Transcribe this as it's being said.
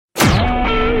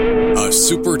A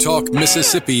Super Talk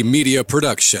Mississippi media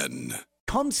production.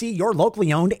 Come see your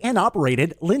locally owned and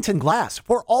operated Linton Glass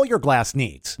for all your glass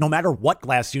needs. No matter what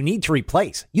glass you need to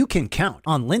replace, you can count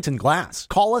on Linton Glass.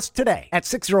 Call us today at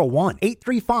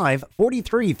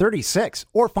 601-835-4336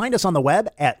 or find us on the web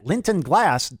at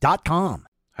lintonglass.com.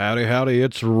 Howdy, howdy,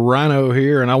 it's Rhino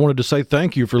here, and I wanted to say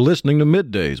thank you for listening to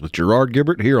Middays with Gerard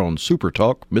Gibbert here on Super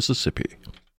Talk Mississippi.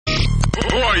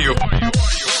 Who are you?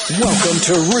 Welcome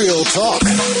to Real Talk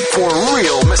for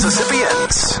real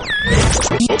Mississippians.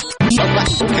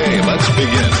 Okay, let's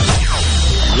begin.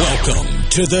 Welcome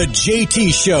to the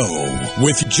JT Show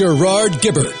with Gerard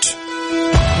Gibbert.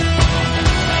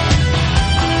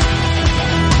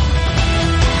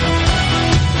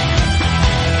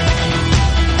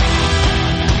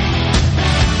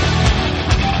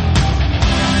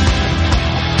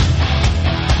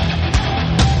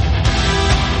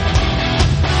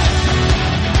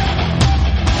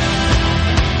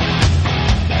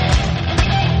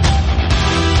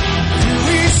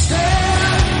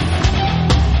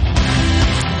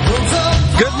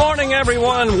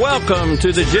 Everyone, welcome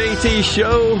to the JT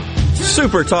Show,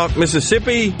 Super Talk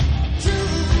Mississippi.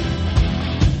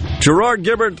 Gerard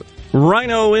Gibbert,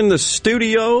 Rhino in the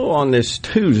studio on this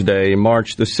Tuesday,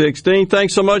 March the 16th.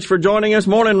 Thanks so much for joining us.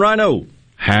 Morning, Rhino.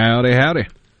 Howdy, howdy.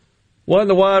 What in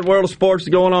the wide world of sports is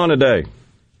going on today?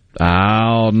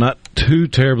 Oh, not too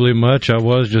terribly much. I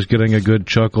was just getting a good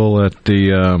chuckle at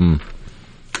the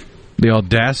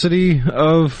audacity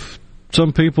of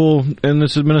some people in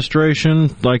this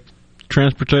administration, like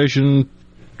transportation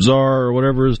czar or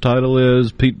whatever his title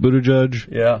is, Pete Buttigieg.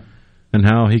 Yeah. And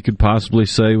how he could possibly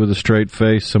say with a straight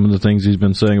face some of the things he's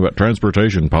been saying about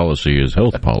transportation policy is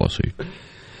health policy.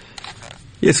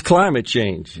 It's climate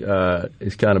change.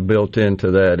 It's kind of built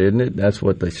into that, isn't it? That's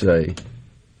what they say.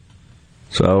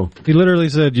 So he literally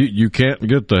said you can't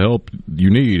get the help you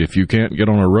need if you can't get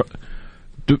on a road.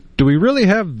 Do we really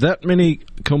have that many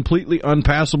completely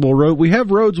unpassable roads? We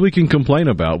have roads we can complain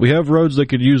about. We have roads that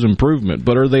could use improvement,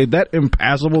 but are they that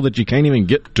impassable that you can't even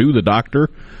get to the doctor?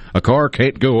 A car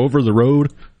can't go over the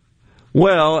road?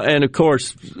 Well, and of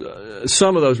course,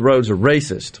 some of those roads are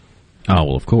racist. Oh,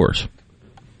 well, of course.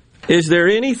 Is there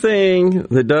anything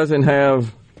that doesn't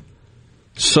have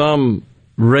some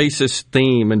racist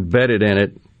theme embedded in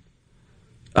it?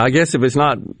 I guess if it's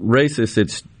not racist,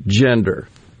 it's gender.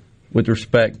 With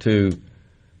respect to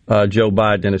Joe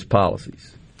Biden and his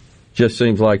policies. Just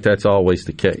seems like that's always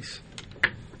the case.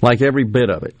 Like every bit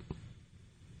of it.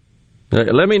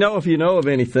 Let me know if you know of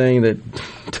anything that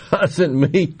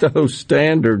doesn't meet those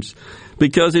standards,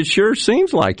 because it sure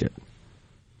seems like it.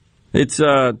 It's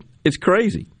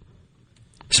crazy.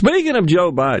 Speaking of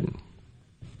Joe Biden,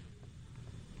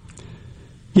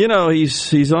 you know,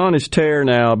 he's on his tear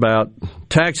now about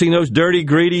taxing those dirty,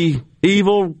 greedy,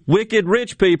 evil, wicked,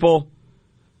 rich people.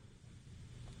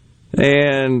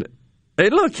 And hey,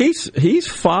 look, he's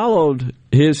followed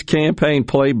his campaign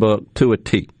playbook to a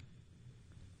T.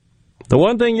 The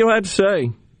one thing you'll have to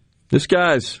say, this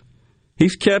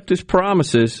he's kept his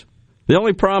promises. The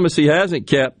only promise he hasn't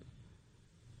kept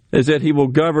is that he will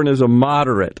govern as a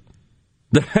moderate.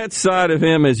 That side of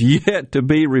him is yet to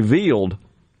be revealed.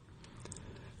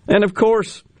 And of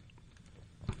course,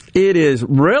 it is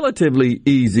relatively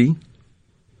easy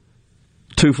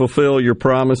to fulfill your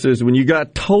promises when you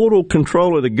got total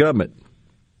control of the government.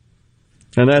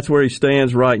 And that's where he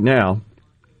stands right now.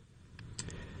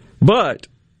 But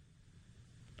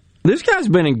this guy's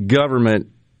been in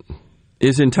government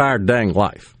his entire dang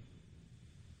life.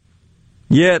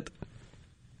 Yet,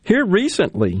 here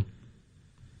recently,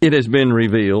 it has been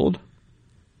revealed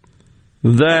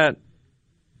that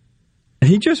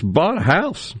he just bought a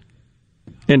house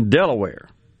in Delaware.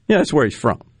 Yeah, that's where he's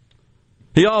from.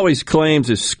 He always claims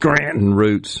his Scranton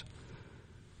roots.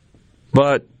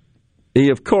 But he,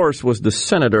 of course, was the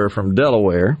senator from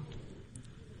Delaware.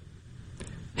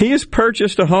 He has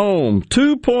purchased a home,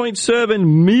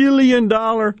 $2.7 million,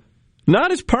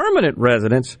 not his permanent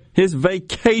residence, his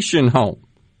vacation home.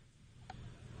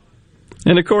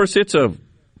 And, of course, it's a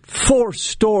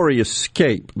 4-story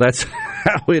escape. That's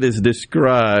how it is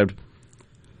described.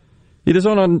 It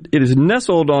is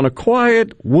nestled on a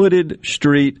quiet, wooded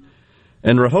street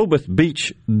in Rehoboth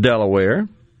Beach, Delaware.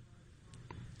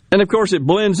 And, of course, it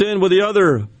blends in with the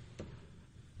other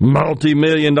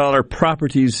multi-million-dollar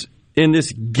properties in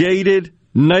this gated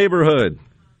neighborhood.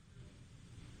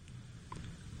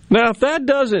 Now, if that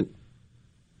doesn't,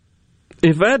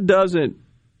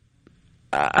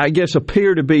 I guess,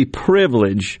 appear to be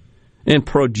privilege and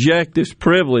project this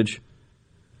privilege,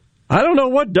 I don't know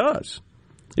what does.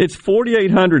 It's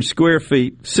 4,800 square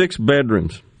feet, 6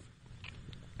 bedrooms.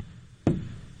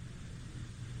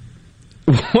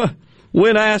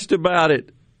 when asked about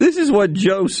it, this is what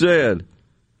Joe said.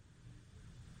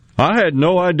 I had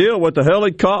no idea what the hell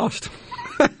it cost.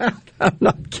 I'm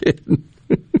not kidding.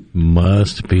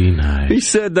 Must be nice. He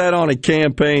said that on a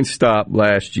campaign stop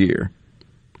last year.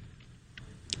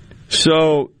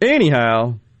 So,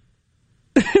 anyhow,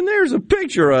 and there's a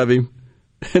picture of him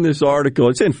in this article.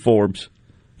 It's in Forbes.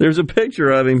 There's a picture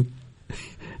of him.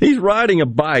 He's riding a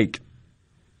bike,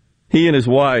 he and his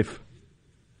wife,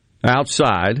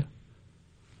 outside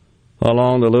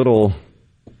along the little,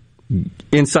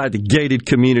 inside the gated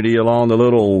community, along the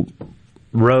little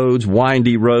roads,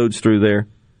 windy roads through there.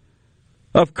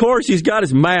 Of course, he's got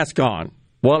his mask on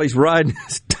while he's riding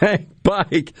his tank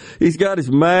bike. He's got his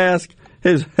mask,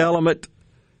 his helmet.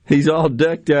 He's all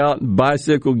decked out in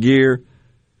bicycle gear.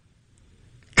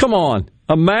 Come on.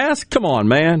 A mask? Come on,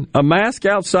 man. A mask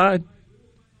outside?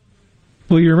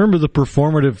 Well, you remember the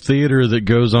performative theater that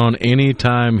goes on any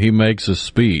time he makes a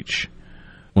speech,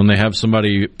 when they have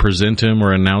somebody present him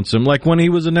or announce him, like when he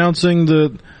was announcing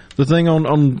the thing on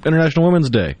International Women's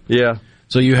Day. Yeah.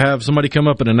 So you have somebody come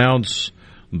up and announce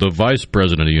the Vice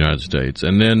President of the United States,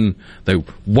 and then they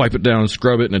wipe it down and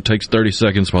scrub it, and it takes 30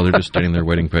 seconds while they're just standing there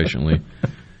waiting patiently.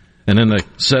 And then they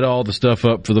set all the stuff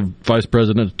up for the Vice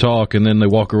President to talk, and then they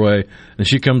walk away, and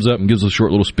she comes up and gives a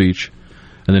short little speech.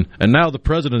 And now the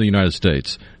President of the United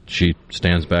States. She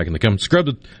stands back, and they come, scrub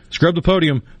the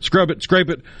podium, scrub it, scrape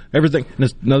it, everything. And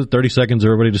it's another 30 seconds,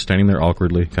 everybody just standing there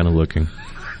awkwardly, kind of looking.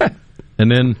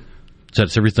 And then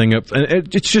sets everything up.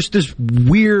 And it's just this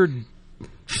weird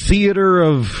theater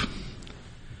of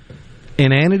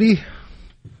inanity.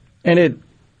 And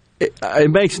it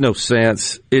makes no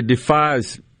sense. It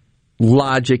defies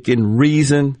logic and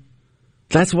reason.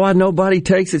 That's why nobody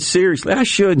takes it seriously. I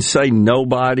shouldn't say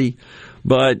nobody,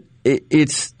 but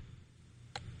it's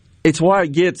why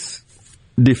it gets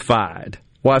defied,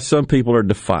 why some people are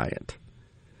defiant.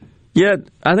 Yet,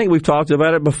 I think we've talked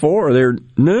about it before. There are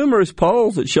numerous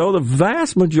polls that show the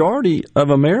vast majority of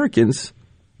Americans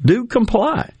do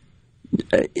comply.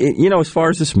 You know, as far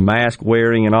as this mask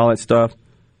wearing and all that stuff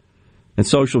and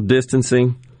social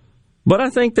distancing. But I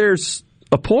think there's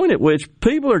a point at which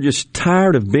people are just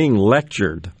tired of being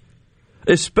lectured,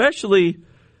 especially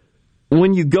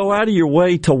when you go out of your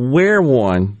way to wear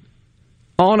one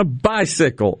on a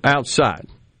bicycle outside.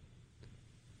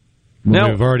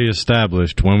 Now, we've already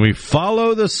established when we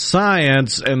follow the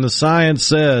science, and the science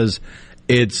says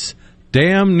it's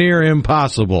damn near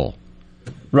impossible,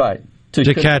 right,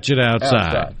 to catch it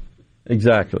outside.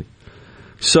 Exactly.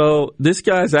 So this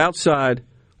guy's outside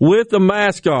with a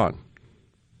mask on.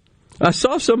 I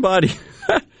saw somebody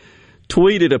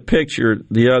tweeted a picture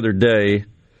the other day.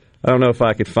 I don't know if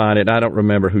I could find it. I don't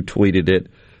remember who tweeted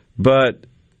it, but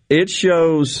it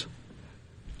shows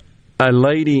a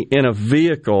lady in a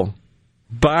vehicle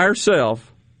by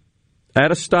herself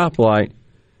at a stoplight.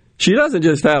 She doesn't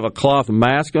just have a cloth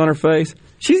mask on her face.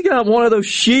 She's got one of those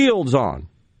shields on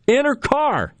in her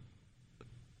car.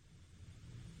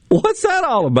 What's that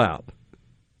all about?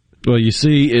 Well, you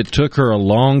see, it took her a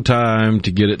long time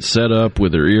to get it set up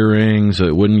with her earrings so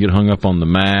it wouldn't get hung up on the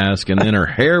mask, and then her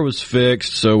hair was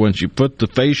fixed, so when she put the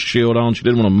face shield on, she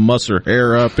didn't want to muss her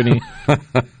hair up any.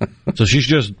 So she's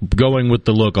just going with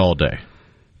the look all day.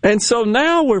 And so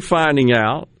now we're finding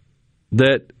out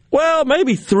that, well,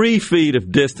 maybe 3 feet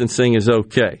of distancing is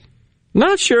okay.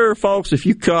 Not sure, folks, if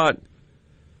you caught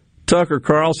Tucker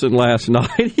Carlson last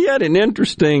night. He had an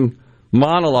interesting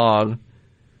monologue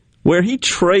where he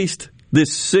traced this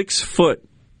 6-foot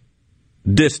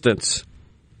distance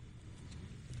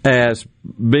as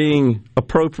being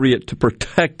appropriate to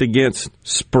protect against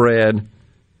spread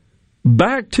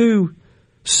back to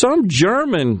some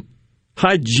German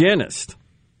hygienist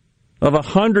of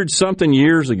 100-something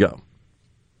years ago,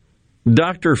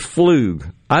 Dr.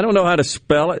 Pflug. I don't know how to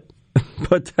spell it,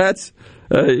 but that's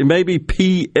maybe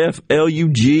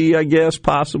Pflug, I guess,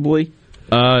 possibly.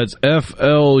 It's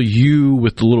F-L-U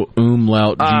with the little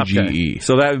umlaut G-G-E. Okay.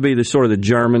 So that would be the sort of the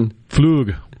German.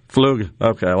 Pflug.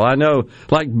 Okay, well, I know,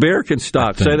 like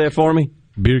Birkenstock. Say that for me.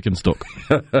 Birkenstock.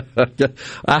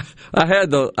 I had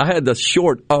the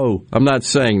short O. I'm not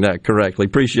saying that correctly.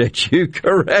 Appreciate you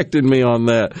correcting me on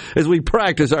that as we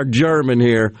practice our German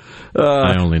here.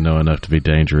 I only know enough to be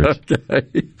dangerous.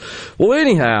 Okay. Well,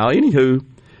 anywho,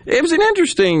 it was an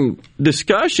interesting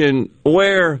discussion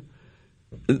where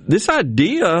this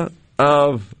idea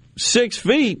of 6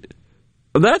 feet,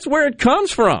 that's where it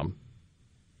comes from.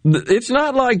 It's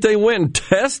not like they went and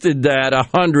tested that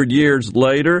 100 years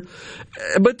later.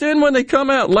 But then when they come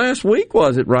out last week,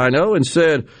 was it, Rhino, and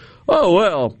said, oh,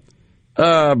 well,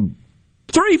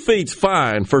 3 feet's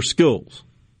fine for schools.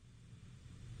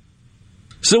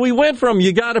 So we went from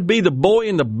you got to be the boy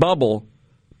in the bubble,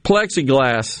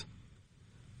 plexiglass,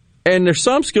 and there's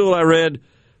some school I read,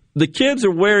 the kids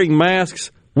are wearing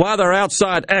masks while they're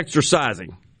outside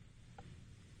exercising.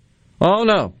 Oh,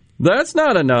 no, that's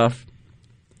not enough.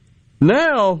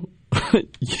 Now,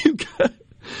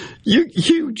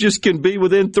 you just can be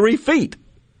within 3 feet.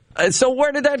 So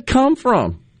where did that come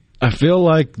from? I feel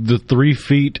like the 3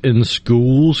 feet in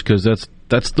schools, because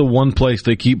that's the one place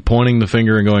they keep pointing the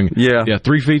finger and going, yeah,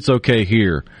 3 feet's okay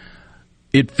here.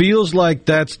 It feels like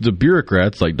that's the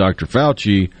bureaucrats, like Dr.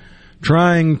 Fauci,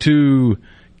 trying to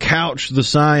couch the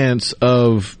science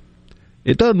of,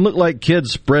 it doesn't look like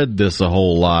kids spread this a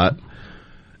whole lot,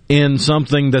 in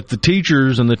something that the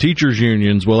teachers and the teachers'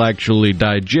 unions will actually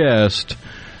digest,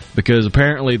 because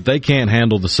apparently they can't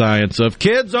handle the science of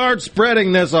kids aren't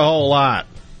spreading this a whole lot.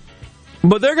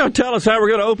 But they're going to tell us how we're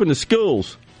going to open the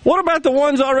schools. What about the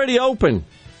ones already open?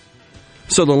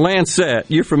 So the Lancet,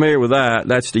 you're familiar with that.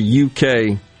 That's the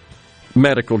UK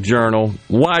medical journal,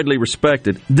 widely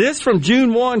respected. This from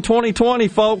June 1, 2020,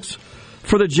 folks.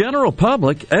 For the general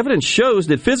public, evidence shows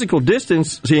that physical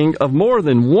distancing of more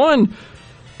than 1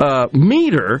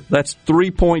 meter, that's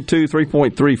 3.2,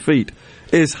 3.3 feet,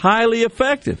 is highly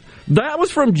effective. That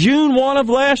was from June 1 of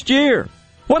last year.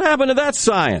 What happened to that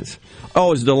science?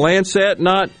 Oh, is the Lancet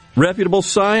not reputable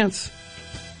science?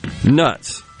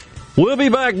 Nuts. We'll be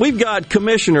back. We've got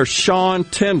Commissioner Sean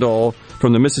Tindell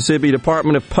from the Mississippi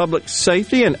Department of Public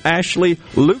Safety and Ashlee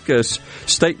Lucas,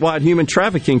 Statewide Human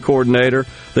Trafficking Coordinator.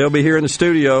 They'll be here in the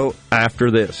studio after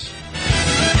this.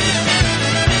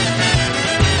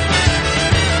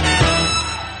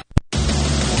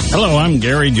 Hello, I'm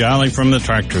Gary Jolly from the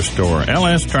Tractor Store.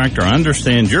 LS Tractor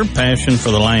understands your passion for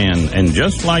the land, and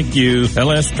just like you,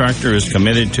 LS Tractor is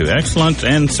committed to excellence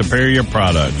and superior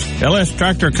products. LS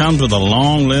Tractor comes with a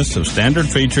long list of standard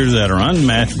features that are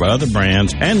unmatched by other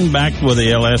brands and backed with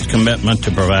the LS commitment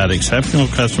to provide exceptional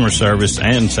customer service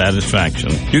and satisfaction.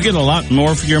 You get a lot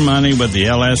more for your money with the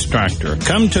LS Tractor.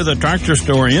 Come to the Tractor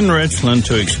Store in Richland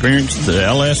to experience the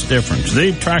LS difference.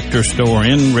 The Tractor Store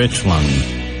in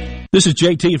Richland. This is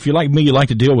JT. If you're like me, you like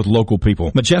to deal with local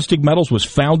people. Majestic Metals was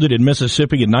founded in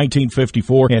Mississippi in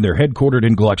 1954, and they're headquartered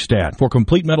in Gluckstadt. For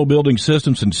complete metal building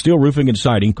systems and steel roofing and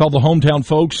siding, call the hometown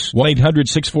folks,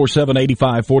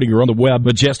 1-800-647-8540, or on the web,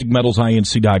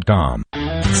 majesticmetalsinc.com.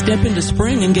 Step into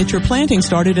spring and get your planting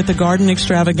started at the Garden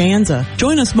Extravaganza.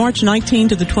 Join us March 19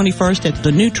 to the 21st at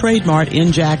the new Trade Mart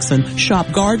in Jackson. Shop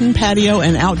garden, patio,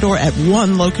 and outdoor at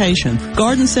one location.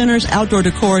 Garden centers, outdoor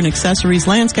decor and accessories,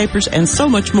 landscapers, and so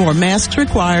much more. Masks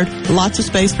required, lots of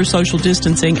space for social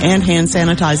distancing, and hand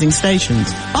sanitizing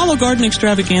stations. Follow Garden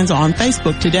Extravaganza on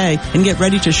Facebook today and get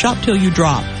ready to shop till you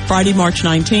drop. Friday, March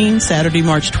 19, Saturday,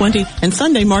 March 20, and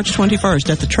Sunday, March 21st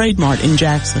at the Trade Mart in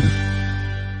Jackson.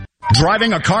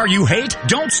 Driving a car you hate?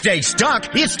 Don't stay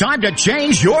stuck. It's time to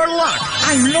change your luck.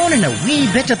 I'm loaning a wee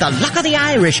bit of the luck of the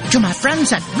Irish to my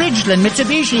friends at Ridgeland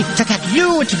Mitsubishi to get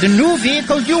you into the new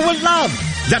vehicle you will love.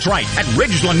 That's right. At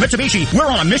Ridgeland Mitsubishi, we're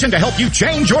on a mission to help you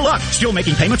change your luck. Still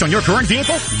making payments on your current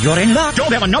vehicle? You're in luck.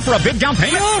 Don't have enough for a big down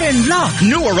payment? You're in luck.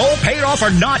 New or old, paid off or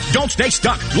not, don't stay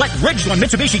stuck. Let Ridgeland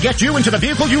Mitsubishi get you into the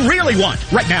vehicle you really want.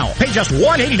 Right now, pay just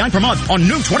 $189 per month on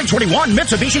new 2021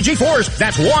 Mitsubishi G4s.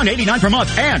 That's $189 per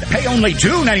month. And pay only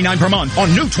 $299 per month on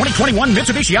new 2021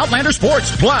 Mitsubishi Outlander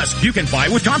Sports. Plus, you can buy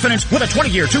with confidence with a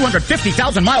 20-year,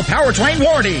 250,000-mile powertrain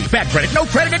warranty. Bad credit, no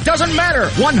credit, it doesn't matter.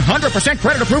 100%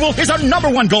 credit approval is our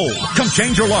 #1 goal. Come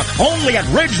change your luck only at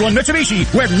Ridgeland Mitsubishi,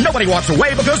 where nobody walks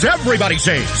away because everybody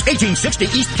saves. 1860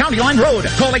 East County Line Road.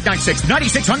 Call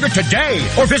 896-9600 today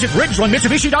or visit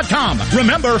RidgelandMitsubishi.com.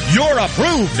 Remember, you're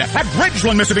approved at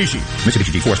Ridgeland Mitsubishi.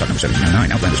 Mitsubishi G4 stock number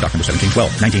 1799. Outlander stock number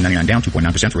 1712. $19.99 down,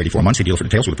 2.9% for 84 months. See dealer for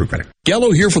details with approved credit.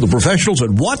 Gallo here for the professionals at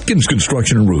Watkins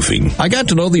Construction and Roofing. I got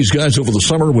to know these guys over the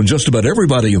summer when just about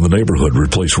everybody in the neighborhood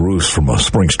replaced roofs from a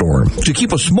spring storm. To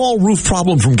keep a small roof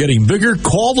problem from getting bigger,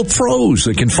 call the pros.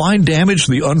 They can find damage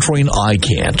the untrained eye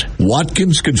can't.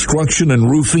 Watkins Construction and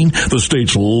Roofing, the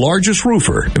state's largest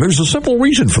roofer. And there's a simple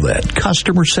reason for that.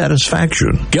 Customer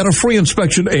satisfaction. Get a free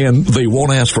inspection and they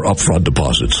won't ask for upfront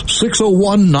deposits.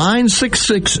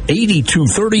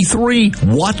 601-966-8233.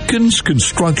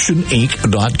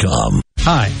 WatkinsConstructionInc.com.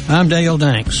 Hi, I'm Dale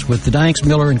Danks with the Danks,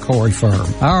 Miller & Corey firm.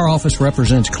 Our office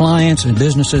represents clients and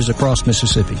businesses across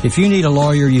Mississippi. If you need a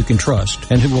lawyer you can trust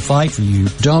and who will fight for you,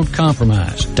 don't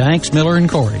compromise. Danks, Miller &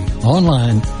 Corey.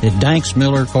 Online at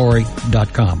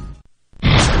danksmillercorey.com.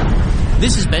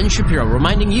 This is Ben Shapiro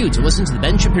reminding you to listen to The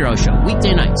Ben Shapiro Show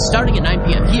weekday nights starting at 9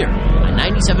 p.m. here on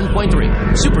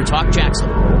 97.3 Super Talk Jackson.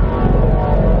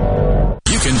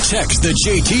 You can text the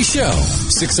JT Show,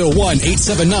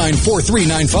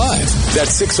 601-879-4395.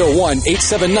 That's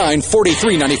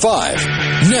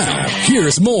 601-879-4395. Now,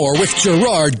 here's more with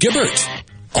Gerard Gibbert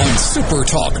on Super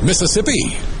Talk,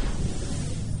 Mississippi.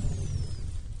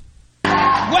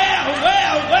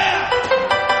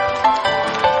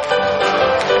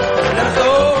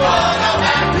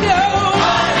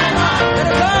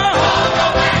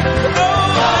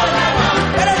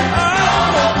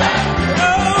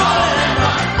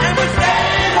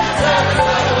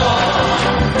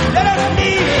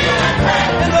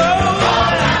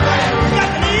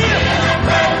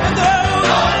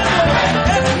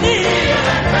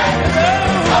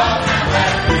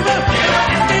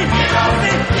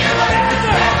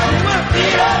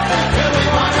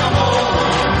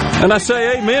 And I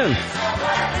say amen.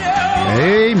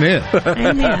 Amen.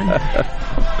 Amen.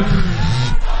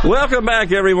 Welcome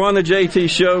back, everyone. The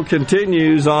JT Show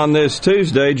continues on this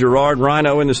Tuesday. Gerard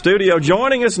Rhino in the studio.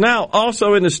 Joining us now,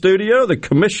 also in the studio, the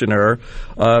Commissioner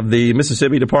of the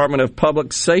Mississippi Department of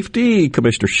Public Safety,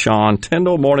 Commissioner Sean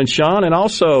Tindell. Morning, Sean. And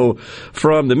also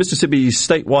from the Mississippi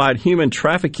Statewide Human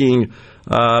Trafficking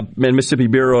and Mississippi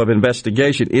Bureau of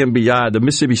Investigation, MBI, the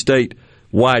Mississippi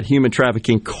Statewide Human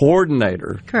Trafficking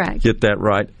Coordinator. Correct. Get that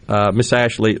right. Miss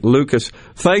Ashlee Lucas.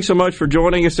 Thanks so much for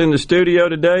joining us in the studio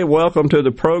today. Welcome to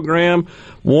the program.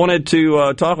 Wanted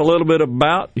to talk a little bit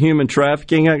about human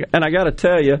trafficking. And I got to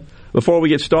tell you, before we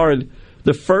get started,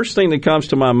 the first thing that comes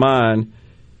to my mind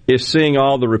is seeing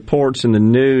all the reports in the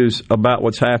news about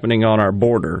what's happening on our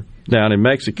border down in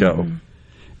Mexico. Mm-hmm.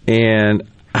 And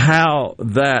how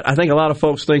that, I think a lot of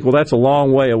folks think, well, that's a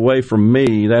long way away from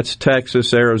me. That's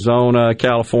Texas, Arizona,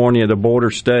 California, the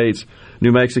border states,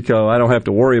 New Mexico. I don't have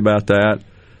to worry about that.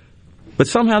 But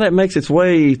somehow that makes its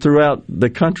way throughout the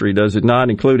country, does it not,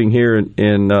 including here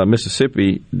in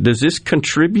Mississippi? Does this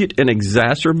contribute and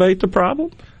exacerbate the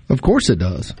problem? Of course it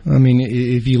does. I mean,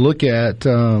 if you look at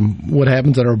what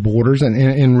happens at our borders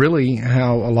and really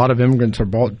how a lot of immigrants are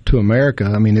brought to America,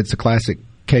 I mean, it's a classic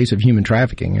case of human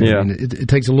trafficking. I mean, it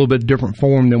takes a little bit different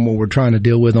form than what we're trying to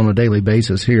deal with on a daily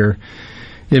basis here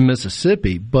in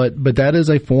Mississippi. But that is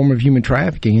a form of human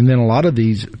trafficking. And then a lot of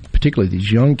these, particularly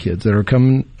these young kids that are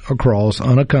coming across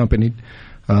unaccompanied,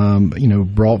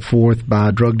 brought forth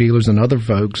by drug dealers and other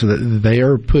folks, that they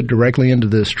are put directly into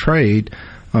this trade.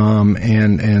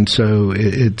 And so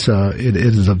it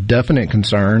is of definite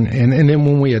concern. And then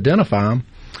when we identify them,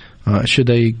 should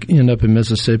they end up in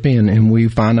Mississippi and we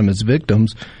find them as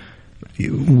victims,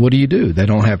 what do? They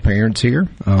don't have parents here.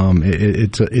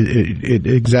 It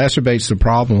exacerbates the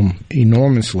problem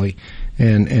enormously.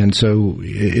 And so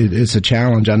it's a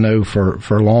challenge, I know, for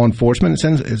law enforcement.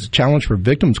 It's a challenge for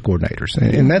victims coordinators.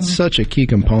 And that's such a key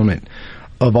component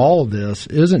of all of this.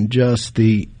 It isn't just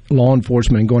the law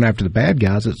enforcement and going after the bad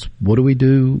guys. It's what do we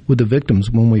do with the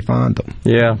victims when we find them?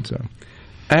 Yeah. So,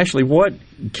 Ashlee, what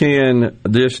can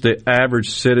the average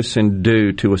citizen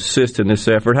do to assist in this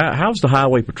effort? How's the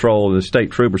Highway Patrol and the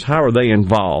state troopers, how are they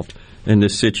involved in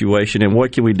this situation? And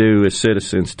what can we do as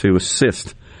citizens to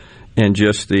assist in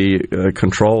just the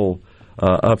control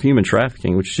of human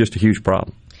trafficking, which is just a huge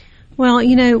problem? Well,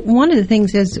 one of the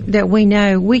things is that we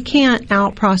know we can't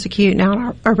out-prosecute and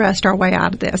out-arrest our way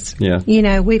out of this. Yeah.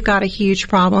 We've got a huge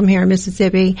problem here in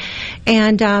Mississippi.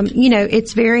 And,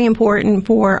 it's very important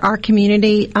for our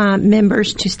community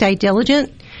members to stay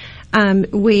diligent.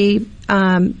 We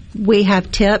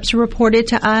have tips reported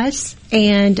to us,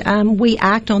 and we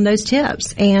act on those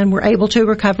tips, and we're able to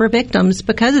recover victims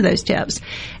because of those tips.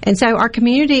 And so our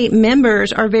community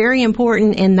members are very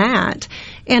important in that.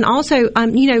 And also,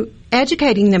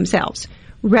 educating themselves,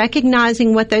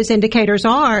 recognizing what those indicators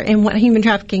are and what human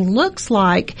trafficking looks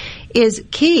like is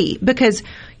key. Because,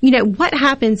 what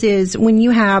happens is when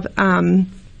you have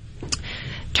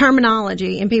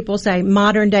terminology and people say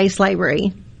modern day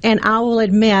slavery, and I will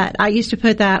admit, I used to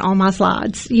put that on my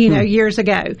slides, years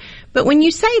ago. But when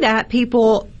you say that,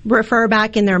 people refer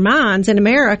back in their minds in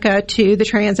America to the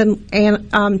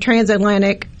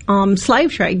transatlantic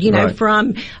slave trade, right,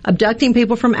 from abducting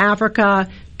people from Africa,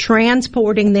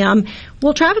 transporting them.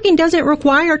 Well, trafficking doesn't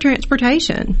require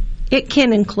transportation. It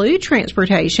can include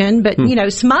transportation, but,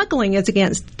 smuggling is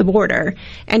against the border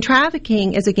and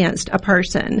trafficking is against a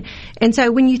person. And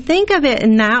so when you think of it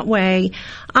in that way,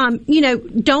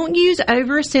 don't use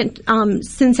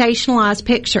sensationalized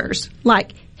pictures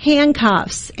like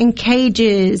handcuffs and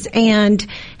cages and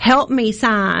help me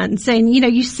signs. And,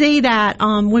 you see that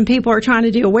when people are trying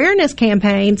to do awareness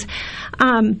campaigns.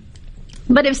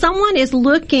 But if someone is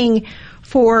looking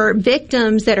for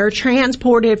victims that are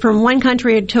transported from one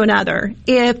country to another.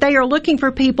 If they are looking for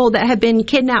people that have been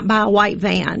kidnapped by a white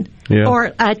van or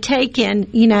taken,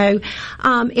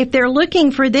 if they're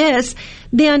looking for this,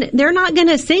 then they're not going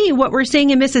to see what we're seeing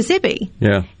in Mississippi.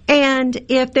 Yeah. And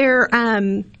if they're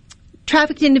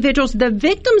trafficked individuals, the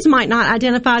victims might not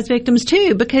identify as victims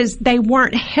too, because they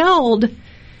weren't held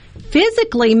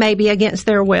physically maybe against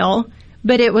their will,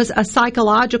 but it was a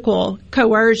psychological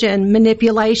coercion,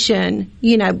 manipulation,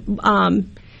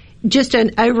 just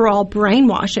an overall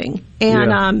brainwashing.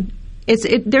 And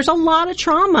there's a lot of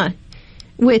trauma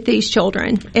with these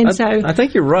children. And I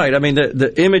think you're right. I mean,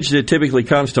 the image that typically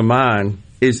comes to mind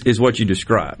is what you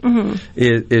described. Mm-hmm.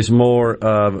 It is more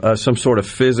of some sort of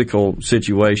physical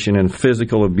situation and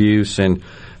physical abuse and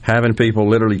having people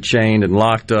literally chained and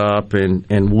locked up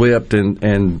and whipped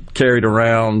and carried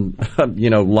around,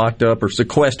 locked up or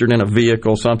sequestered in a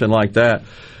vehicle, something like that.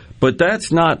 But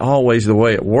that's not always the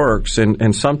way it works.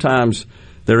 And sometimes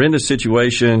they're in a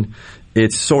situation,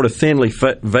 it's sort of thinly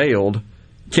veiled,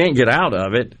 can't get out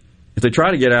of it. If they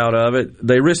try to get out of it,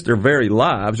 they risk their very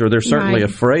lives, or they're certainly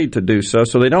afraid to do so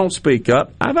they don't speak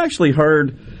up. I've actually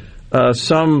heard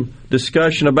some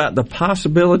discussion about the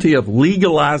possibility of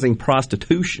legalizing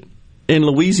prostitution in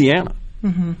Louisiana.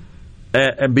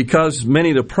 Mm-hmm. Because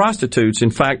many of the prostitutes,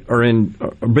 in fact, are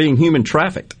being human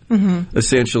trafficked,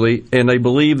 essentially, and they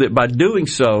believe that by doing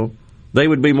so, they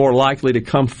would be more likely to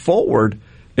come forward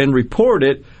and report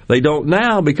it. They don't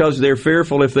now because they're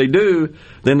fearful if they do,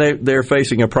 then they're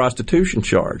facing a prostitution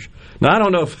charge. Now, I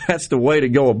don't know if that's the way to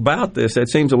go about this. That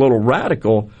seems a little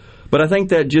radical, but I think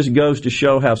that just goes to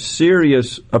show how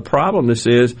serious a problem this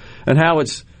is and how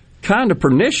it's kind of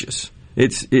pernicious.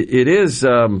 It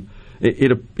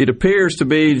appears to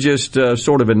be just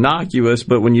sort of innocuous,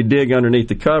 but when you dig underneath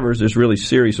the covers, there's really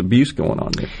serious abuse going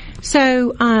on there.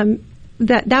 So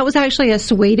that was actually a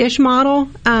Swedish model.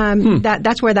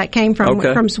 That's where that came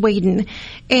from Sweden.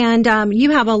 And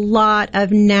you have a lot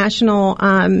of national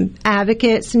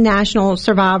advocates, national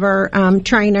survivor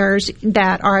trainers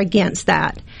that are against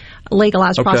that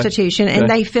legalized prostitution, and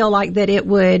they feel like that it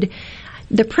would.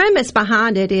 The premise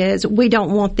behind it is we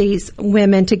don't want these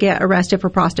women to get arrested for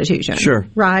prostitution. Sure.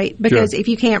 Right? Because if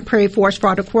you can't prove force,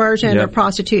 fraud, or coercion, they're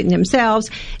prostituting themselves.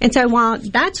 And so while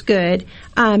that's good,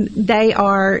 they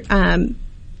are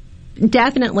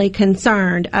definitely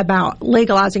concerned about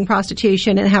legalizing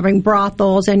prostitution and having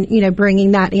brothels and,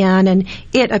 bringing that in and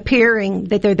it appearing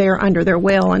that they're there under their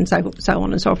will and so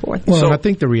on and so forth. Well, I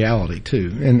think the reality, too,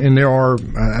 and there are,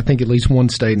 I think, at least one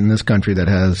state in this country that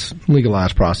has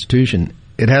legalized prostitution.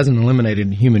 It hasn't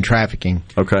eliminated human trafficking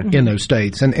in those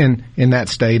states and in that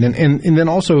state. And then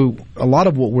also a lot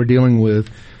of what we're dealing with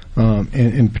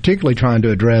and particularly trying to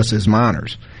address is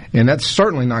minors. And that's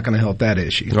certainly not going to help that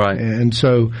issue. Right. And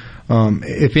so,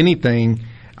 if anything,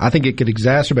 I think it could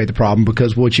exacerbate the problem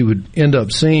because what you would end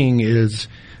up seeing is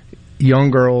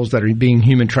young girls that are being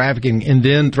human trafficking and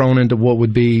then thrown into what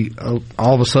would be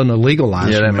all of a sudden a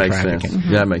legalized human trafficking. Sense.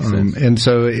 Yeah, that makes sense. And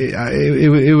so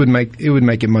it would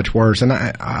make it much worse. And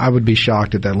I would be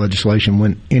shocked if that legislation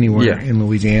went anywhere in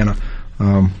Louisiana.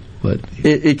 But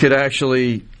it could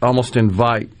actually almost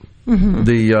invite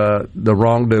the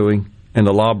wrongdoing and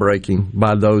the law breaking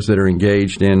by those that are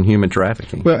engaged in human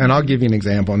trafficking. Well, and I'll give you an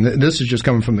example. And this is just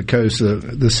coming from the coast.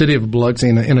 The city of Biloxi,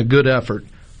 in a good effort,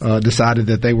 decided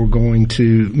that they were going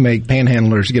to make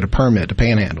panhandlers get a permit to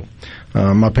panhandle.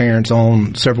 My parents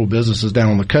own several businesses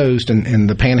down on the coast, and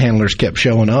the panhandlers kept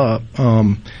showing up.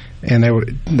 And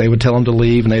they would tell them to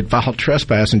leave, and they'd file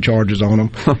trespassing charges on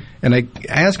them. And they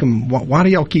ask them, why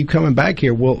do y'all keep coming back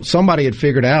here? Well, somebody had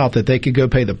figured out that they could go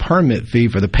pay the permit fee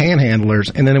for the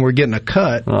panhandlers, and then they were getting a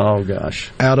cut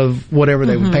out of whatever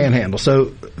they would panhandle.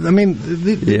 So, I mean,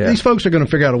 these folks are going to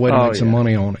figure out a way to make some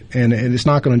money on it, and it's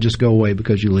not going to just go away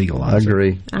because you legalize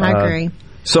it. I agree.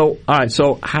 So, all right.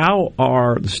 So, how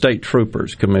are the state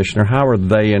troopers, Commissioner? How are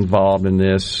they involved in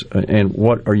this, and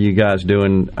what are you guys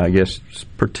doing? I guess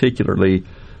particularly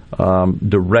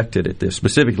directed at this,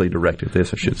 specifically directed at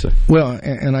this, I should say. Well,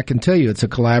 and I can tell you, it's a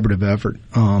collaborative effort.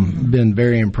 Been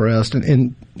very impressed,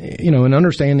 and in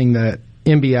understanding that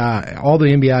MBI, all the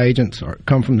MBI agents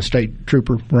come from the state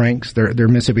trooper ranks. They're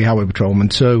Mississippi Highway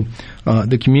Patrolmen. So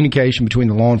the communication between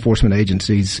the law enforcement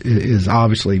agencies is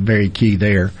obviously very key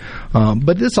there.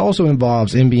 But this also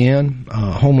involves MBN,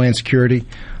 Homeland Security,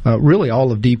 really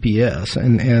all of DPS.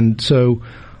 And so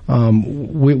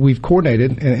we've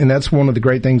coordinated, and that's one of the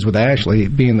great things with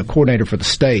Ashlee, being the coordinator for the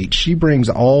state. She brings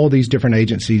all these different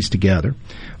agencies together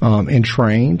and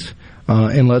trains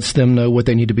and lets them know what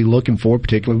they need to be looking for,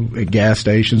 particularly at gas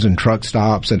stations and truck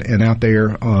stops and out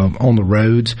there on the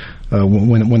roads.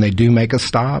 when they do make a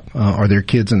stop. Are there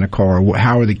kids in the car?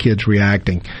 How are the kids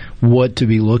reacting? What to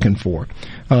be looking for?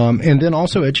 And then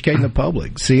also educating the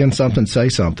public. Seeing something, say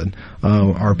something.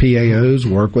 Our PAOs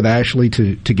work with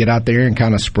Ashlee to get out there and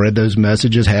kind of spread those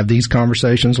messages, have these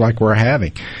conversations like we're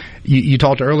having. You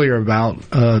talked earlier about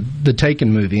the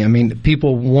Taken movie. I mean,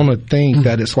 people want to think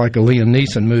that it's like a Liam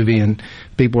Neeson movie and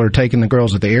people are taking the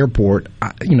girls at the airport.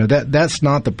 That's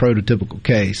not the prototypical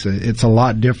case. It's a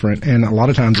lot different, and a lot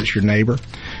of times it's your neighbor.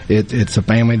 It's a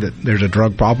family that there's a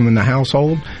drug problem in the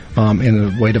household, and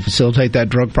the way to facilitate that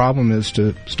drug problem is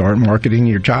to start marketing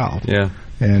your child. Yeah.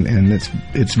 And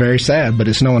it's very sad, but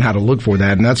it's knowing how to look for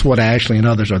that, and that's what Ashlee and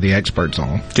others are the experts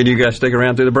on. Can you guys stick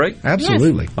around through the break?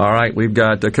 Absolutely. Yes. All right, we've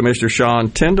got Commissioner Sean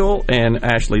Tindell and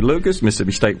Ashlee Lucas,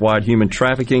 Mississippi Statewide Human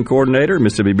Trafficking Coordinator,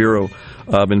 Mississippi Bureau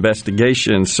of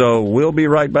Investigation. So we'll be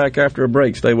right back after a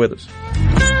break. Stay with us.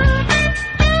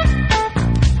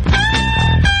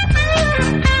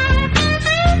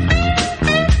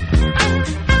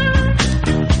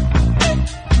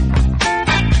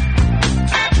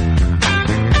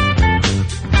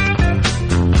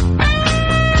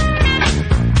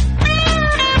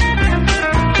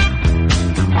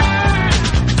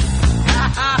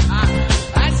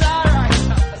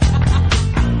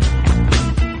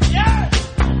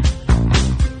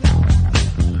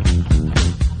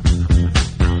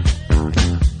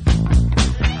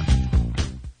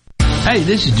 Hey,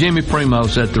 this is Jimmy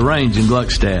Primos at the Range in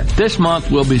Gluckstadt. This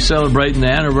month we'll be celebrating the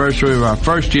anniversary of our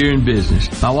first year in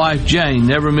business. My wife Jane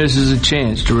never misses a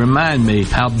chance to remind me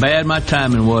how bad my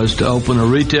timing was to open a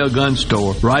retail gun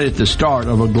store right at the start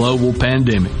of a global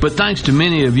pandemic. But thanks to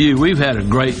many of you, we've had a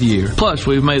great year. Plus,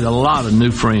 we've made a lot of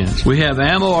new friends. We have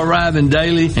ammo arriving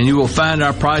daily, and you will find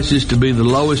our prices to be the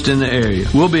lowest in the area.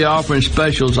 We'll be offering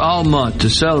specials all month to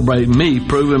celebrate me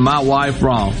proving my wife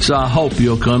wrong. So I hope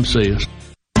you'll come see us.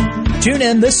 Tune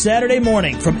in this Saturday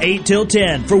morning from 8 till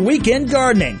 10 for Weekend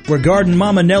Gardening, where Garden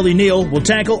Mama Nellie Neal will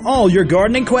tackle all your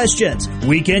gardening questions.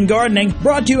 Weekend Gardening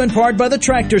brought to you in part by The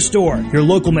Tractor Store, your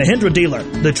local Mahindra dealer.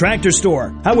 The Tractor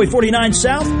Store, Highway 49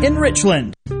 South in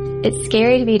Richland. It's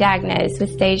scary to be diagnosed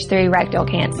with stage 3 rectal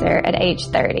cancer at age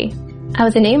 30. I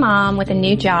was a new mom with a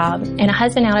new job and a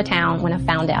husband out of town when I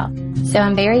found out. So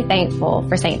I'm very thankful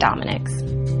for St. Dominic's.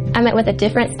 I met with a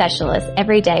different specialist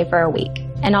every day for a week.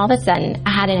 And all of a sudden, I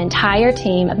had an entire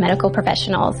team of medical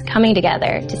professionals coming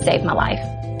together to save my life.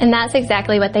 And that's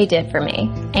exactly what they did for me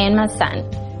and my son.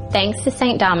 Thanks to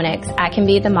St. Dominic's, I can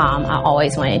be the mom I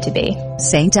always wanted to be.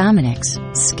 St. Dominic's.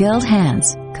 Skilled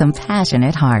hands.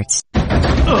 Compassionate hearts.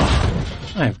 Ugh,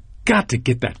 I've got to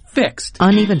get that fixed.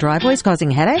 Uneven driveways causing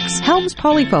headaches? Helms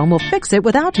Polyfoam will fix it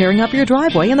without tearing up your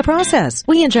driveway in the process.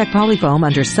 We inject Polyfoam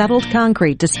under settled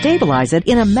concrete to stabilize it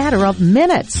in a matter of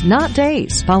minutes, not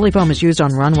days. Polyfoam is used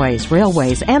on runways,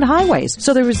 railways, and highways,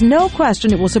 so there is no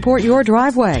question it will support your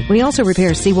driveway. We also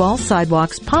repair seawalls,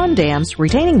 sidewalks, pond dams,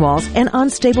 retaining walls, and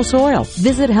unstable soil.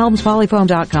 Visit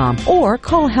HelmsPolyfoam.com or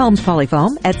call Helms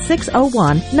Polyfoam at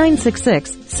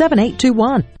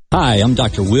 601-966-7821. Hi, I'm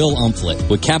Dr. Will Umflett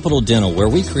with Capital Dental, where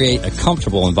we create a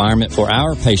comfortable environment for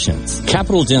our patients.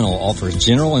 Capital Dental offers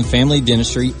general and family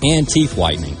dentistry and teeth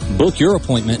whitening. Book your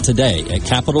appointment today at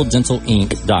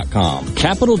CapitalDentalInc.com.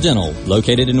 Capital Dental,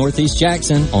 located in Northeast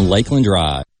Jackson on Lakeland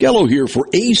Drive. Gallo here for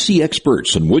AC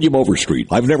Experts in William Overstreet.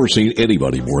 I've never seen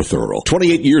anybody more thorough.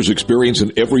 28 years experience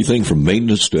in everything from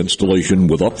maintenance to installation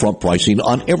with upfront pricing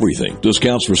on everything.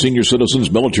 Discounts for senior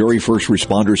citizens, military, first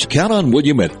responders. Count on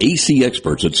William at AC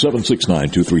Experts at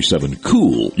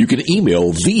 769-237-COOL. You can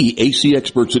email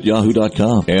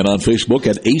theacexperts@yahoo.com and on Facebook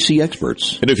at AC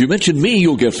Experts. And if you mention me,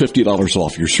 you'll get $50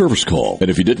 off your service call. And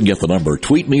if you didn't get the number,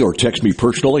 tweet me or text me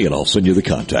personally and I'll send you the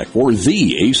contact for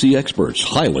the AC Experts.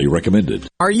 Highly recommended.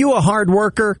 Are you a hard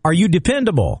worker? Are you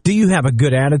dependable? Do you have a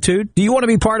good attitude? Do you want to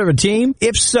be part of a team?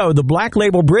 If so, the Black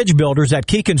Label Bridge Builders at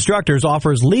Key Constructors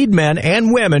offers lead men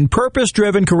and women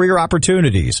purpose-driven career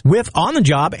opportunities with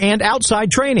on-the-job and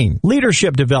outside training,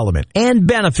 leadership development, and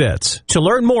benefits. To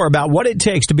learn more about what it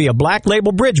takes to be a Black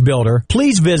Label Bridge Builder,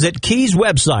 please visit Key's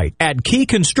website at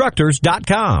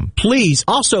keyconstructors.com. Please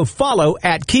also follow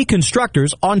at Key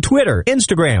Constructors on Twitter,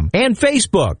 Instagram, and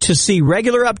Facebook to see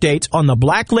regular updates on the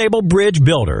Black Label Bridge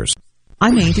Builders.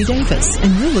 I'm Andy Davis,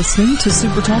 and you're listening to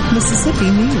Super Talk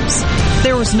Mississippi News.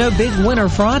 There was no big winner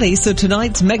Friday, so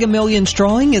tonight's Mega Millions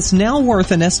drawing is now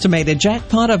worth an estimated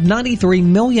jackpot of $93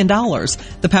 million.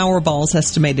 The Powerball's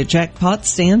estimated jackpot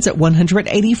stands at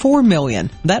 $184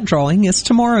 million. That drawing is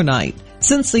tomorrow night.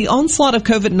 Since the onslaught of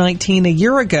COVID-19 a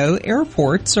year ago,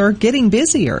 airports are getting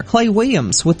busier. Clay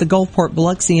Williams with the Gulfport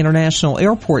Biloxi International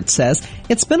Airport says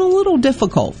it's been a little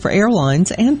difficult for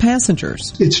airlines and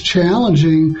passengers. It's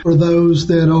challenging for those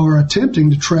that are attempting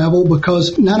to travel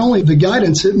because not only the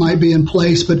guidance that might be in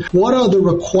place, but what are the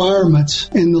requirements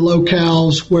in the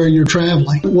locales where you're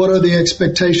traveling? What are the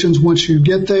expectations once you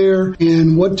get there,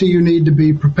 and what do you need to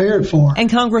be prepared for? And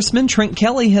Congressman Trent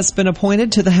Kelly has been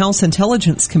appointed to the House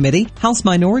Intelligence Committee. House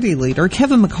Minority Leader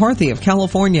Kevin McCarthy of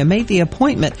California made the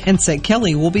appointment and said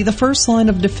Kelly will be the first line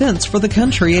of defense for the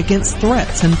country against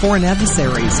threats and foreign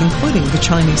adversaries, including the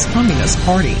Chinese Communist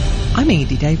Party. I'm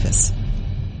Andy Davis.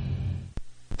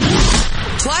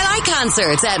 Twilight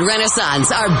concerts at Renaissance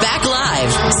are back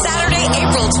live Saturday,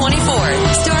 April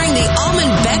 24th, starring the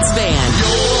Almond Betts Band.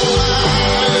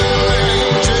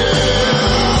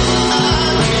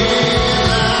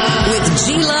 With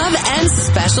G-Love and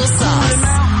Special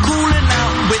Sauce.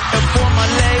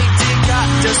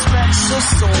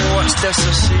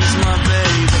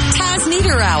 Taz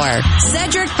Niederauer,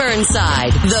 Cedric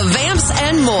Burnside, The Vamps,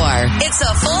 and more. It's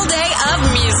a full day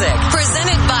of music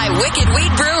presented by Wicked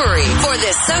Wheat Brewery for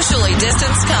this socially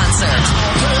distanced concert.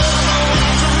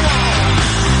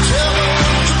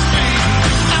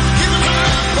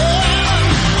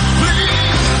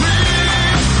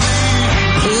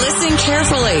 Listen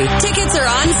carefully. Tickets are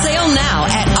on sale now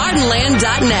at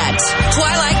ardenland.net.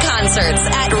 Twilight concerts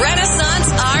at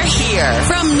Renaissance are here.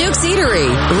 From Nuke's Eatery,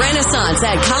 Renaissance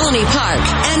at Colony Park,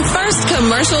 and First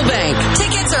Commercial Bank.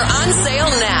 Tickets are on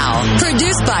sale now.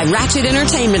 Produced by Ratchet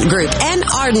Entertainment Group and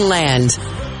Ardenland.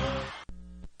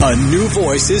 A new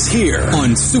voice is here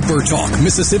on Super Talk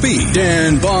Mississippi.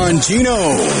 Dan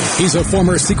Bongino. He's a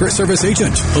former Secret Service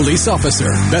agent, police officer,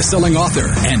 best-selling author,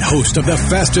 and host of the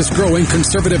fastest-growing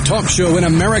conservative talk show in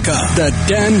America, The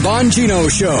Dan Bongino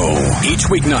Show. Each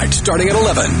weeknight, starting at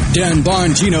 11, Dan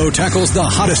Bongino tackles the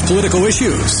hottest political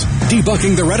issues,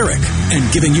 debunking the rhetoric,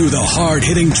 and giving you the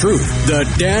hard-hitting truth. The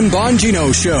Dan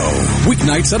Bongino Show.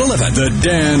 Weeknights at 11, The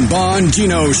Dan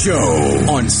Bongino Show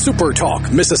on Super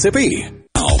Talk Mississippi.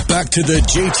 Now, back to the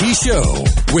JT Show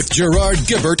with Gerard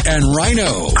Gibbert and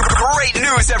Rhino. Great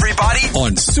news, everybody!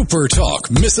 On Super Talk,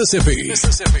 Mississippi.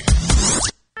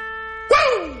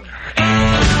 Woo!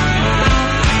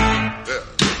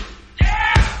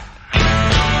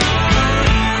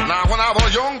 Now, when I was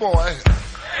a young boy,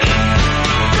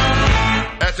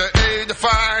 at the age of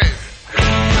 5,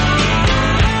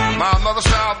 my mother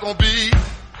said I was gonna be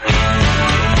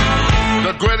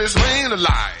the greatest man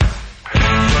alive.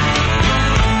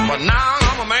 But now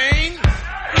I'm a man,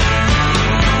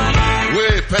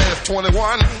 way past 21.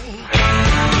 I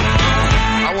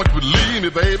want you to believe me,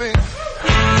 baby.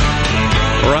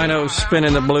 Rhino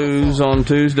spinning the blues on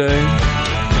Tuesday.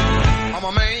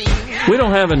 We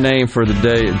don't have a name for the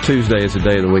day. Tuesday is the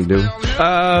day of the week, do we?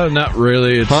 Not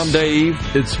really. It's Hump Day Eve?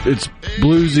 It's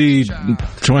bluesy,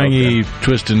 twangy,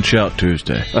 twist and shout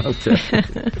Tuesday. Okay.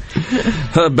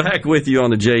 Back with you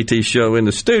on the JT Show. In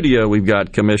the studio, we've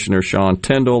got Commissioner Sean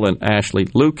Tindell and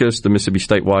Ashlee Lucas, the Mississippi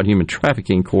Statewide Human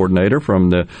Trafficking Coordinator from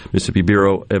the Mississippi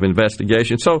Bureau of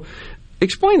Investigation. So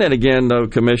explain that again, though,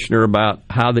 Commissioner, about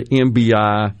how the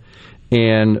MBI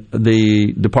and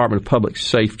the Department of Public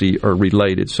Safety are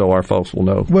related, so our folks will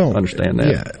know, understand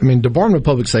that. Yeah, I mean, Department of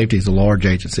Public Safety is a large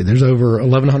agency. There's over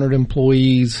 1,100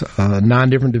 employees, 9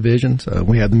 different divisions.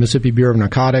 We have the Mississippi Bureau of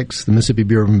Narcotics, the Mississippi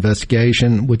Bureau of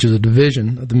Investigation, which is a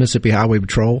division of the Mississippi Highway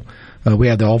Patrol. We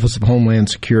have the Office of Homeland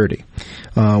Security.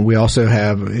 We also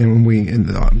have,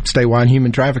 the Statewide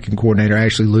Human Trafficking Coordinator,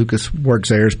 Ashlee Lucas, works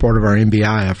there as part of our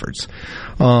MBI efforts.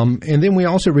 And then we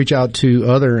also reach out to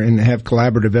other and have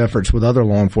collaborative efforts with other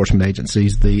law enforcement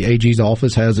agencies. The AG's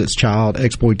office has its Child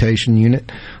Exploitation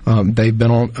Unit. They've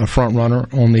been on a front runner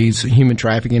on these human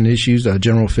trafficking issues.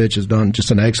 General Fitch has done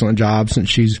just an excellent job since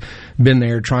she's been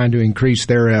there trying to increase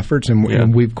their efforts,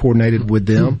 and we've coordinated with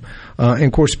them. And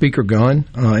of course, Speaker Gunn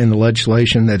in the legislation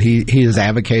that he has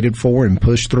advocated for and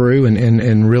pushed through,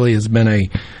 and really has been a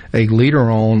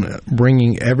leader on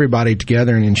bringing everybody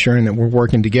together and ensuring that we're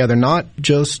working together, not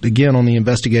just, again, on the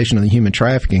investigation of the human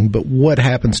trafficking, but what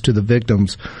happens to the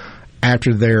victims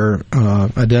after they're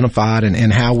identified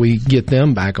and how we get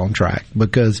them back on track.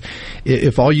 Because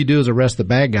if all you do is arrest the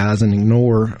bad guys and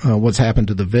ignore what's happened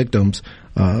to the victims,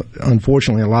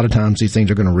 unfortunately, a lot of times these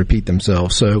things are going to repeat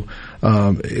themselves. So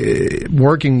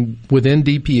working within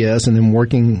DPS and then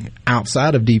working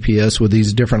outside of DPS with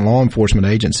these different law enforcement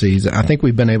agencies, I think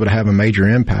we've been able to have a major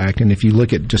impact. And if you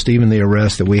look at just even the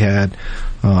arrest that we had,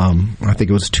 I think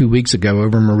it was 2 weeks ago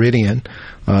over Meridian,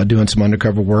 doing some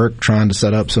undercover work, trying to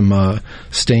set up some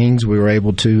stings. We were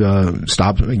able to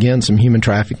stop, again, some human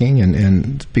trafficking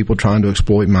and people trying to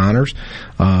exploit minors.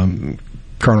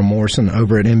 Colonel Morrison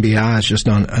over at NBI has just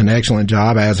done an excellent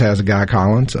job, as has Guy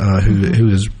Collins, who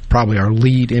is probably our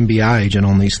lead NBI agent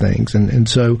on these things. And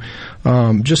so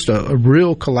just a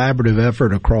real collaborative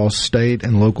effort across state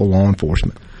and local law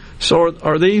enforcement. So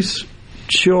are these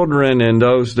children and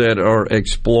those that are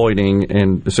exploiting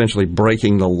and essentially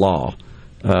breaking the law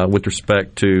with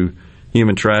respect to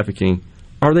human trafficking,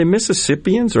 are they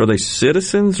Mississippians? Are they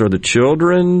citizens? Are the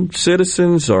children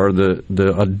citizens? Are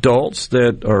the adults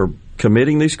that are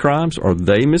committing these crimes, are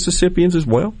they Mississippians as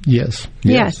well? Yes,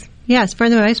 for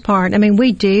the most part. I mean,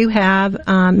 we do have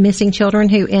missing children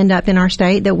who end up in our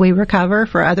state that we recover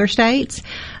for other states.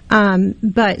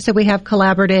 But so we have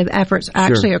collaborative efforts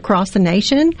actually across the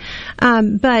nation.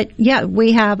 But yeah,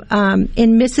 we have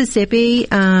in Mississippi,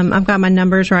 I've got my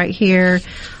numbers right here.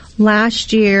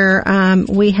 Last year,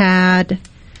 we had,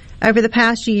 over the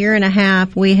past year and a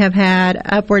half, we have had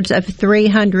upwards of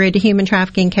 300 human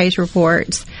trafficking case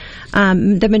reports.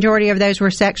 The majority of those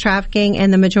were sex trafficking,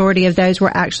 and the majority of those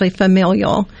were actually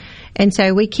familial. And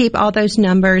so we keep all those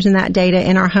numbers and that data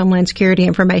in our Homeland Security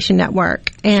Information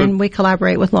Network, and we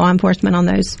collaborate with law enforcement on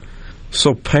those.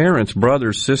 So parents,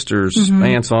 brothers, sisters,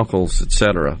 aunts, uncles,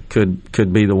 etc.,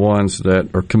 could be the ones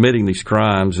that are committing these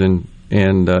crimes and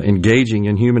engaging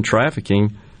in human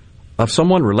trafficking of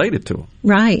someone related to them.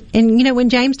 Right. And, you know, when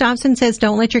James Dobson says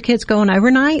don't let your kids go on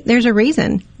overnight, there's a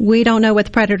reason. We don't know what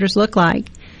the predators look like.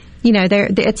 You know,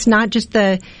 it's not just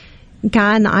the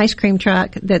guy in the ice cream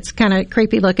truck that's kind of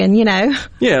creepy looking, you know.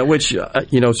 Yeah, which,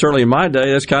 certainly in my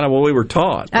day, that's kind of what we were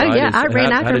taught. Oh, right? yeah, I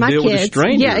ran after my kids. With the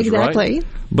strangers, yeah, exactly. Right?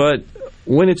 But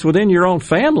when it's within your own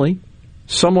family,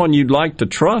 someone you'd like to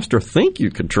trust or think you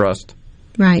could trust,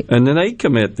 right, and then they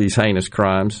commit these heinous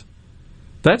crimes,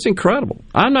 that's incredible.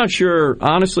 I'm not sure,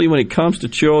 honestly, when it comes to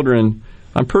children,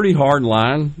 I'm pretty hard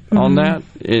line on that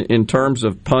in terms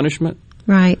of punishment.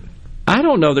 Right. I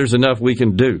don't know there's enough we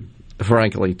can do,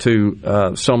 frankly,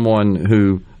 to someone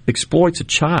who exploits a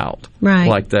child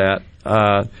like that.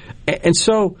 And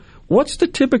so what's the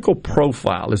typical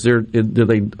profile?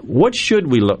 What should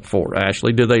we look for,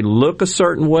 Ashlee? Do they look a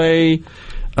certain way,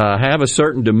 have a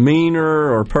certain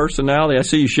demeanor or personality? I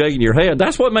see you shaking your head.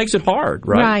 That's what makes it hard,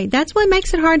 right? Right. That's what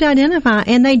makes it hard to identify,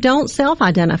 and they don't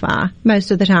self-identify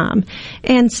most of the time.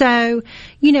 And so,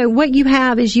 you know, what you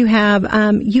have is you have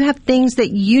things that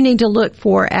you need to look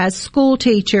for as school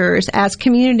teachers, as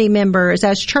community members,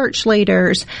 as church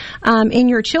leaders. In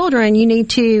your children, you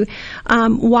need to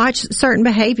watch certain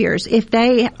behaviors. If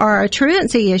they are a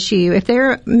truancy issue, if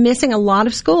they're missing a lot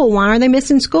of school, why are they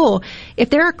missing school?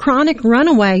 If they're a chronic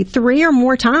runaway 3 or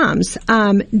more times,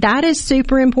 that is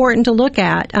super important to look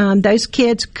at. Those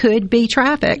kids could be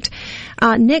trafficked.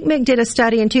 NCMEC did a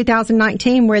study in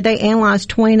 2019 where they analyzed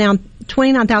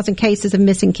 29,000 cases of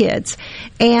missing kids,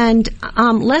 and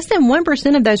less than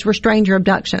 1% of those were stranger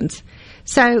abductions.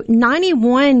 So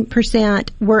 91%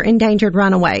 were endangered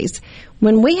runaways.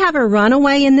 When we have a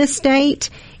runaway in this state,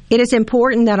 it is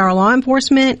important that our law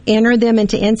enforcement enter them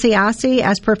into NCIC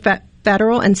as per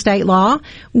federal and state law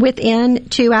within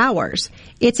 2 hours.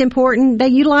 It's important they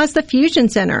utilize the Fusion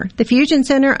Center. The Fusion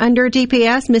Center under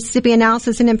DPS, Mississippi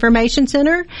Analysis and Information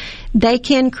Center, they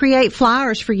can create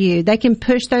flyers for you. They can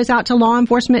push those out to law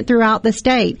enforcement throughout the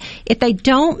state. If they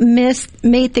don't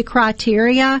meet the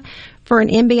criteria for an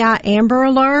NBI Amber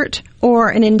Alert or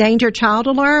an endangered child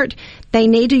alert, they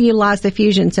need to utilize the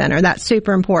Fusion Center. That's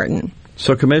super important.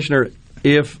 So, Commissioner,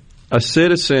 if a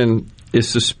citizen is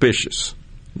suspicious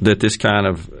that this kind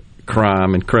of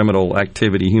crime and criminal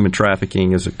activity, human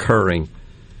trafficking, is occurring,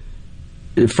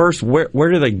 first,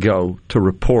 where do they go to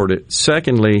report it?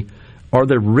 Secondly, are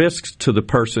there risks to the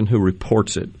person who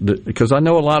reports it? Because I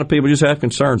know a lot of people just have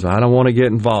concerns. I don't want to get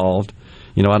involved.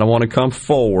 I don't want to come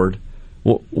forward.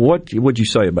 What would you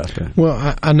say about that?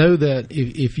 Well, I know that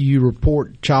if you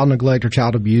report child neglect or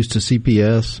child abuse to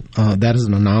CPS, that is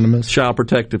an anonymous. Child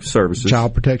Protective Services.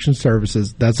 Child Protection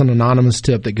Services. That's an anonymous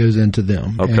tip that goes into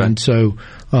them. Okay. And so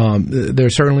there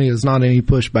certainly is not any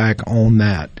pushback on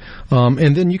that.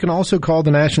 And then you can also call the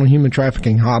National Human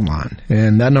Trafficking Hotline,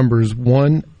 and that number is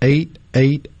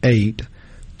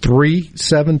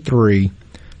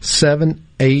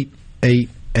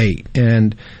 1-888-373-7888.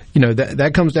 And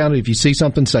that comes down to if you see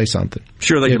something, say something.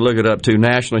 Sure, they could look it up too.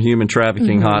 National Human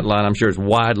Trafficking Hotline. I'm sure it's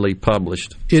widely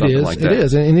published. It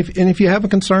is. And if you have a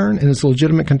concern and it's a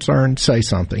legitimate concern, say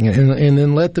something, and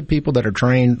then let the people that are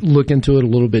trained look into it a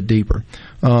little bit deeper.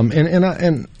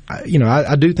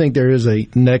 I do think there is a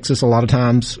nexus a lot of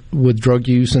times with drug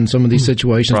use in some of these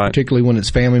situations, particularly when it's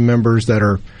family members that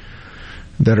are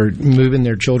moving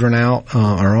their children out,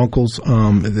 or uncles.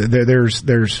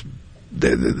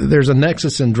 There's a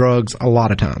nexus in drugs a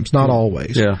lot of times, not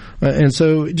always. Yeah. And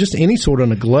so just any sort of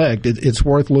neglect, it's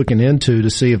worth looking into to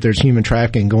see if there's human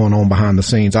trafficking going on behind the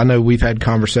scenes. I know we've had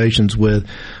conversations with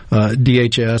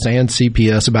DHS and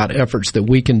CPS about efforts that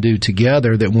we can do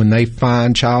together that when they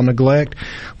find child neglect,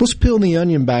 let's peel the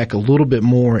onion back a little bit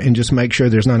more and just make sure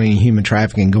there's not any human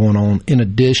trafficking going on in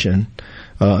addition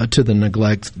to the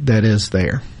neglect that is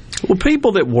there. Well,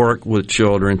 people that work with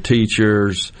children,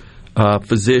 teachers,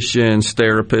 physicians,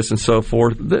 therapists, and so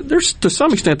forth, to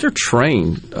some extent, they're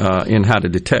trained in how to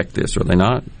detect this, are they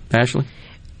not, Ashlee?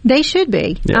 They should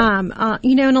be. Yeah.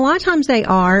 And a lot of times they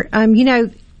are.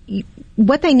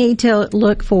 What they need to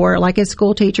look for, like as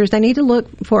school teachers, they need to look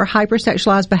for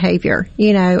hypersexualized behavior,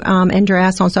 and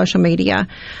dress on social media.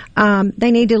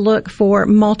 They need to look for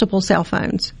multiple cell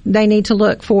phones. They need to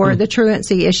look for the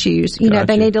truancy issues. Gotcha.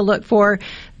 They need to look for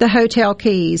the hotel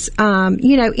keys.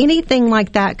 Anything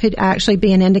like that could actually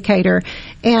be an indicator.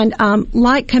 And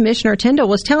like Commissioner Tindell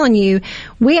was telling you,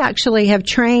 we actually have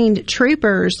trained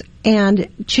troopers and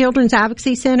children's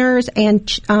advocacy centers and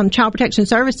child protection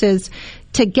services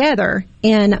together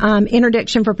in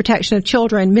Interdiction for Protection of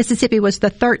Children. Mississippi was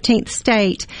the 13th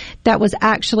state that was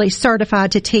actually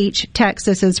certified to teach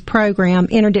Texas's program,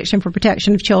 Interdiction for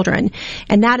Protection of Children.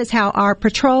 And that is how our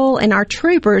patrol and our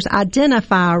troopers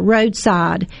identify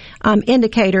roadside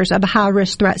indicators of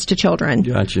high-risk threats to children.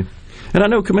 Gotcha. And I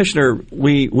know, Commissioner,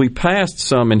 we passed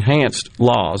some enhanced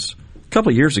laws a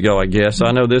couple of years ago, I guess.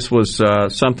 I know this was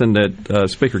something that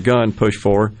Speaker Gunn pushed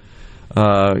for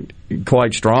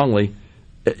quite strongly.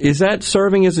 Is that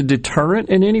serving as a deterrent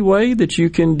in any way that you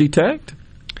can detect?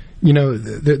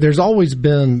 There's always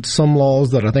been some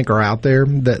laws that I think are out there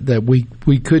that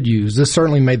we could use. This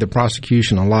certainly made the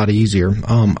prosecution a lot easier.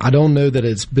 I don't know that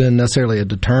it's been necessarily a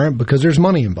deterrent because there's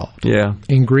money involved. Yeah.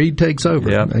 And greed takes over.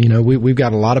 Yeah. We've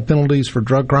got a lot of penalties for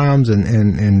drug crimes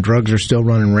and drugs are still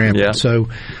running rampant. Yeah. So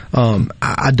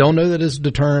I don't know that it's a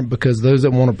deterrent because those that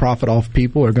want to profit off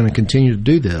people are going to continue to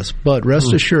do this. But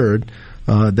rest assured,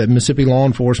 that Mississippi law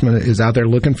enforcement is out there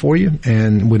looking for you,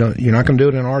 and you're not going to do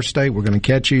it in our state. We're going to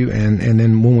catch you, and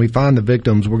then when we find the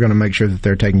victims, we're going to make sure that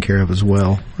they're taken care of as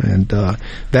well. And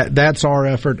that's our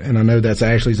effort, and I know that's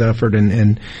Ashlee's effort.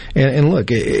 And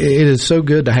look, it is so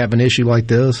good to have an issue like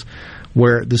this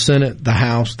where the Senate, the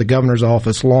House, the governor's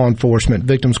office, law enforcement,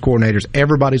 victims coordinators,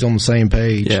 everybody's on the same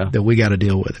page that we got to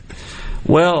deal with it.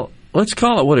 Well, let's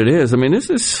call it what it is. I mean, this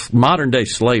is modern-day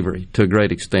slavery to a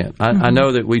great extent. I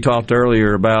know that we talked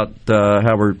earlier about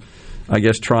how we're, I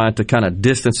guess, trying to kind of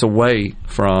distance away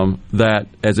from that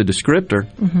as a descriptor.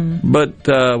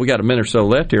 But we got a minute or so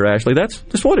left here, Ashlee.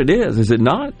 That's what it is it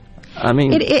not? I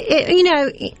mean,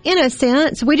 in a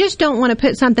sense, we just don't want to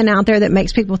put something out there that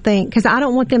makes people think, because I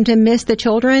don't want them to miss the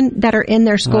children that are in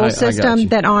their school system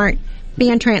that aren't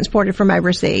being transported from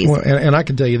overseas. Well, and I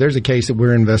can tell you there's a case that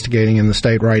we're investigating in the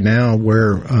state right now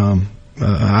where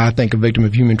I think a victim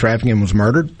of human trafficking was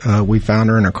murdered. We found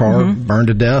her in her car, burned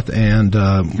to death, and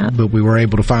but we were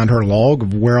able to find her log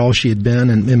of where all she had been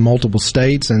in multiple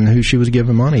states and who she was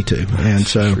giving money to. And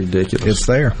so ridiculous. It's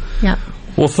there. Yeah.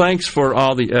 Well, thanks for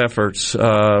all the efforts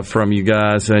from you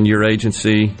guys and your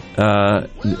agency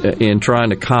in trying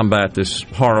to combat this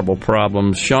horrible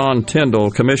problem. Sean Tindell,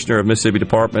 Commissioner of Mississippi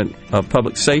Department of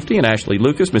Public Safety, and Ashlee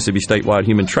Lucas, Mississippi Statewide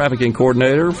Human Trafficking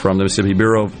Coordinator from the Mississippi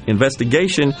Bureau of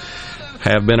Investigation,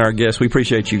 have been our guests. We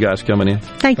appreciate you guys coming in.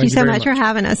 Thank you so much for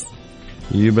having us.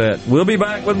 You bet. We'll be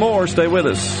back with more. Stay with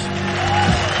us.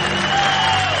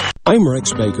 I'm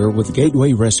Rex Baker with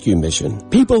Gateway Rescue Mission.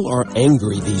 People are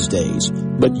angry these days,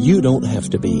 but you don't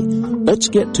have to be. Let's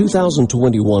get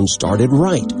 2021 started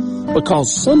right,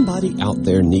 because somebody out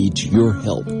there needs your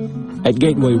help. At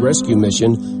Gateway Rescue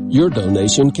Mission, your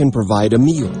donation can provide a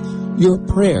meal. Your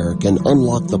prayer can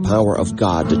unlock the power of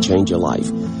God to change a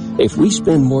life. If we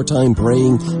spend more time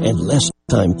praying and less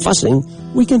time fussing,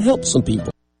 we can help some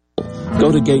people.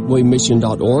 Go to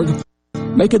gatewaymission.org.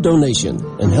 Make a donation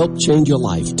and help change your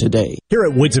life today. Here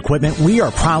at Woods Equipment, we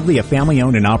are proudly a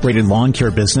family-owned and operated lawn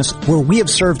care business where we have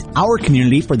served our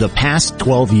community for the past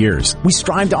 12 years. We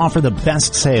strive to offer the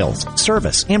best sales,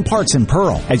 service, and parts in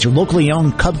Pearl. As your locally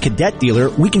owned Cub Cadet dealer,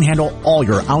 we can handle all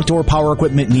your outdoor power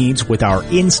equipment needs with our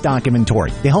in-stock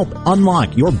inventory to help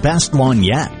unlock your best lawn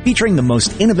yet. Featuring the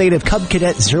most innovative Cub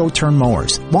Cadet zero-turn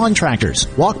mowers, lawn tractors,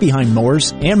 walk-behind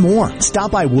mowers, and more.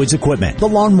 Stop by Woods Equipment, the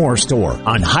lawnmower store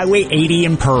on Highway 80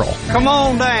 in Pearl. Come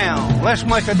on down. Let's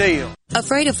make a deal.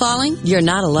 Afraid of falling? You're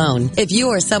not alone. If you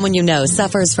or someone you know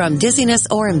suffers from dizziness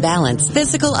or imbalance,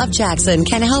 Physical of Jackson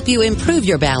can help you improve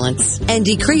your balance and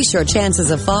decrease your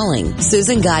chances of falling.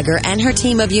 Susan Geiger and her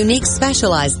team of unique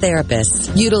specialized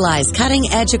therapists utilize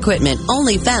cutting-edge equipment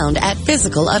only found at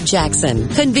Physical of Jackson.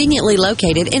 Conveniently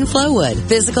located in Flowood,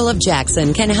 Physical of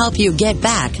Jackson can help you get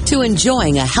back to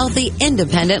enjoying a healthy,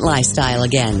 independent lifestyle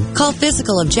again. Call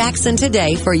Physical of Jackson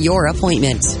today for your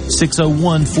appointment.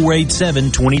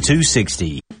 601-487-2260.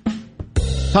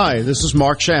 Hi, this is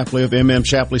Mark Shapley of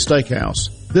Shapley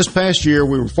Steakhouse. This past year,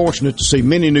 we were fortunate to see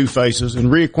many new faces and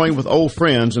reacquaint with old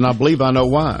friends, and I believe I know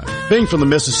why. Being from the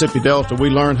Mississippi Delta, we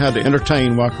learned how to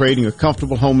entertain while creating a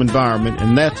comfortable home environment,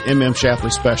 and that's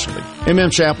Shapley's specialty.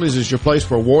 Shapley's is your place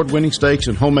for award-winning steaks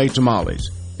and homemade tamales.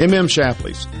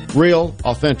 Shapley's, real,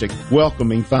 authentic,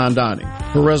 welcoming fine dining.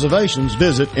 For reservations,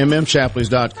 visit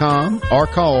mmshapleys.com or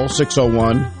call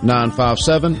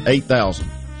 601-957-8000.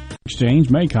 Exchange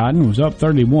May cotton was up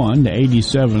 31 to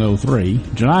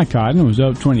 87.03. July cotton was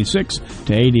up 26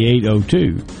 to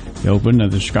 88.02. The open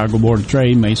of the Chicago Board of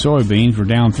Trade May soybeans were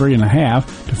down 3.5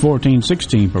 to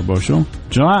 14.16 per bushel.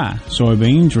 July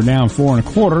soybeans were down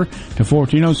 4.25 to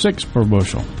 14.06 per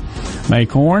bushel. May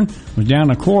corn was down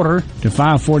 1/4 to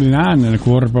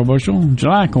 5.49 per bushel.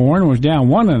 July corn was down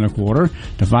 1.25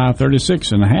 to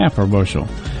 5.36 per bushel.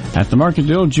 At the market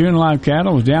deal, June live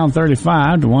cattle was down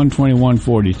 35 to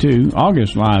 121.42.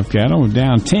 August live cattle was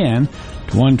down 10 to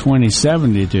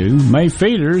 120.72. May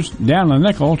feeders down a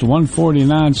nickel to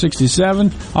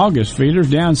 149.67. August feeders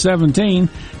down 17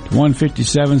 to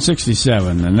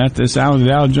 157.67. And at this hour, the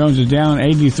Dow Jones is down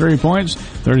 83 points,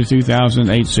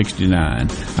 32,869.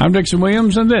 I'm Dixon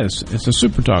Williams, and this is the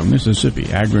Super Talk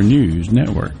Mississippi Agri-News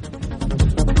Network.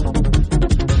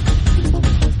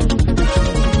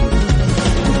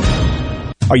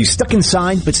 Are you stuck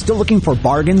inside but still looking for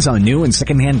bargains on new and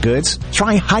secondhand goods?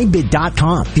 Try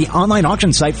HighBid.com, the online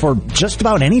auction site for just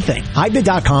about anything.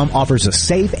 HighBid.com offers a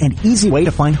safe and easy way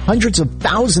to find hundreds of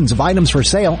thousands of items for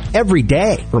sale every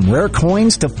day. From rare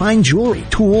coins to fine jewelry,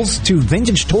 tools to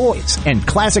vintage toys, and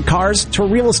classic cars to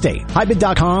real estate.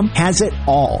 HighBid.com has it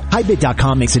all.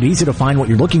 HighBid.com makes it easy to find what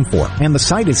you're looking for, and the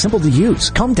site is simple to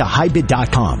use. Come to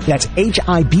HighBid.com. That's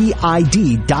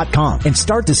HIBID.com and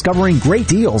start discovering great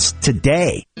deals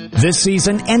today. This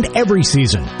season and every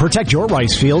season, protect your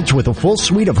rice fields with a full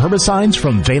suite of herbicides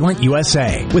from Valent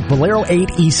USA. With Bolero 8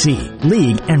 EC,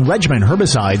 League, and Regiment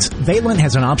herbicides, Valent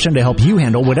has an option to help you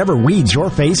handle whatever weeds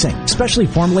you're facing. Specially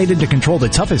formulated to control the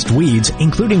toughest weeds,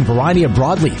 including a variety of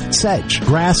broadleaf, sedge,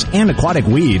 grass, and aquatic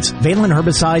weeds, Valent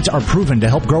herbicides are proven to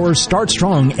help growers start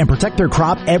strong and protect their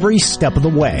crop every step of the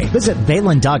way. Visit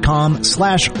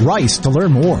Valent.com/rice to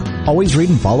learn more. Always read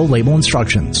and follow label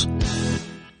instructions.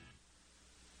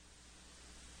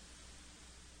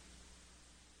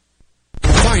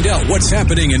 Find out what's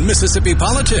happening in Mississippi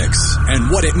politics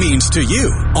and what it means to you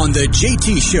on The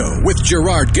JT Show with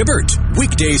Gerard Gibbert.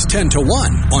 Weekdays 10 to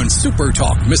 1 on Super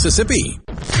Talk Mississippi.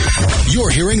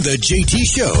 You're hearing The JT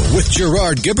Show with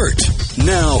Gerard Gibbert.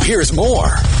 Now here's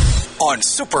more on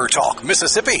Super Talk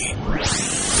Mississippi.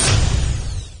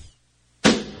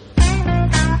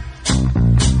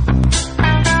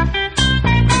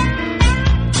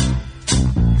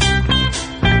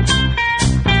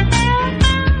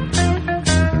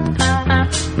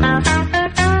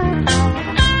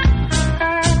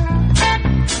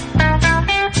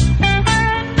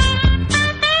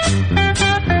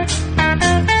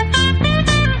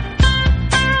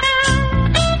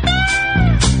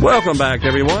 Welcome back,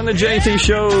 everyone. The JT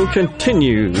Show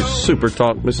continues. Super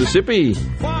Talk Mississippi.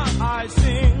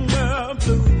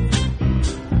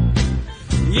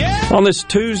 On this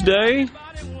Tuesday,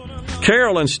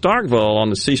 Carol in Starkville on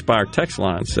the C Spire text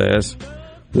line says,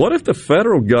 what if the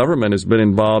federal government has been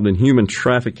involved in human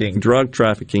trafficking, drug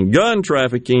trafficking, gun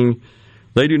trafficking?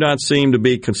 They do not seem to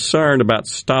be concerned about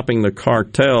stopping the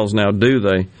cartels now, do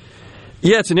they?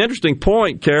 Yeah, it's an interesting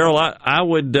point, Carol. I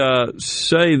would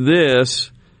say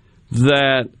this,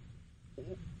 that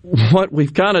what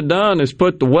we've kind of done is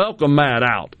put the welcome mat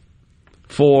out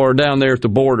for down there at the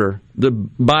border. The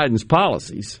Biden's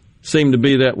policies seem to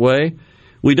be that way.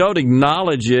 We don't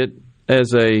acknowledge it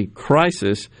as a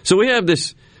crisis. So we have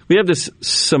this we have this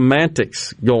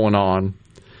semantics going on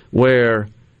where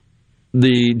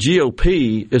the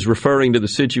GOP is referring to the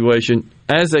situation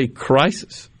as a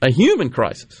crisis, a human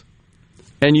crisis.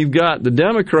 And you've got the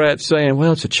Democrats saying,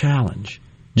 well, it's a challenge.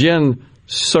 Jen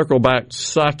Circleback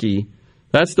Psaki,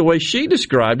 that's the way she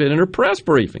described it in her press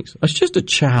briefings. It's just a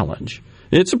challenge.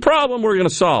 It's a problem. We're going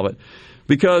to solve it.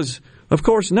 Because, of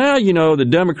course, now the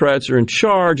Democrats are in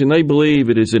charge and they believe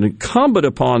it is incumbent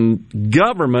upon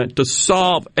government to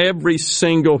solve every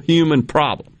single human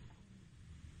problem.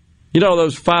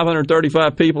 Those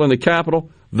 535 people in the Capitol,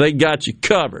 they got you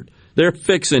covered. They're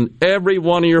fixing every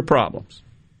one of your problems.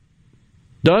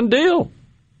 Done deal.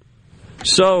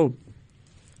 So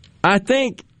I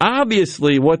think,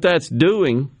 obviously, what that's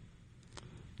doing,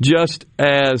 just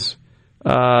as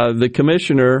the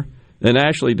commissioner and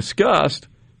Ashlee discussed,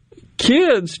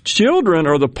 children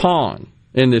are the pawn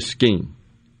in this scheme.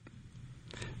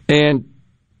 And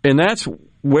that's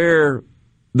where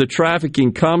the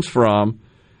trafficking comes from.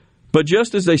 But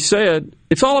just as they said,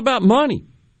 it's all about money.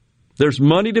 There's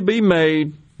money to be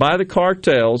made by the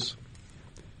cartels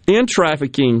in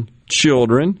trafficking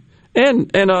children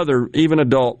and other, even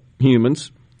adult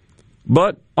humans,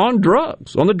 but on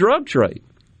drugs, on the drug trade.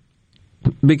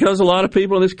 Because a lot of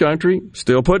people in this country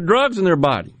still put drugs in their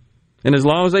body. And as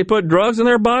long as they put drugs in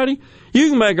their body, you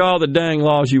can make all the dang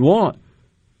laws you want.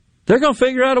 They're going to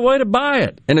figure out a way to buy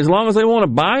it. And as long as they want to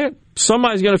buy it,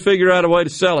 somebody's going to figure out a way to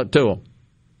sell it to them.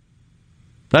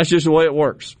 That's just the way it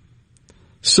works.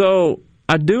 So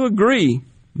I do agree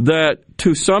that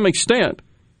to some extent,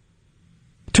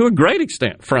 to a great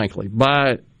extent, frankly,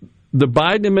 by the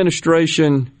Biden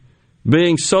administration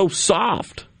being so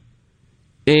soft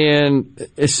and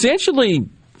essentially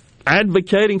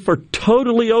advocating for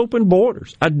totally open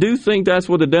borders. I do think that's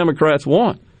what the Democrats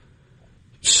want.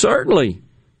 Certainly,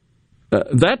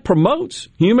 that promotes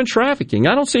human trafficking.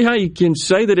 I don't see how you can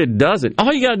say that it doesn't.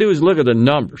 All you got to do is look at the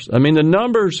numbers. I mean, the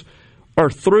numbers are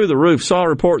through the roof. Saw a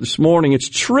report this morning. It's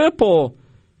triple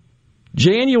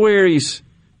January's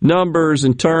numbers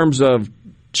in terms of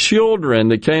children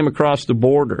that came across the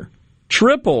border.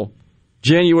 Triple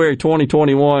January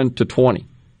 2021 to 20.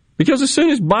 Because as soon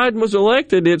as Biden was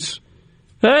elected, it's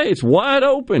wide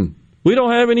open. We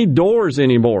don't have any doors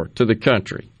anymore to the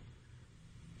country.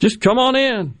 Just come on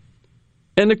in.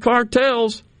 And the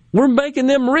cartels, we're making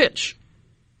them rich.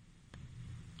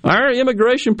 Our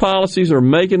immigration policies are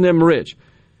making them rich.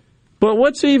 But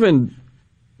what's even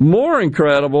more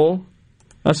incredible,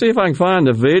 I'll see if I can find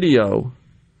the video,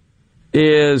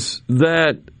 is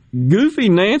that goofy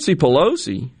Nancy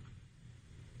Pelosi,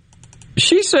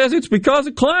 she says it's because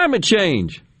of climate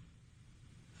change.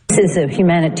 This is a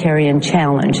humanitarian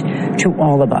challenge to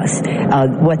all of us.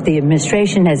 What the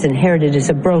administration has inherited is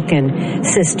a broken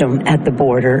system at the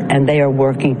border, and they are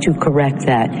working to correct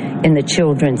that in the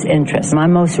children's interest. My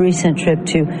most recent trip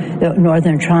to the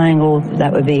Northern Triangle,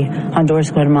 that would be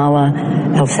Honduras, Guatemala,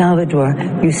 El Salvador,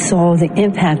 you saw the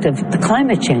impact of the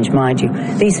climate change, mind you.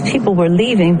 These people were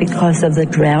leaving because of the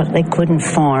drought. They couldn't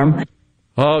farm.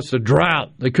 Oh, it's the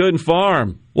drought. They couldn't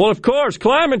farm. Well, of course,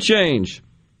 climate change.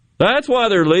 That's why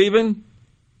they're leaving.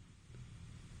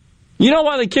 You know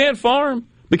why they can't farm?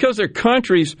 Because their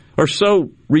countries are so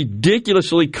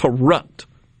ridiculously corrupt.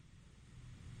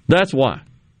 That's why.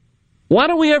 Why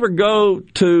don't we ever go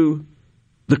to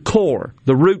the core,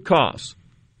 the root cause?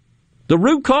 The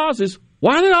root cause is,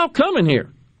 why are they all coming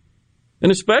here?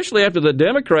 And especially after the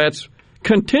Democrats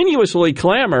continuously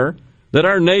clamor that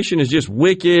our nation is just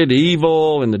wicked,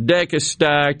 evil, and the deck is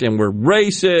stacked, and we're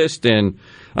racist, and,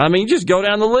 I mean, just go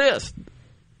down the list.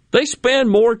 They spend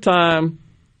more time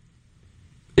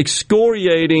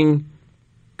excoriating,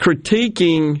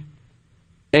 critiquing,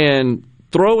 and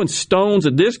throwing stones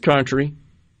at this country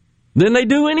than they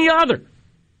do any other.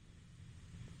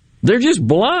 They're just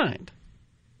blind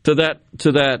to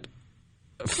that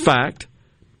fact.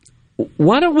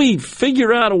 Why don't we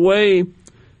figure out a way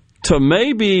to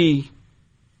maybe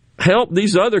help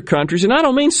these other countries? And I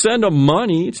don't mean send them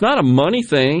money. It's not a money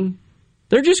thing.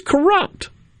 They're just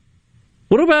corrupt.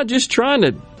 What about just trying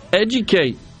to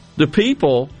educate the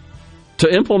people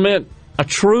to implement a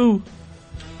true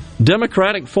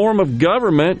democratic form of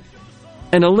government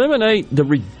and eliminate the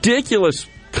ridiculous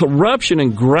corruption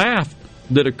and graft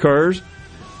that occurs?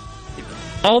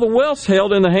 All the wealth's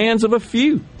held in the hands of a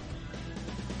few.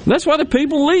 And that's why the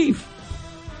people leave.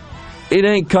 It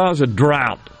ain't cause of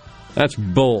drought. That's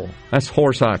bull. That's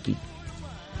horse hockey.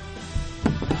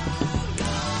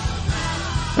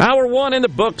 Hour one in the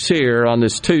books here on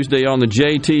this Tuesday on the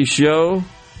JT Show.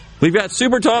 We've got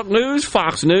Super Talk News,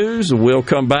 Fox News, and we'll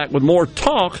come back with more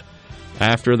talk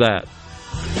after that.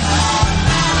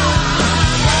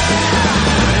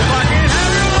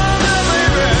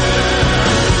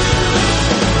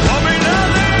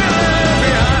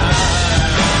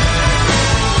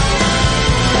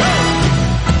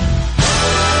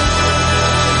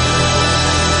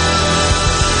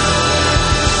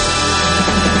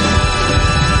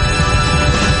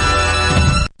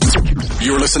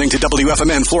 listening to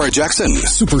WFMN Flora Jackson,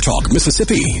 Super Talk,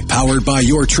 Mississippi. Powered by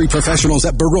your tree professionals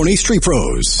at Barone's Tree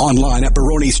Pros. Online at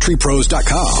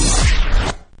baronestreepros.com.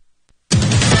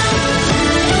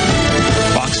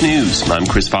 Fox News. I'm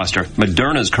Chris Foster.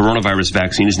 Moderna's coronavirus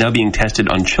vaccine is now being tested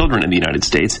on children in the United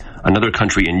States. Another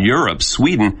country in Europe,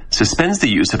 Sweden, suspends the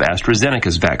use of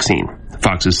AstraZeneca's vaccine.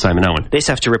 Fox's Simon Owen.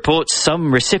 This after reports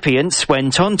some recipients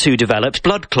went on to develop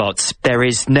blood clots. There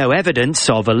is no evidence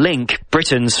of a link.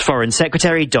 Britain's Foreign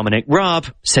Secretary Dominic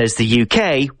Raab says the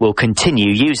UK will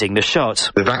continue using the shot.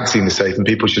 The vaccine is safe and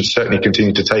people should certainly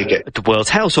continue to take it. The World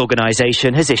Health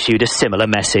Organization has issued a similar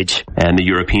message. And the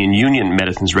European Union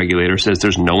medicines regulator says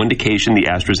there's no indication the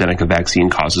AstraZeneca vaccine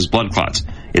causes blood clots.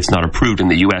 It's not approved in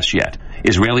the U.S. yet.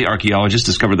 Israeli archaeologists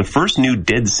discovered the first new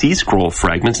Dead Sea Scroll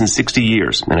fragments in 60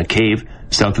 years in a cave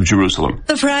south of Jerusalem.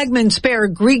 The fragments bear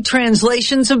Greek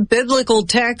translations of biblical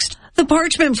text. The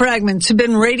parchment fragments have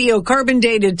been radiocarbon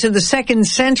dated to the 2nd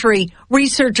century.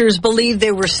 Researchers believe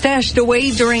they were stashed away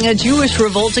during a Jewish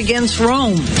revolt against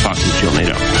Rome. Fox's Jill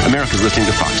Nato. America's listening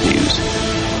to Fox News.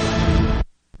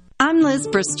 I'm Liz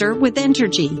Brister with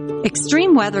Entergy.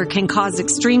 Extreme weather can cause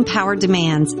extreme power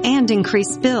demands and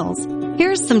increased bills.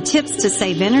 Here are some tips to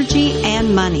save energy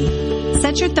and money.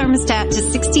 Set your thermostat to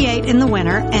 68 in the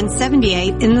winter and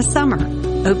 78 in the summer.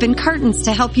 Open curtains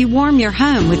to help you warm your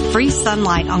home with free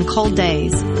sunlight on cold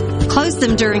days. Close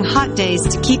them during hot days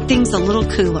to keep things a little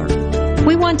cooler.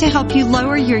 We want to help you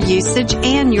lower your usage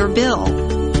and your bill.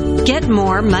 Get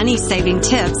more money-saving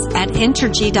tips at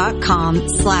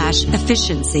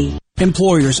Entergy.com/efficiency.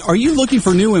 Employers, are you looking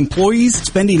for new employees,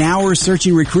 spending hours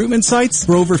searching recruitment sites?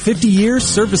 For over 50 years,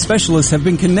 service specialists have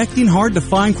been connecting hard to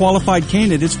find qualified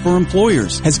candidates for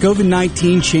employers. Has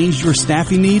COVID-19 changed your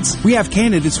staffing needs? We have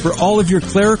candidates for all of your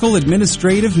clerical,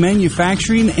 administrative,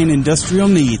 manufacturing, and industrial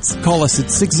needs. Call us at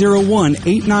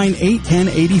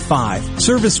 601-898-1085.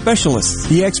 Service specialists,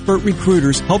 the expert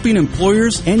recruiters helping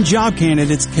employers and job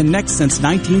candidates connect since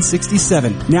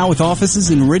 1967. Now with offices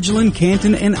in Ridgeland,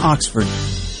 Canton, and Oxford.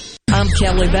 I'm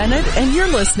Kelly Bennett, and you're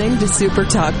listening to Super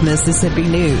Talk Mississippi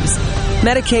News.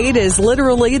 Medicaid is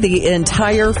literally the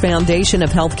entire foundation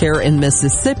of healthcare in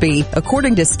Mississippi,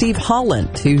 according to Steve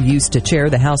Holland, who used to chair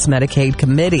the House Medicaid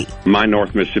Committee. My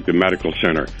North Mississippi Medical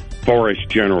Center, Forest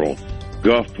General,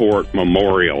 Gulfport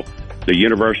Memorial, the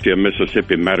University of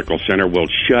Mississippi Medical Center will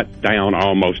shut down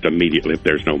almost immediately if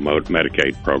there's no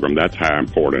Medicaid program. That's how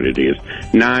important it is.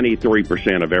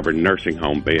 93% of every nursing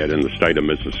home bed in the state of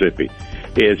Mississippi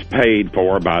is paid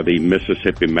for by the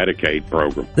Mississippi Medicaid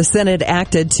program. The Senate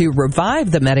acted to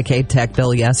revive the Medicaid tech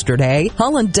bill yesterday.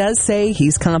 Holland does say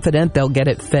he's confident they'll get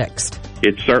it fixed.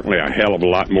 It's certainly a hell of a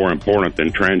lot more important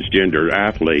than transgender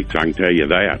athletes, I can tell you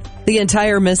that. The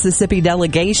entire Mississippi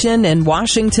delegation in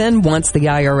Washington wants the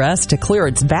IRS to clear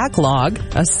its backlog.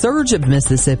 A surge of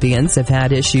Mississippians have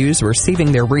had issues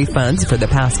receiving their refunds for the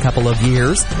past couple of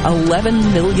years.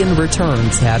 11 million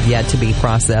returns have yet to be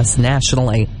processed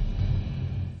nationally.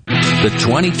 The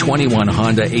 2021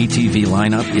 Honda ATV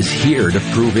lineup is here to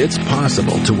prove it's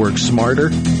possible to work smarter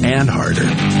and harder.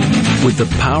 With the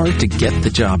power to get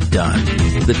the job done,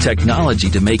 the technology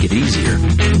to make it easier,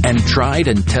 and tried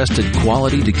and tested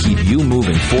quality to keep you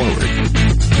moving forward,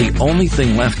 the only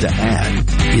thing left to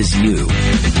add is you.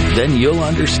 Then you'll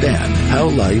understand how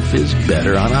life is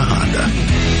better on a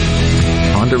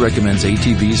Honda. Honda recommends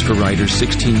ATVs for riders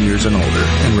 16 years and older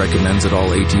and recommends that all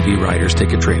ATV riders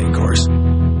take a training course.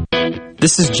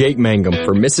 This is Jake Mangum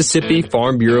for Mississippi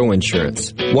Farm Bureau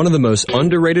Insurance. One of the most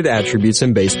underrated attributes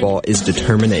in baseball is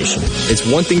determination. It's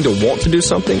one thing to want to do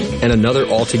something and another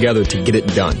altogether to get it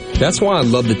done. That's why I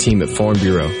love the team at Farm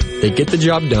Bureau. They get the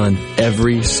job done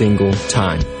every single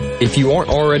time. If you aren't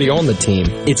already on the team,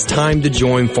 it's time to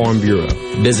join Farm Bureau.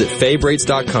 Visit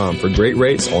favrates.com for great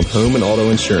rates on home and auto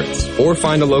insurance, or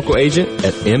find a local agent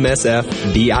at msfbins.com.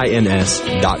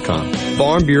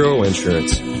 Farm Bureau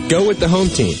Insurance. Go with the home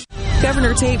team.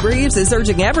 Governor Tate Reeves is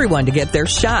urging everyone to get their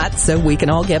shot so we can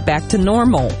all get back to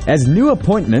normal. As new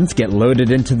appointments get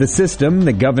loaded into the system,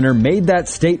 the governor made that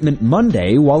statement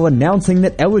Monday while announcing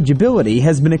that eligibility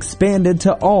has been expanded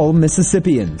to all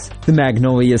Mississippians. The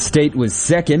Magnolia State was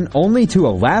second only to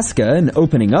Alaska in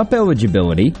opening up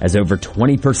eligibility, as over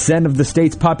 20% of the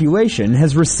state's population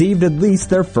has received at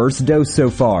least their first dose so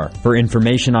far. For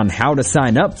information on how to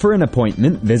sign up for an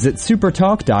appointment, visit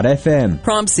supertalk.fm.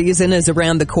 Prom season is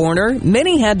around the corner. more.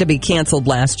 Many had to be canceled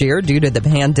last year due to the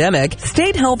pandemic.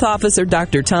 State Health Officer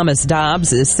Dr. Thomas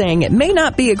Dobbs is saying it may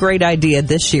not be a great idea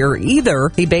this year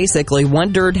either. He basically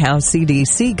wondered how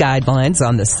CDC guidelines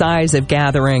on the size of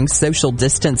gatherings, social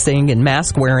distancing, and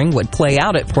mask wearing would play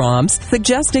out at proms,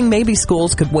 suggesting maybe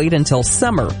schools could wait until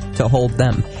summer to hold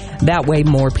them. That way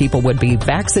more people would be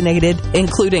vaccinated,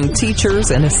 including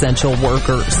teachers and essential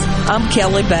workers. I'm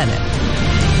Kelly Bennett.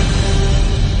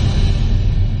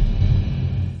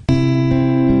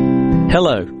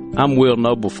 Hello, I'm Will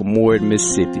Noble from Coord,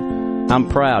 Mississippi. I'm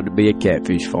proud to be a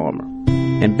catfish farmer,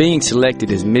 and being selected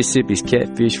as Mississippi's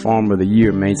Catfish Farmer of the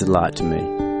Year means a lot to me.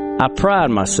 I pride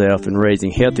myself in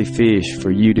raising healthy fish for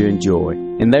you to enjoy,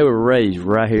 and they were raised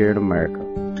right here in America.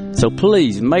 So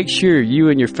please make sure you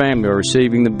and your family are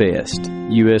receiving the best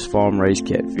U.S. farm-raised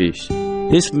catfish.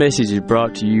 This message is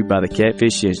brought to you by the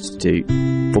Catfish Institute.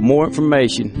 For more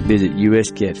information, visit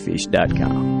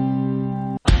uscatfish.com.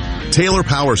 Taylor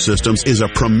Power Systems is a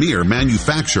premier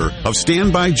manufacturer of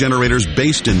standby generators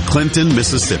based in Clinton,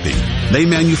 Mississippi. They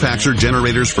manufacture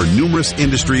generators for numerous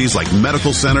industries like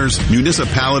medical centers,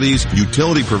 municipalities,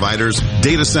 utility providers,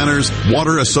 data centers,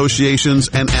 water associations,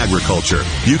 and agriculture.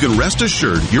 You can rest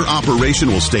assured your operation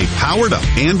will stay powered up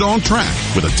and on track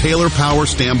with a Taylor Power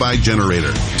standby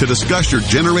generator. To discuss your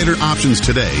generator options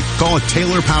today, call a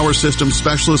Taylor Power Systems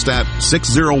specialist at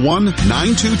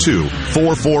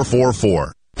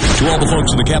 601-922-4444. To all the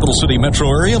folks in the Capital City metro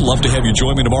area, love to have you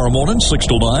join me tomorrow morning, 6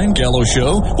 till 9, Gallo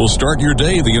Show. We'll start your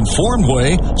day the informed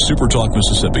way. Super Talk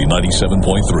Mississippi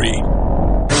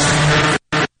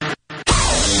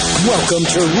 97.3. Welcome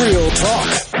to Real Talk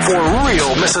for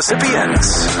real Mississippians.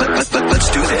 Let's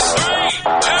do this.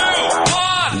 3,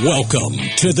 2, 1. Welcome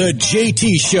to the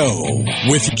JT Show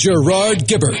with Gerard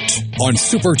Gibbert on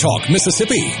Super Talk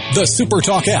Mississippi, the Super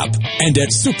Talk app, and at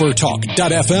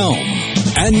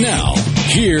supertalk.fm. And now,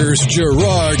 here's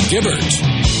Gerard Gibbert.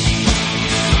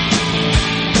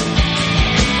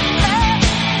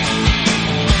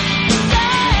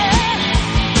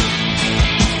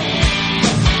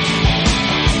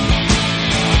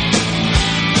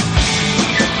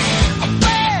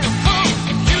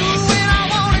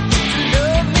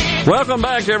 Welcome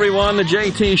back, everyone. The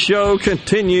JT Show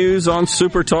continues on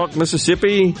Super Talk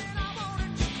Mississippi.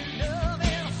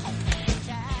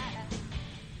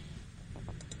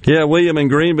 Yeah, William in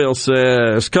Greenville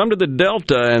says, come to the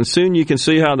Delta and soon you can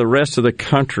see how the rest of the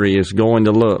country is going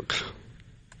to look.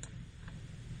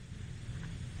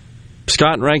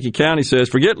 Scott in Rankin County says,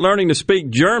 forget learning to speak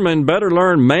German, better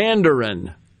learn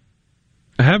Mandarin.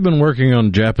 I have been working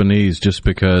on Japanese just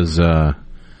because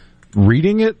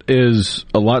reading it is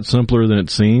a lot simpler than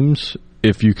it seems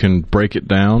if you can break it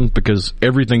down, because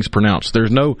everything's pronounced.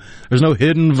 There's no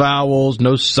hidden vowels,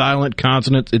 no silent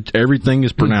consonants. Everything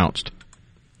is pronounced.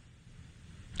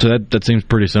 So that seems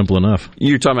pretty simple enough.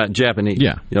 You're talking about Japanese?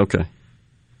 Yeah. Okay.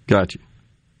 Got you.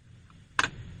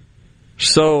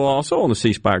 So, also on the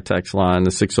C Spire text line,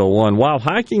 the 601, while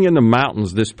hiking in the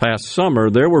mountains this past summer,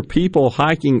 there were people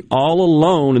hiking all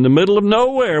alone in the middle of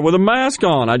nowhere with a mask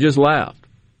on. I just laughed.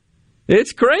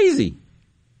 It's crazy.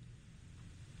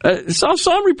 Saw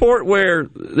some report where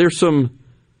there's some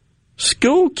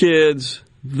school kids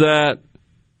that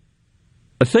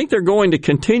I think they're going to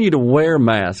continue to wear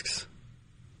masks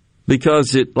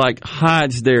because it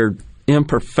hides their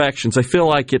imperfections. They feel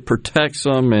like it protects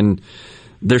them, and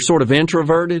they're sort of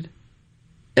introverted.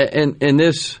 And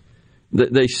this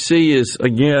they see is,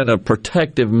 again, a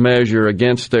protective measure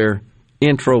against their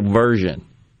introversion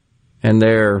and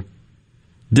their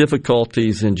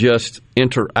difficulties in just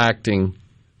interacting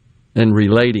and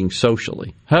relating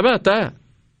socially. How about that?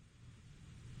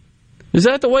 Is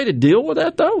that the way to deal with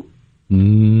that, though?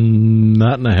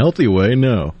 Not in a healthy way,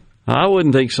 no. I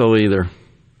wouldn't think so either.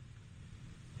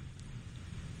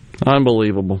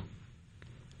 Unbelievable.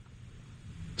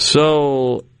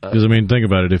 So, because think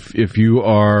about it. If you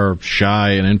are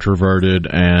shy and introverted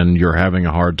and you're having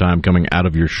a hard time coming out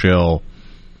of your shell,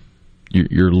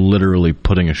 you're literally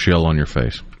putting a shell on your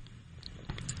face.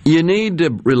 You need to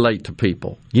relate to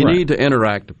people. You need to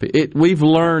interact with people. We've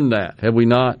learned that, have we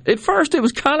not? At first, it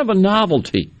was kind of a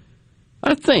novelty,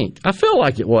 I think. I feel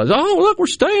like it was. Oh, look, we're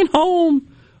staying home.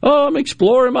 Oh, I'm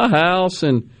exploring my house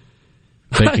and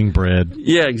baking bread.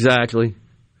 Yeah, exactly.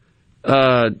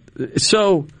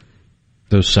 So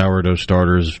those sourdough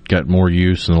starters got more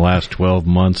use in the last 12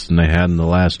 months than they had in the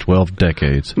last 12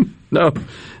 decades. No,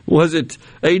 was it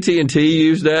AT&T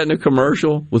used that in a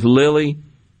commercial with Lily?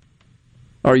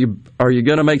 Are you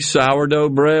going to make sourdough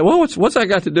bread? Well, what's that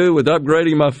got to do with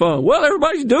upgrading my phone? Well,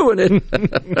 everybody's doing it.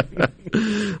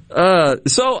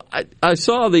 So I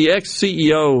saw the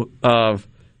ex-CEO of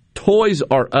Toys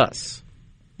R Us.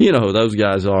 You know who those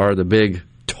guys are, the big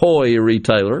toy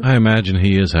retailer. I imagine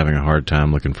he is having a hard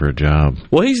time looking for a job.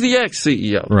 Well, he's the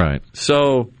ex-CEO. Right.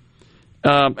 So,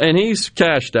 and he's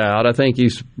cashed out. I think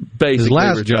he's basically his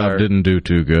last retired. job didn't do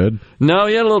too good. No,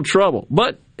 he had a little trouble.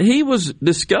 But he was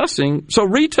discussing, so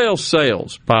retail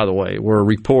sales, by the way, were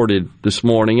reported this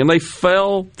morning, and they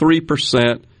fell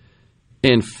 3%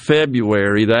 in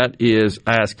February. That is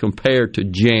as compared to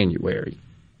January.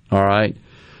 All right?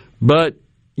 But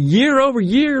year over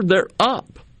year, they're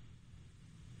up.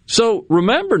 So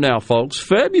remember now, folks,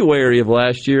 February of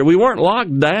last year, we weren't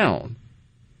locked down,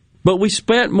 but we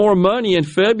spent more money in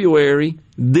February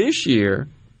this year,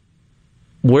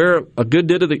 where a good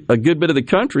bit of the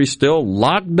country is still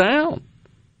locked down.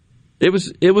 It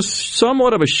was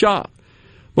somewhat of a shock.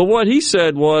 But what he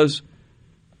said was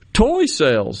toy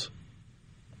sales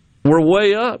were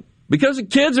way up because the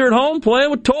kids are at home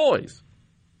playing with toys.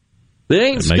 They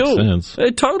ain't in school. Makes sense.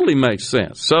 It totally makes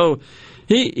sense. So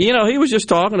he was just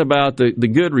talking about the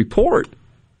good report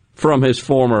from his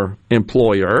former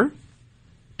employer,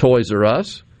 Toys R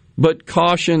Us, but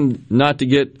cautioned not to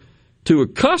get too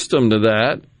accustomed to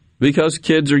that because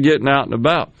kids are getting out and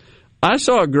about. I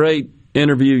saw a great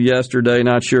interview yesterday,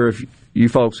 not sure if you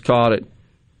folks caught it,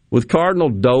 with Cardinal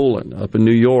Dolan up in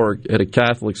New York at a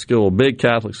Catholic school, a big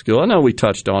Catholic school. I know we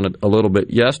touched on it a little bit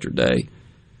yesterday,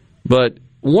 but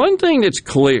one thing that's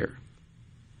clear,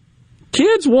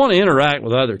 kids want to interact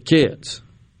with other kids.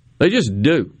 They just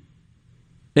do.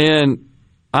 And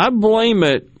I blame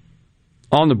it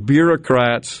on the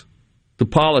bureaucrats, the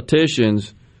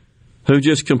politicians, who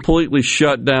just completely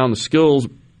shut down the schools,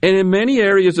 and in many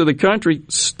areas of the country,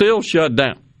 still shut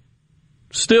down.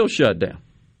 Still shut down.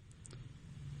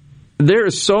 There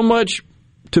is so much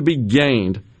to be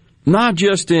gained, not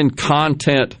just in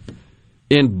content,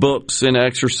 in books and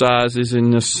exercises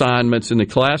and assignments in the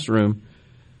classroom,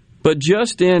 but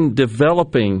just in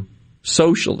developing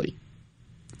socially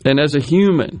and as a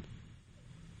human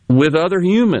with other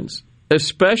humans,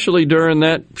 especially during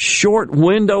that short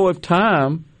window of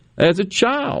time as a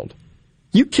child.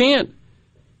 You can't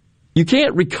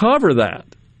recover that.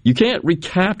 You can't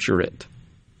recapture it.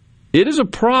 It is a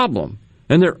problem.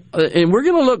 And we're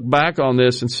going to look back on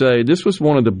this and say this was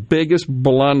one of the biggest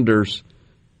blunders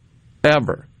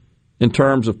ever in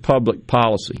terms of public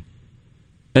policy.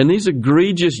 And these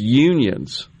egregious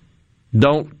unions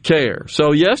don't care.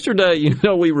 So yesterday,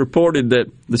 we reported that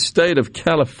the state of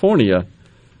California,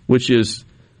 which is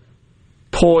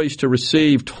poised to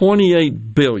receive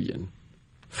 $28 billion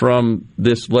from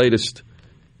this latest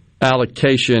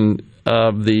allocation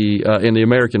of in the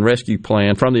American Rescue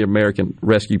Plan, from the American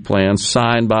Rescue Plan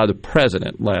signed by the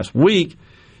president last week.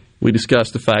 We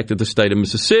discussed the fact that the state of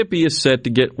Mississippi is set to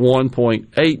get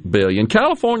 $1.8 billion.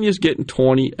 California is getting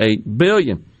 $28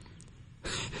 billion.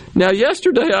 Now,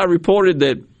 yesterday I reported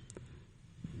that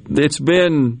it's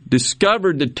been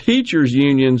discovered that teachers'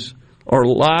 unions are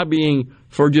lobbying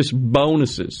for just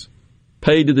bonuses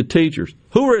paid to the teachers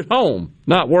who are at home,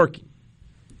 not working,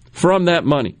 from that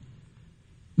money.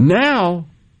 Now,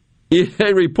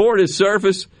 a report has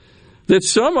surfaced that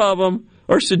some of them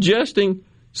are suggesting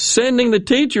sending the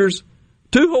teachers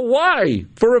to Hawaii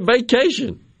for a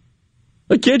vacation.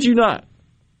 I kid you not.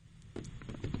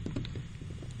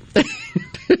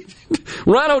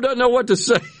 Rhino doesn't know what to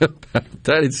say about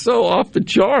that. It's so off the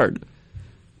chart.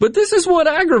 But this is what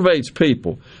aggravates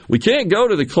people. We can't go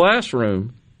to the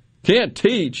classroom, can't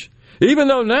teach, even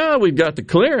though now we've got the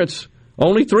clearance,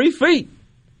 only 3 feet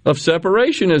of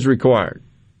separation is required.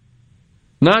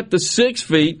 Not the 6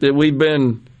 feet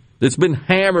that's been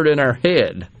hammered in our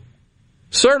head.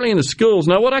 Certainly in the schools.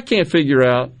 Now, what I can't figure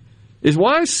out is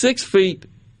why 6 feet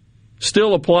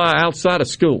still apply outside of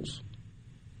schools.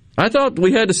 I thought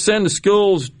we had to send the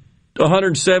schools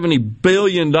 $170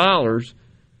 billion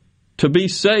to be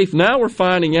safe. Now we're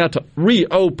finding out to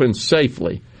reopen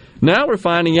safely. Now we're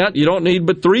finding out you don't need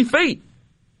but 3 feet.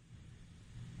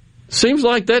 Seems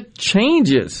like that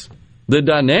changes the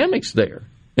dynamics there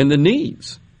and the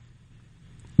needs.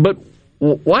 But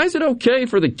why is it okay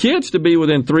for the kids to be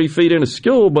within 3 feet in a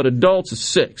school, but adults is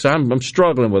 6? I'm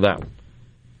struggling with that one.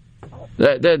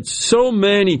 That's so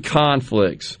many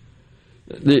conflicts.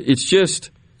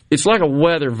 It's like a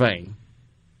weather vane.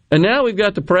 And now we've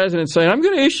got the president saying, I'm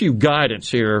going to issue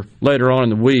guidance here later on in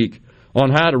the week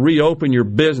on how to reopen your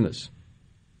business.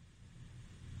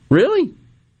 Really?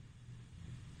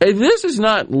 If this is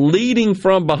not leading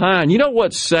from behind, you know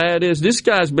what's sad is? This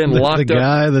guy's been locked up. The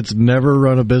guy that's never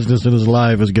run a business in his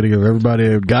life is going to give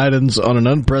everybody guidance on an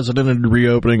unprecedented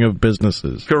reopening of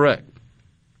businesses. Correct.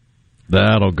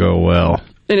 That'll go well.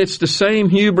 And it's the same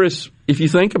hubris, if you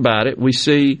think about it, we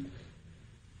see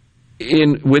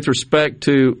with respect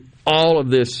to all of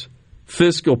this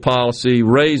fiscal policy,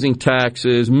 raising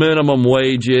taxes, minimum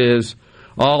wages,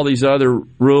 all these other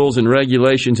rules and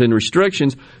regulations and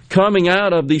restrictions coming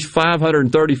out of these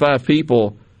 535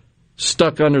 people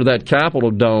stuck under that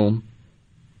Capitol dome,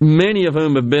 many of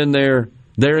whom have been there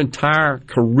their entire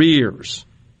careers.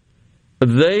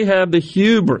 They have the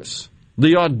hubris,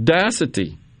 the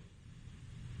audacity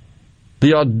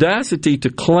to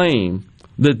claim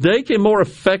that they can more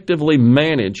effectively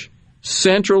manage,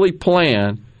 centrally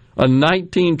plan a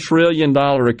 $19 trillion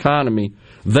economy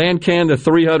than can the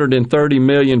 330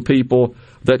 million people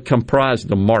that comprise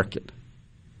the market.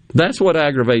 That's what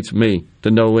aggravates me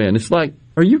to no end. It's like,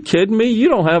 are you kidding me? You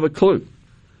don't have a clue.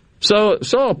 So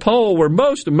a poll where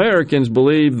most Americans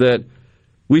believe that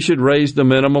we should raise the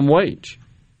minimum wage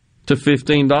to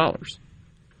 $15.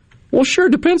 Well, sure,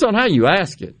 depends on how you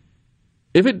ask it.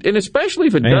 And especially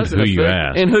if it doesn't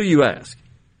affect and who you ask.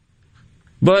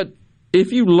 But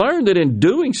if you learn that in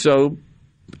doing so,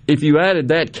 if you added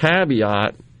that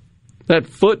caveat, that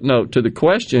footnote to the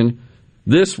question,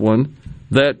 this one,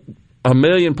 that 1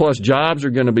 million plus jobs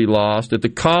are going to be lost, that the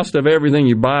cost of everything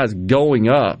you buy is going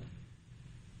up,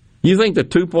 you think the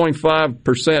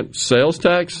 2.5% sales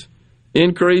tax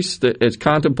increase that is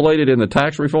contemplated in the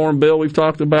tax reform bill we've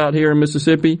talked about here in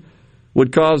Mississippi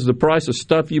would cause the price of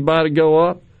stuff you buy to go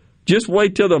up? Just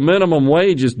wait till the minimum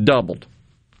wage is doubled.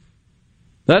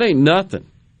 That ain't nothing.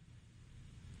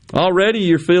 Already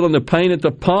you're feeling the pain at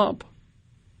the pump.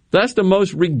 That's the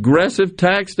most regressive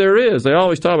tax there is. They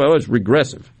always talk about, it's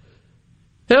regressive.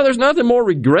 Hell, there's nothing more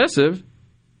regressive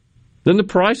than the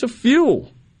price of fuel.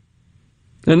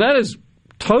 And that is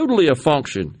totally a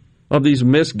function of these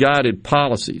misguided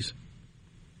policies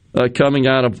coming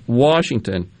out of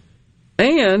Washington.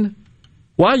 And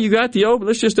while you got the open,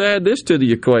 let's just add this to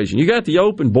the equation. You got the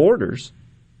open borders.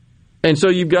 And so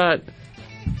you've got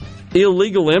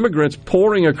illegal immigrants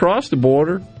pouring across the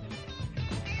border,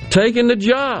 taking the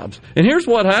jobs. And here's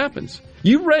what happens.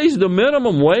 You raise the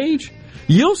minimum wage,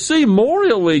 you'll see more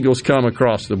illegals come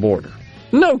across the border.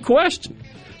 No question.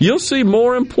 You'll see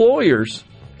more employers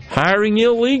hiring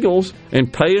illegals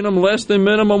and paying them less than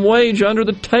minimum wage under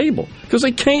the table because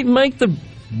they can't make the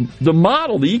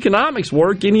model, the economics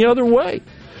work any other way.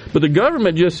 But the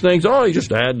government just thinks, oh, you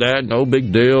just add that, no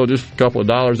big deal, just a couple of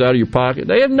dollars out of your pocket.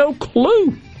 They have no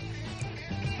clue.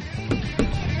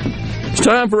 It's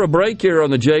time for a break here on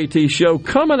the JT Show.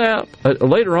 Coming out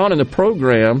later on in the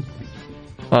program,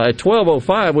 at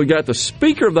 12:05, we got the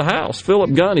Speaker of the House,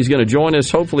 Philip Gunn. He's going to join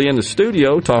us hopefully in the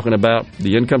studio talking about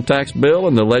the income tax bill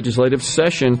and the legislative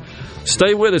session.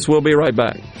 Stay with us. We'll be right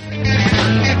back.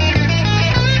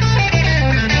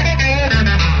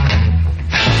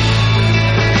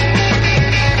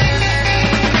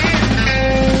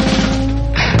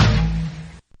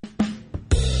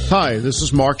 Hi, this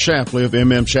is Mark Shapley of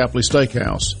M.M. Shapley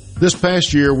Steakhouse. This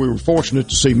past year, we were fortunate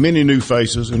to see many new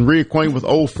faces and reacquaint with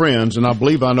old friends, and I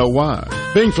believe I know why.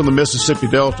 Being from the Mississippi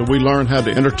Delta, we learned how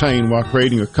to entertain while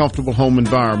creating a comfortable home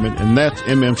environment, and that's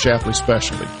M.M. Shapley's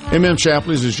specialty. M.M.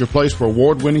 Shapley's is your place for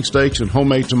award-winning steaks and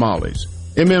homemade tamales.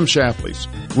 M.M. Shapley's,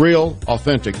 real,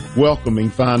 authentic, welcoming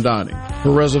fine dining.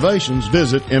 For reservations,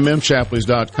 visit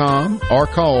mmshapleys.com or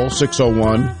call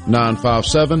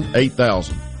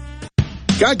 601-957-8000.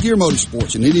 Guide Gear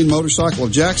Motorsports and Indian Motorcycle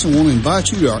of Jackson want to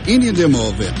invite you to our Indian Demo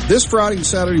event this Friday and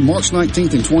Saturday, March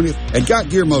 19th and 20th at Guide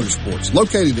Gear Motorsports,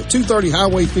 located at 230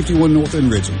 Highway 51 North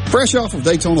in Ridgeland. Fresh off of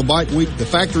Daytona Bike Week, the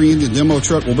factory Indian Demo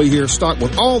truck will be here stocked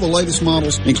with all the latest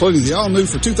models, including the all-new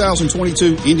for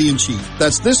 2022 Indian Chief.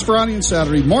 That's this Friday and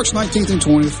Saturday, March 19th and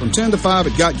 20th from 10 to 5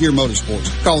 at Guide Gear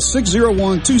Motorsports. Call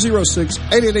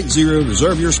 601-206-8880 to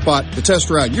reserve your spot to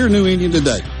test ride your new Indian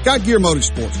today. Guide Gear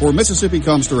Motorsports, where Mississippi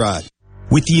comes to ride.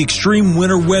 With the extreme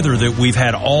winter weather that we've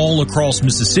had all across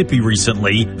Mississippi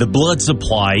recently, the blood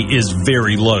supply is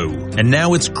very low. And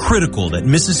now it's critical that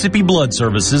Mississippi Blood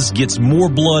Services gets more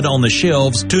blood on the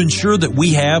shelves to ensure that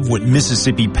we have what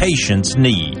Mississippi patients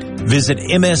need. Visit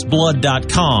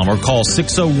msblood.com or call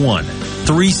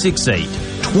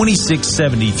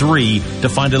 601-368-2673 to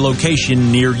find a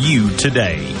location near you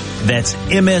today. That's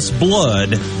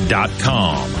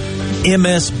msblood.com.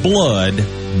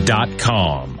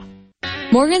 msblood.com.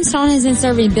 Morganstone has been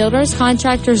serving builders,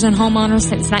 contractors, and homeowners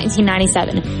since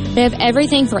 1997. They have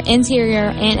everything for interior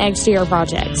and exterior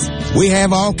projects. We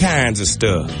have all kinds of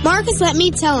stuff. Marcus, let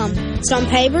me tell them. Stone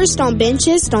pavers, stone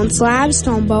benches, stone slabs,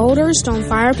 stone boulders, stone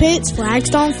fire pits,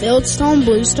 flagstone, fieldstone,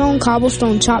 bluestone,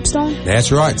 cobblestone, chopstone.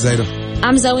 That's right, Zeta.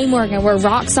 I'm Zoe Morgan. We're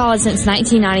rock solid since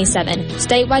 1997.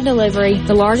 Statewide delivery,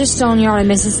 the largest stone yard in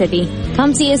Mississippi.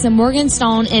 Come see us at Morgan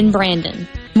Stone in Brandon.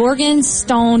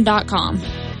 Morganstone.com.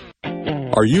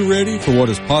 Are you ready for what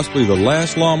is possibly the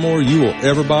last lawnmower you will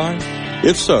ever buy?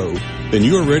 If so, then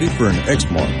you are ready for an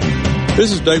Exmark.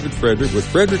 This is David Frederick with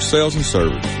Frederick Sales and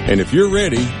Service. And if you're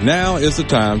ready, now is the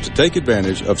time to take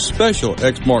advantage of special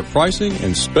Exmark pricing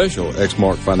and special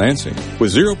Exmark financing.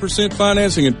 With 0%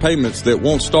 financing and payments that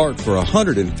won't start for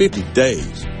 150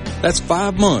 days. That's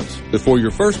 5 months before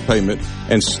your first payment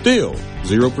and still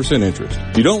 0% interest.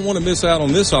 You don't want to miss out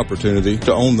on this opportunity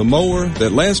to own the mower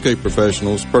that landscape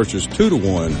professionals purchase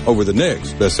 2-to-1 over the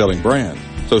next best-selling brand.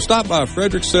 So stop by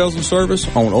Frederick Sales and Service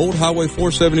on Old Highway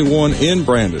 471 in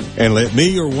Brandon and let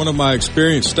me or one of my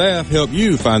experienced staff help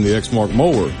you find the Exmark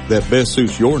mower that best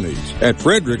suits your needs. At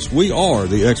Frederick's, we are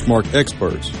the Exmark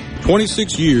experts.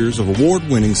 26 years of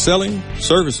award-winning selling,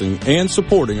 servicing, and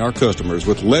supporting our customers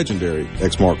with legendary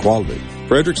Exmark quality.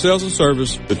 Frederick Sales and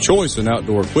Service, the choice in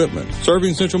outdoor equipment,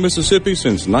 serving Central Mississippi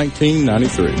since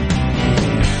 1993.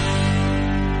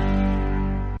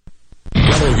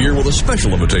 Here with a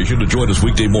special invitation to join us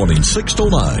weekday morning, 6 to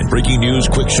 9. Breaking news,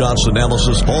 quick shots,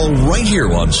 analysis, all right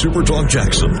here on Super Talk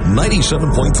Jackson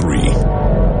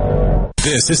 97.3.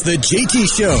 This is the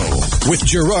JT Show with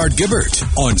Gerard Gibbert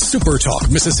on Super Talk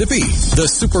Mississippi, the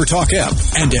Super Talk app,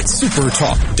 and at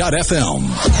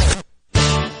supertalk.fm.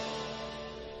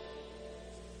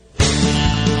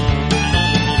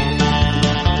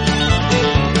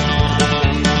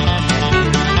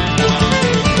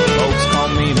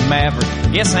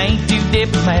 Yes, I ain't too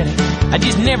diplomatic. I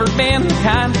just never been the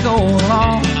kind to go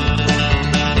along.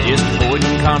 Just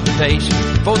avoiding confrontation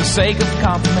for the sake of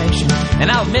confirmation. And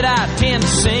I'll admit I tend to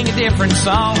sing a different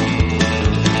song.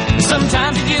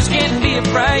 Sometimes you just can't be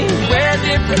afraid. Wear a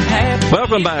different hat.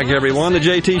 Welcome back, everyone. The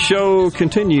JT Show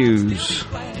continues.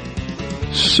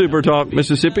 Super Talk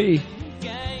Mississippi.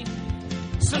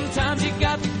 Sometimes you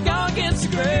got to go against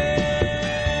the grain.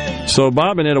 So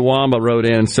Bob in Itawamba wrote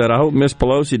in and said, I hope Miss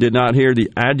Pelosi did not hear the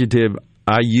adjective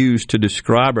I used to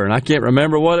describe her, and I can't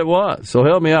remember what it was. So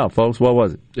help me out, folks. What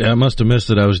was it? Yeah, I must have missed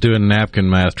it. I was doing napkin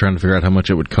math trying to figure out how much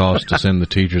it would cost to send the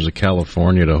teachers of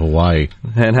California to Hawaii.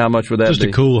 And how much would that be? Just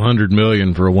a cool $100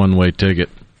 million for a one-way ticket.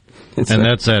 And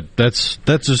that's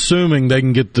assuming they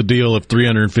can get the deal of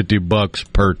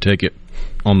 $350 per ticket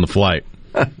on the flight.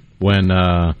 When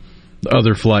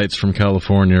other flights from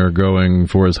California are going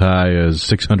for as high as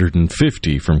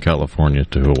 $650 from California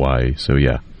to Hawaii. So,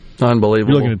 yeah.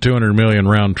 Unbelievable. You're looking at $200 million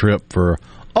round trip for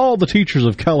all the teachers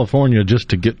of California just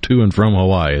to get to and from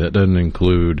Hawaii. That doesn't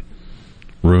include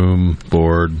room,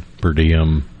 board, per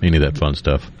diem, any of that fun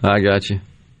stuff. I got you.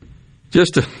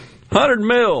 Just $100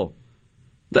 million.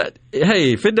 That,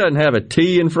 hey, if it doesn't have a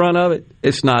T in front of it,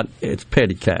 it's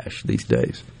petty cash these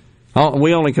days.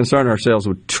 We only concern ourselves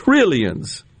with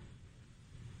trillions.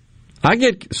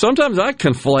 Sometimes I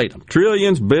conflate them.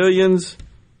 Trillions, billions.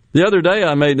 The other day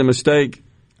I made the mistake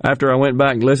after I went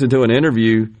back and listened to an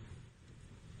interview.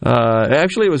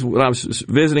 Actually, it was when I was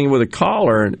visiting with a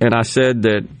caller, and I said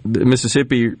that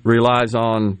Mississippi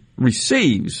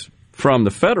receives from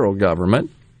the federal government.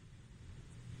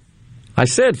 I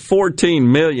said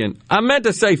 14 million. I meant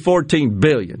to say 14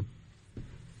 billion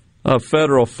of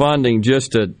federal funding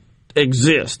just to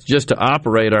exist, just to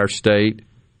operate our state.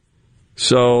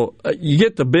 So you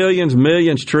get the billions,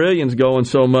 millions, trillions going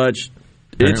so much.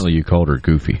 Apparently you called her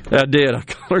goofy. I did. I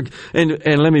called her.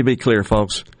 And let me be clear,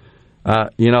 folks. I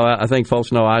think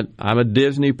folks know I'm a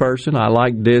Disney person. I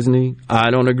like Disney.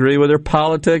 I don't agree with their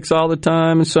politics all the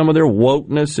time and some of their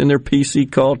wokeness and their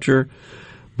PC culture.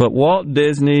 But Walt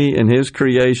Disney and his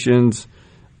creations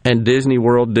and Disney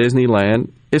World,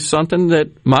 Disneyland is something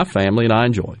that my family and I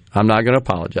enjoy. I'm not going to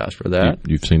apologize for that.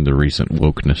 You've seen the recent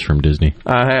wokeness from Disney?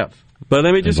 I have. But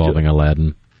let me just... Involving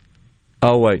Aladdin.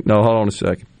 Oh, wait. No, hold on a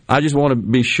second. I just want to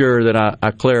be sure that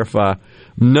I clarify.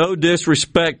 No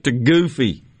disrespect to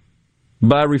Goofy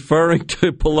by referring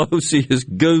to Pelosi as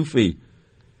Goofy.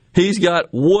 He's got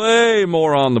way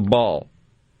more on the ball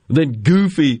than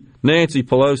Goofy Nancy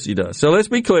Pelosi does. So let's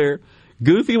be clear.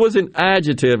 Goofy was an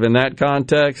adjective in that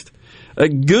context. A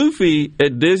Goofy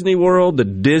at Disney World, the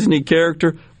Disney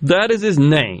character, that is his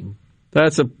name.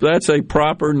 That's a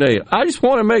proper name. I just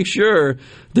want to make sure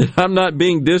that I'm not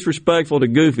being disrespectful to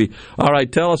Goofy. All right,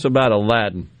 tell us about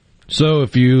Aladdin. So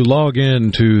if you log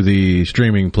into the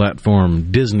streaming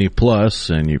platform Disney Plus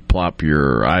and you plop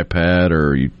your iPad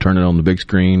or you turn it on the big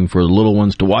screen for the little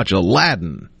ones to watch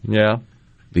Aladdin. Yeah.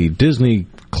 The Disney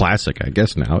classic, I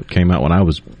guess now. It came out when I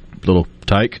was little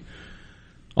tyke.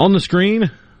 On the screen,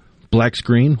 black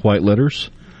screen, white letters.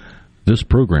 This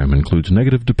program includes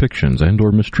negative depictions and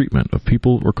or mistreatment of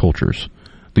people or cultures.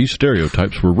 These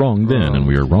stereotypes were wrong then, and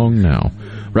we are wrong now.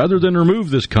 Rather than remove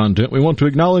this content, we want to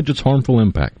acknowledge its harmful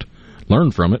impact,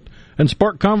 learn from it, and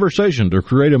spark conversation to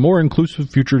create a more inclusive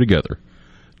future together.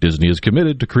 Disney is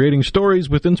committed to creating stories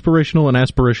with inspirational and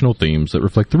aspirational themes that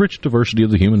reflect the rich diversity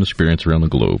of the human experience around the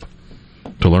globe.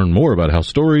 To learn more about how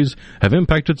stories have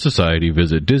impacted society,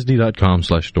 visit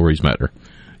disney.com/storiesmatter.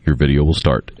 Your video will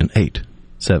start in 8,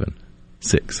 7,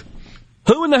 6.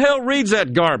 Who in the hell reads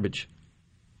that garbage?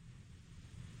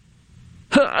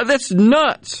 That's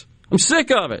nuts. I'm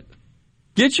sick of it.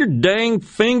 Get your dang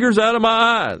fingers out of my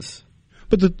eyes.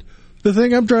 But the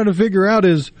thing I'm trying to figure out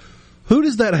is, who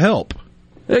does that help?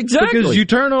 Exactly. Because you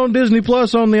turn on Disney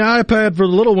Plus on the iPad for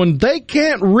the little one, they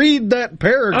can't read that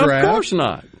paragraph. Of course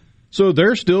not. So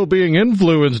they're still being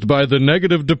influenced by the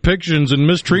negative depictions and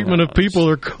mistreatment of people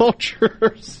or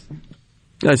cultures.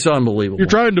 That's unbelievable. You're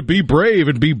trying to be brave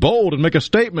and be bold and make a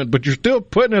statement, but you're still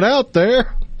putting it out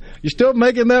there. You're still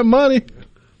making that money.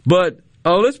 But,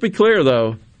 let's be clear,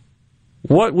 though.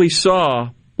 What we saw,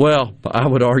 well, I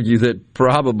would argue that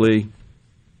probably,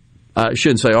 I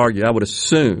shouldn't say argue, I would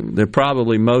assume that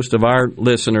probably most of our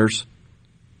listeners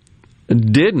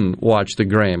didn't watch the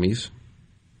Grammys.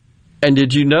 And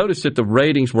did you notice that the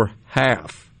ratings were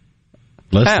half?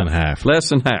 Less than half. Less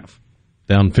than half.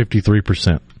 Down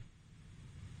 53%.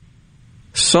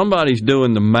 Somebody's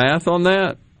doing the math on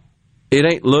that. It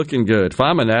ain't looking good. If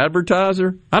I'm an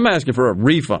advertiser, I'm asking for a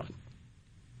refund.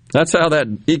 That's how that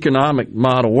economic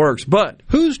model works. But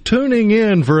who's tuning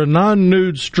in for a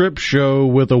non-nude strip show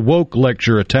with a woke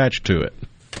lecture attached to it?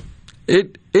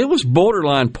 It was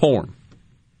borderline porn.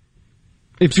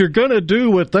 If you're going to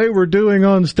do what they were doing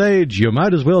on stage, you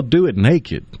might as well do it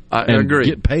naked. I and agree.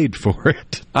 Get paid for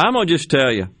it. I'm going to just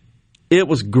tell you, it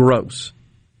was gross.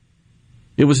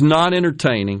 It was not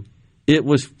entertaining. It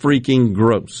was freaking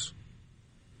gross.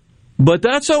 But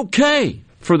that's okay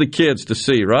for the kids to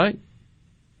see, right?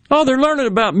 Oh, they're learning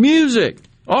about music,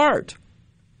 art.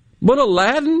 But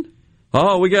Aladdin?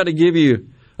 Oh, we got to give you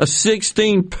a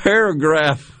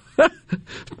 16-paragraph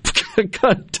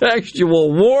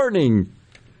contextual warning.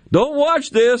 Don't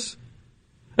watch this.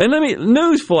 And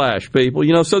newsflash, people.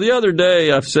 So the other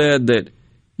day I've said that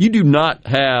you do not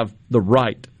have the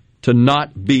right to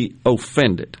not be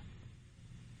offended.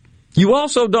 You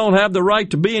also don't have the right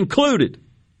to be included.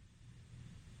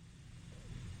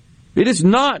 It is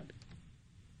not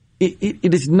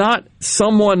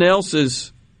someone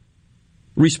else's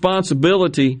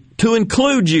responsibility to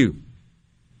include you.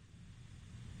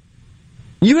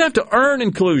 You have to earn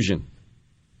inclusion.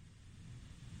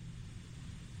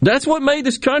 That's what made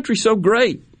this country so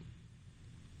great.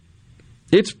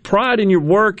 It's pride in your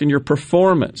work and your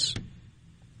performance.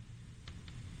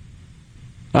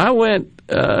 I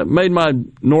made my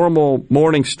normal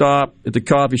morning stop at the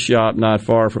coffee shop not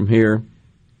far from here.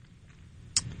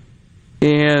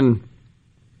 And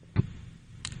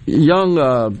a young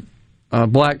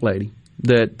black lady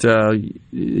that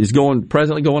is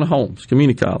presently going to Holmes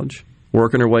Community College,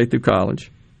 working her way through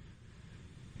college.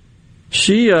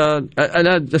 She and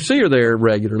I see her there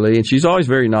regularly, and she's always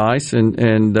very nice,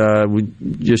 and we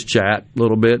just chat a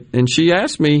little bit. And she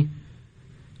asked me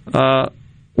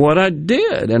what I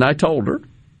did, and I told her.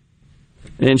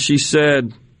 And she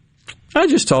said, I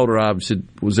just told her I was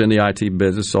in the IT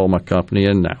business, sold my company,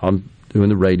 and now I'm doing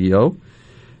the radio.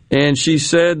 And she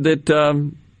said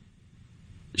that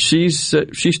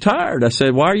she's tired. I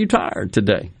said, why are you tired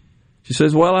today? She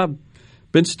says, well, I've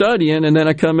been studying, and then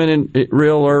I come in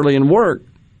real early and work.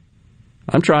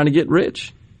 I'm trying to get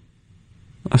rich.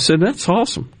 I said, that's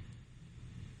awesome.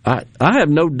 I have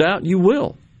no doubt you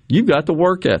will. You've got the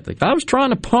work ethic. I was trying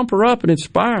to pump her up and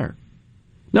inspire.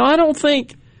 Now, I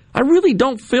really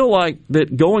don't feel like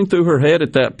that going through her head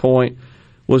at that point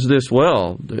was this,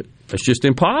 well, it's just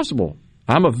impossible.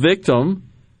 I'm a victim.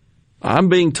 I'm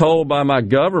being told by my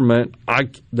government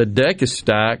the deck is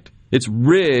stacked. It's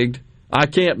rigged. I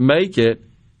can't make it.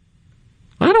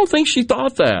 I don't think she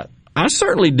thought that. I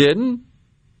certainly didn't.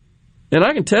 And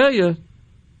I can tell you,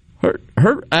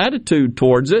 her attitude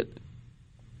towards it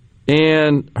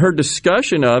and her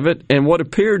discussion of it and what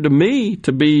appeared to me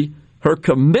to be her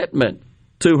commitment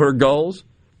to her goals,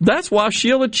 that's why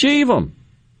she'll achieve them.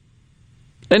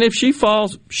 And if she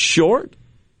falls short,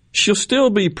 she'll still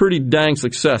be pretty dang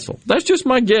successful. That's just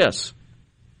my guess.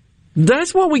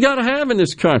 That's what we got to have in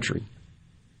this country.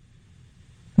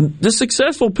 The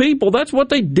successful people, that's what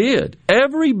they did.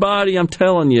 Everybody, I'm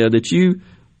telling you, that you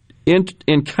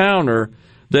encounter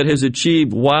that has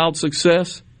achieved wild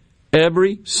success,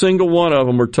 every single one of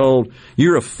them were told,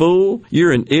 you're a fool,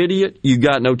 you're an idiot, you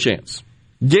got no chance.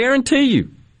 Guarantee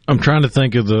you. I'm trying to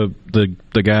think of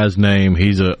the guy's name.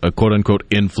 He's a quote-unquote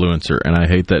influencer, and I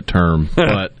hate that term.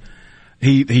 But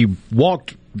he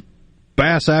walked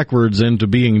backwards into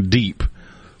being deep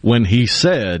when he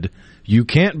said, you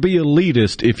can't be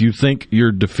elitist if you think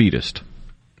you're defeatist.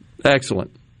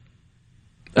 Excellent.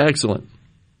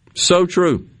 So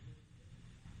true.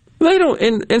 They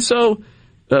don't, and so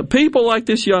people like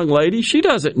this young lady, she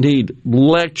doesn't need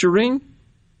lecturing.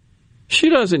 She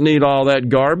doesn't need all that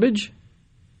garbage.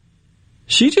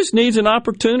 She just needs an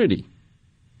opportunity.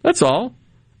 That's all.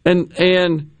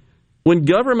 And when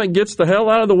government gets the hell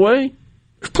out of the way,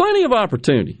 there's plenty of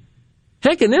opportunity.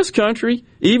 Heck, in this country,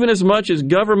 even as much as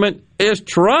government is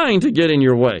trying to get in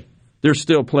your way, there's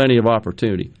still plenty of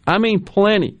opportunity. I mean,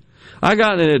 plenty. I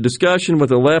got in a discussion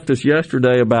with a leftist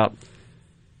yesterday about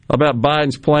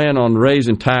Biden's plan on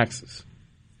raising taxes.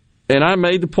 And I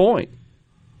made the point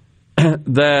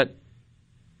that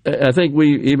I think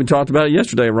we even talked about it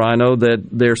yesterday, Rhino, that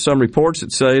there are some reports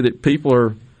that say that people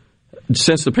are,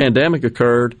 since the pandemic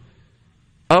occurred,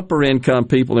 upper income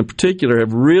people in particular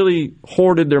have really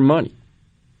hoarded their money.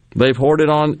 They've hoarded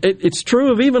on, it's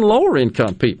true of even lower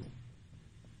income people.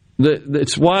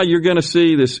 It's why you're going to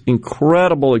see this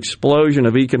incredible explosion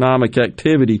of economic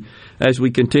activity as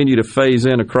we continue to phase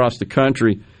in across the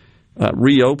country,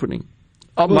 reopening.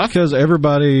 Well, because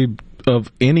everybody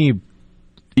of any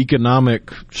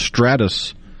economic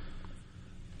stratus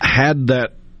had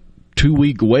that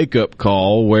 2-week wake-up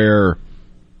call where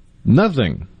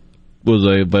nothing was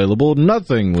available,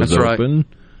 nothing was open, right,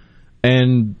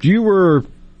 and you were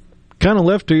kind of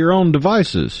left to your own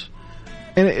devices.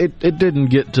 And it didn't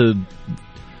get to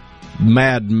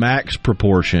Mad Max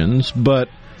proportions, but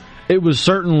it was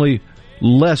certainly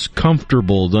less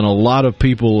comfortable than a lot of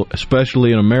people,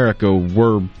 especially in America,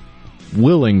 were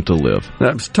willing to live.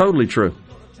 That's totally true.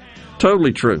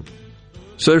 Totally true.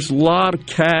 So there's a lot of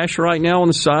cash right now on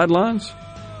the sidelines.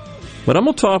 But I'm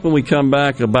going to talk when we come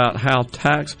back about how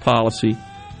tax policy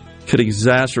could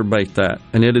exacerbate that,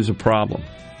 and it is a problem.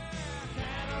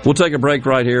 We'll take a break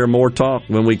right here and more talk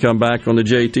when we come back on the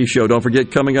JT Show. Don't forget,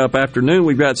 coming up afternoon,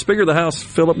 we've got Speaker of the House,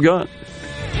 Philip Gunn.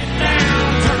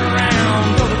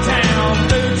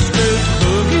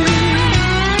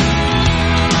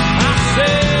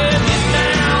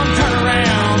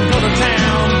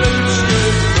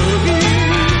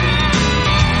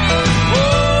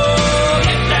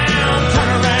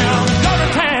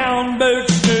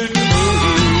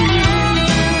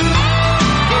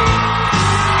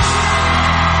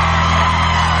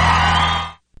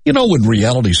 You know, when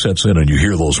reality sets in and you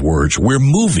hear those words, we're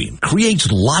moving,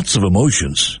 creates lots of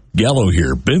emotions. Gallo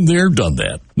here, been there, done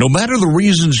that. No matter the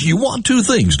reasons, you want two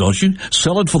things, don't you?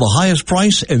 Sell it for the highest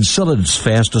price and sell it as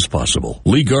fast as possible.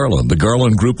 Lee Garland, the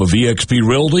Garland Group of eXp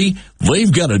Realty,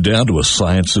 they've got it down to a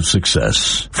science of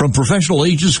success. From professional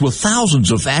agents with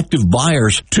thousands of active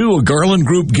buyers to a Garland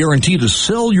Group guarantee to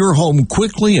sell your home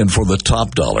quickly and for the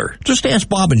top dollar. Just ask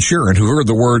Bob and Sharon, who heard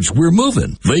the words, we're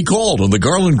moving. They called and the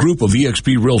Garland Group of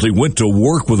eXp Realty went to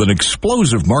work with an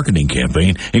explosive marketing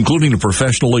campaign, including a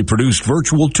professionally produced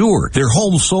virtual tour. Their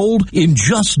home sold in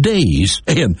just days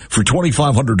and for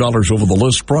 $2,500 over the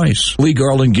list price. Lee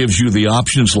Garland gives you the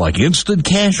options like instant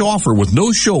cash offer with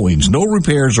no showings, no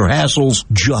repairs or hassles,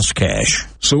 just cash.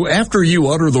 So after you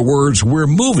utter the words, we're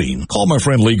moving, call my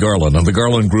friend Lee Garland on the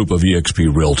Garland Group of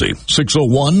eXp Realty,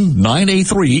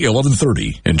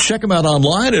 601-983-1130. And check them out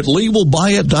online at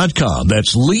LeeWillBuyIt.com.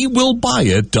 That's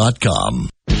LeeWillBuyIt.com.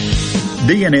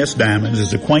 D&S Diamonds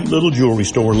is a quaint little jewelry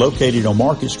store located on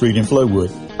Market Street in Flowood.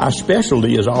 Our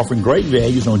specialty is offering great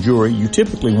values on jewelry you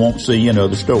typically won't see in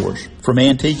other stores. From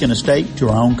antique and estate to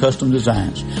our own custom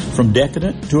designs. From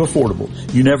decadent to affordable,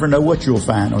 you never know what you'll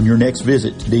find on your next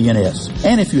visit to D&S.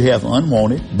 And if you have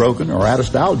unwanted, broken, or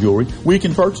out-of-style jewelry, we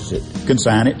can purchase it,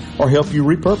 consign it, or help you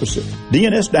repurpose it.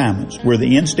 D&S Diamonds, where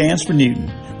the N stands for Newton.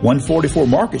 144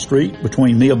 Market Street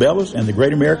between Mia Bella's and the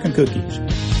Great American Cookies.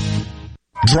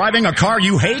 Driving a car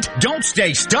you hate? Don't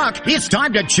stay stuck. It's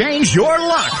time to change your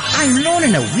luck. I'm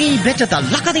loaning a wee bit of the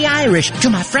luck of the Irish to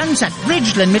my friends at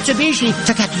Ridgeland Mitsubishi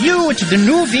to get you into the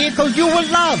new vehicle you will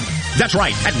love. That's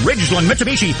right. At Ridgeland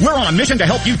Mitsubishi, we're on a mission to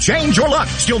help you change your luck.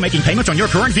 Still making payments on your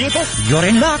current vehicle? You're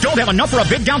in luck. Don't have enough for a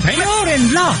big down payment? You're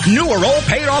in luck. New or old,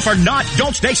 paid off or not,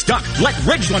 don't stay stuck. Let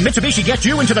Ridgeland Mitsubishi get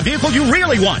you into the vehicle you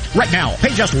really want. Right now,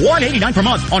 pay just $189 per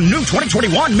month on new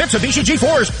 2021 Mitsubishi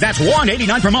G4s. That's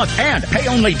 $189 per month. And pay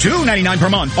only $299 per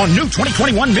month on new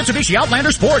 2021 Mitsubishi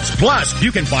Outlander Sports. Plus,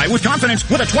 you can buy with confidence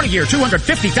with a 20-year,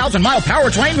 250,000-mile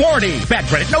powertrain warranty. Bad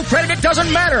credit, no credit, it doesn't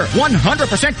matter.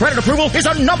 100% credit approval is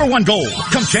our #1 on gold.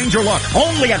 Come change your luck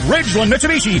only at Ridgeland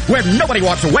Mitsubishi, where nobody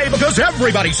walks away because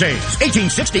everybody saves.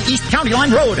 1860 East County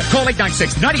Line Road. Call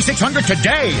 896-9600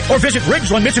 today or visit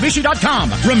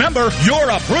RidgelandMitsubishi.com. Remember, you're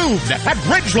approved at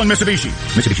Ridgeland Mitsubishi.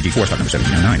 Mitsubishi G4 stock number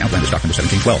 1799. Outlander stock number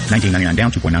 1712. 1999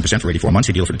 down, 2.9% for 84 months.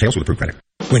 See dealer for details with approved credit.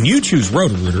 When you choose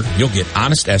Roto-Rooter, you'll get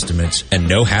honest estimates and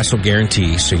no hassle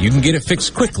guarantees, so you can get it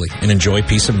fixed quickly and enjoy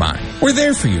peace of mind. We're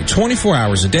there for you 24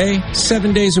 hours a day,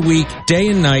 7 days a week, day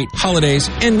and night, holidays,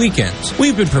 and weekends.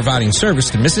 We've been providing service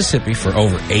to Mississippi for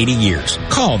over 80 years.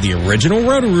 Call the original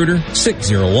Roto-Rooter,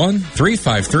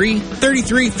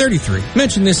 601-353-3333.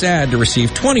 Mention this ad to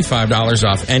receive $25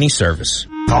 off any service.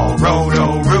 Call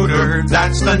Roto-Rooter,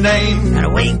 that's the name. And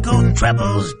away go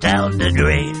troubles down the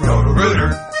drain.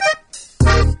 Roto-Rooter.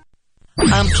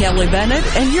 I'm Kelly Bennett,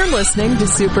 and you're listening to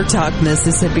Super Talk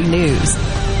Mississippi News.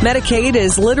 Medicaid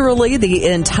is literally the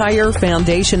entire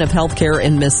foundation of healthcare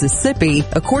in Mississippi,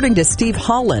 according to Steve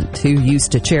Holland, who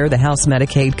used to chair the House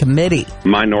Medicaid Committee.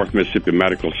 My North Mississippi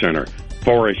Medical Center,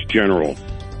 Forest General,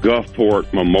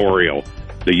 Gulfport Memorial,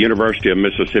 the University of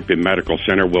Mississippi Medical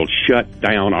Center will shut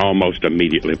down almost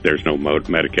immediately if there's no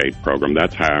Medicaid program.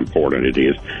 That's how important it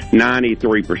is.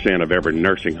 93% of every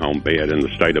nursing home bed in the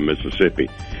state of Mississippi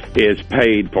is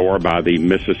paid for by the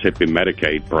Mississippi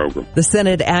Medicaid program. The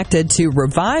Senate acted to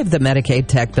revive the Medicaid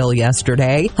tech bill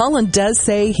yesterday. Holland does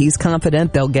say he's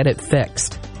confident they'll get it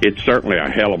fixed. It's certainly a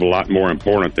hell of a lot more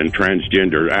important than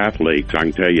transgender athletes, I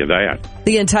can tell you that.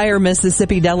 The entire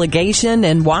Mississippi delegation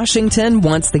in Washington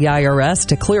wants the IRS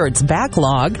to clear its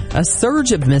backlog. A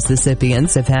surge of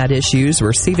Mississippians have had issues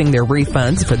receiving their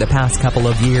refunds for the past couple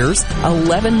of years.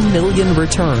 11 million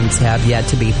returns have yet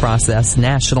to be processed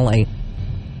nationally.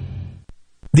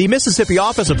 The Mississippi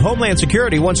Office of Homeland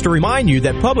Security wants to remind you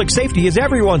that public safety is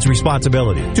everyone's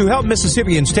responsibility. To help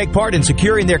Mississippians take part in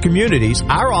securing their communities,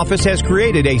 our office has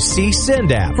created a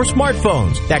CSend app for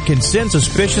smartphones that can send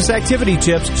suspicious activity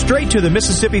tips straight to the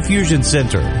Mississippi Fusion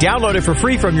Center. Download it for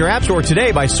free from your app store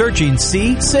today by searching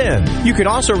CSend. You can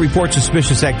also report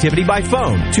suspicious activity by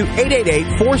phone to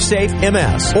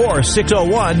 888-4SAFE-MS or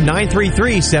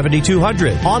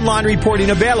 601-933-7200. Online reporting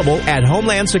available at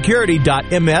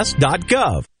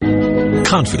homelandsecurity.ms.gov.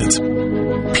 Confidence,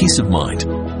 peace of mind,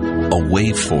 a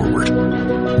way forward.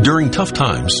 During tough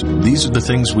times, these are the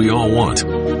things we all want.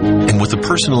 And with the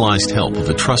personalized help of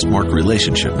a Trustmark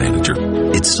relationship manager,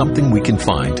 it's something we can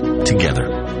find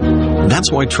together.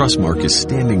 That's why Trustmark is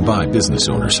standing by business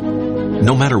owners.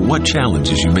 No matter what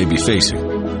challenges you may be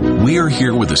facing, we are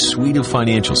here with a suite of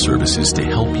financial services to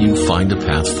help you find a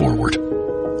path forward.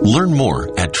 Learn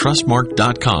more at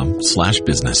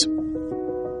trustmark.com/business.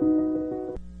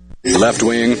 Left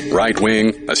wing, right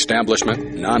wing,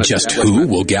 establishment, Just who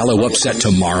will Gallo upset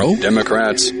tomorrow?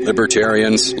 Democrats,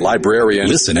 libertarians,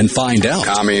 librarians. Listen and find out.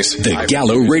 Commies. The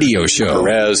Gallo Radio Show.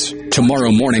 Perez.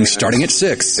 Tomorrow morning starting at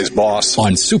 6. His boss.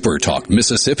 On Super Talk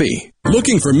Mississippi.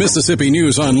 Looking for Mississippi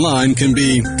news online can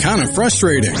be kind of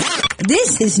frustrating.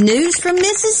 This is news from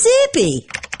Mississippi.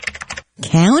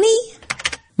 County?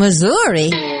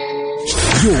 Missouri?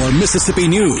 Your Mississippi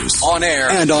news on air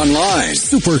and online.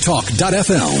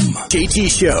 Supertalk.fm. JT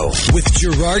Show with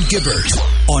Gerard Gibbert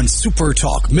on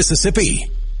Supertalk Mississippi.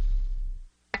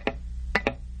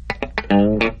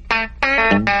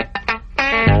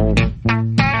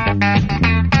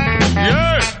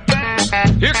 Yeah,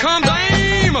 here comes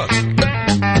Amos.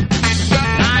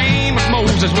 Now Amos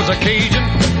Moses was a Cajun.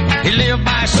 He lived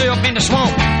by himself in the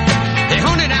swamp. They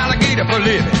hunted alligator for a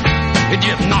living. They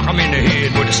just knock him in the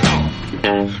head with a stomp.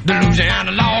 The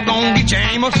Louisiana law gon' get you,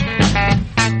 Amos. It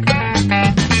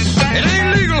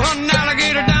ain't legal hunting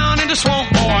alligator down in the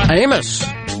swamp, boy. Amos.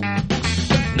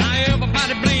 Now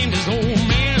everybody blamed his old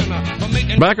man for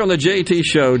making... Back on the JT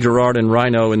Show, Gerard and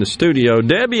Rhino in the studio.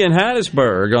 Debbie in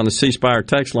Hattiesburg on the C Spire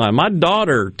text line. My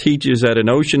daughter teaches at an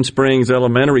Ocean Springs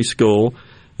elementary school,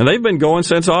 and they've been going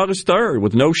since August 3rd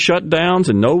with no shutdowns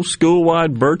and no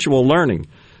school-wide virtual learning.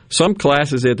 Some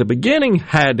classes at the beginning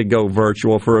had to go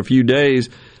virtual for a few days,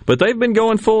 but they've been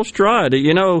going full stride.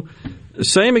 You know,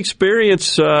 same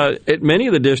experience at many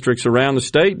of the districts around the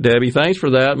state, Debbie. Thanks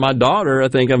for that. My daughter, I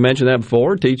think I've mentioned that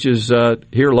before, teaches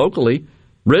here locally,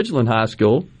 Ridgeland High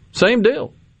School. Same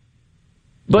deal.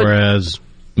 But, whereas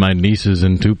my nieces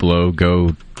in Tupelo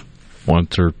go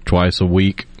once or twice a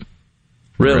week.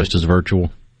 Really? The rest is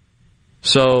virtual.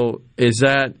 So is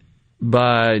that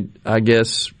by, I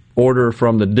guess, order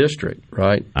from the district,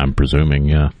 right? I'm presuming,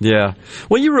 yeah. Yeah.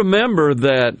 Well, you remember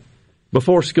that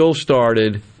before school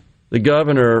started, the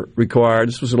governor required,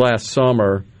 this was last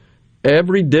summer,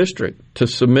 every district to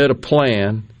submit a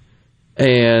plan,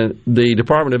 and the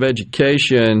Department of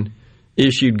Education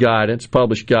issued guidance,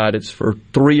 published guidance for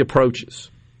 3 approaches: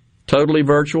 totally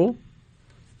virtual,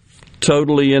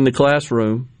 totally in the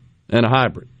classroom, and a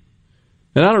hybrid.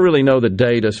 And I don't really know the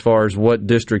data as far as what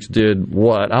districts did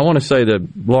what. I want to say the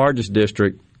largest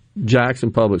district,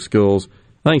 Jackson Public Schools,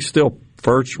 I think still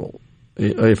virtual,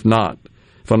 if I'm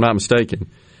not mistaken.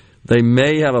 They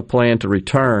may have a plan to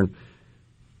return.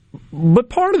 But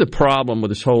part of the problem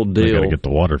with this whole deal... They got to get the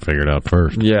water figured out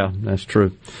first. Yeah, that's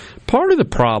true. Part of the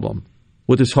problem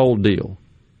with this whole deal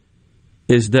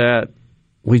is that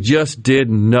we just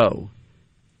didn't know.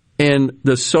 And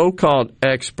the so-called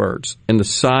experts and the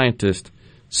scientists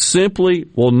simply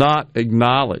will not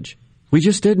acknowledge. We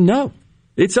just didn't know.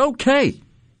 It's okay.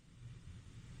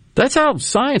 That's how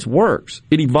science works.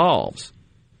 It evolves.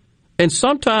 And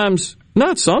sometimes,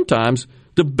 not sometimes,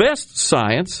 the best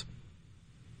science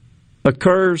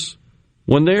occurs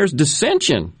when there's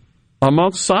dissension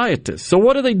amongst scientists. So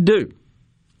what do?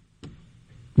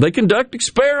 They conduct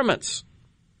experiments,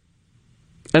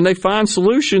 and they find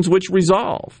solutions which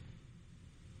resolve.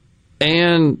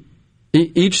 And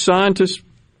each scientist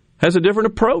has a different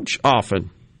approach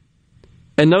often.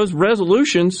 And those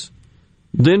resolutions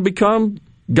then become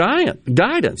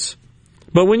guidance.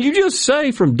 But when you just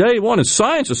say from day one, and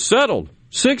science is settled,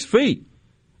 6 feet,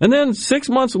 and then 6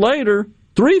 months later,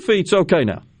 3 feet's okay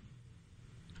now.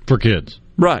 For kids.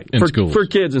 Right. In schools. For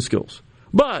kids in schools.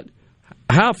 But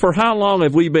for how long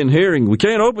have we been hearing we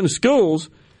can't open the schools?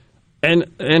 And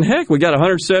heck, we got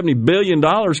 $170 billion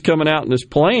coming out in this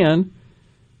plan.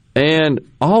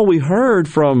 And all we heard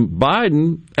from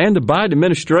Biden and the Biden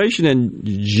administration and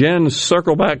Jen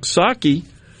Circleback Psaki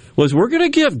was we're going to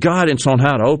give guidance on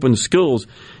how to open the schools.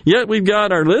 Yet we've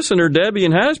got our listener, Debbie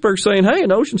in Hattiesburg, saying, hey,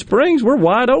 in Ocean Springs, we're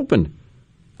wide open.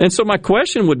 And so my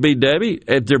question would be, Debbie,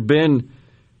 have there been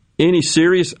any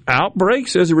serious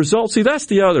outbreaks as a result? See, that's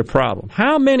the other problem.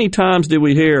 How many times did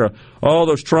we hear,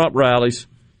 those Trump rallies,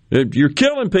 you're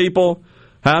killing people?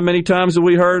 How many times have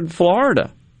we heard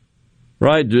Florida?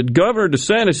 Right? Governor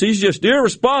DeSantis, he's just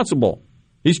irresponsible.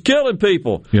 He's killing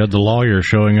people. You had the lawyer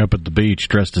showing up at the beach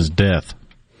dressed as death.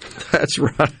 That's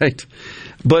right.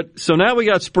 But so now we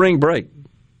got spring break,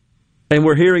 and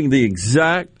we're hearing the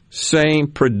exact same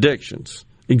predictions.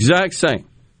 Exact same.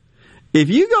 If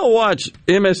you go watch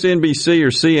MSNBC or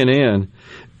CNN,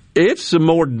 it's some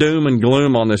more doom and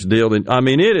gloom on this deal.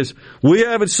 It is, we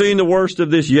haven't seen the worst of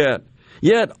this yet.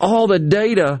 Yet all the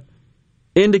data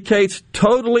indicates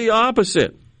totally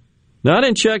opposite. Now, I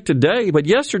didn't check today, but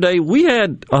yesterday we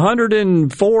had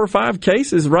 104 or 5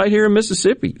 cases right here in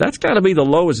Mississippi. That's got to be the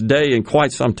lowest day in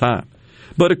quite some time.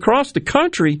 But across the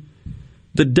country,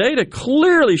 the data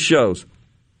clearly shows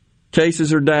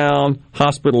cases are down,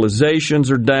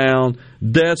 hospitalizations are down,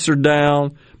 deaths are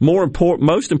down.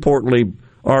 Most importantly,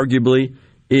 arguably,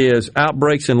 is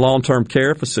outbreaks in long-term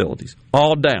care facilities.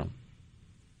 All down.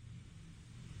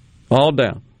 All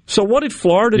down. So what did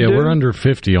Florida do? Yeah, we're under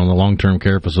 50 on the long-term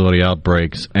care facility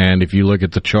outbreaks. And if you look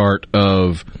at the chart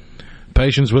of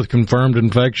patients with confirmed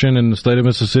infection in the state of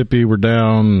Mississippi, we're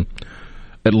down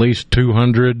at least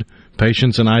 200.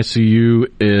 Patients in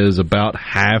ICU is about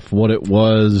half what it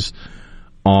was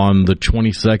on the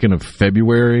 22nd of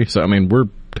February. So, we're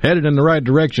headed in the right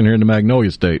direction here in the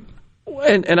Magnolia State.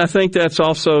 And I think that's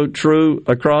also true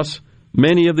across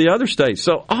many of the other states.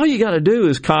 So all you got to do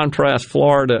is contrast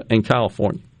Florida and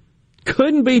California.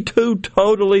 Couldn't be two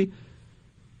totally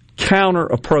counter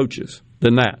approaches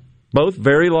than that. Both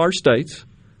very large states.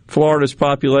 Florida's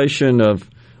population of,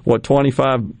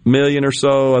 25 million or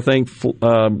so. I think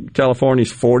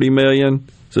California's 40 million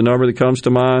is the number that comes to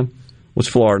mind. What's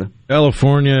Florida?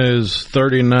 California is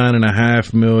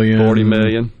 39.5 million. 40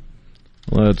 million.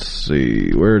 Let's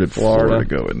see. Where did Florida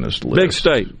go in this list? Big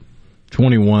state.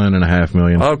 21.5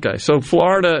 million. Okay, so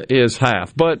Florida is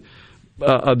half, but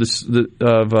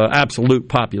of absolute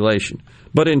population.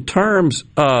 But in terms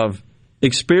of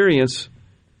experience,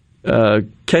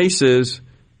 cases,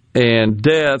 and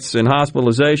deaths and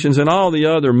hospitalizations and all the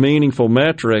other meaningful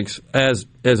metrics as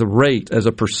a rate, as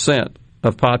a percent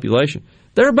of population,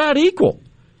 they're about equal.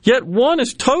 Yet one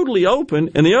is totally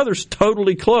open and the other's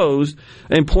totally closed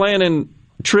and planning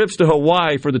trips to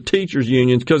Hawaii for the teachers'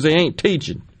 unions because they ain't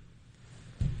teaching.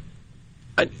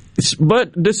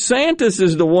 But DeSantis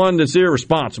is the one that's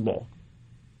irresponsible.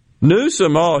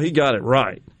 Newsom, he got it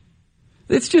right.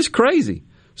 It's just crazy.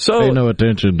 So pay no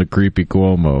attention to creepy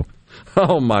Cuomo.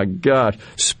 Oh, my gosh.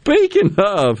 Speaking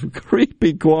of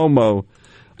creepy Cuomo,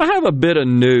 I have a bit of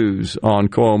news on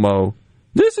Cuomo.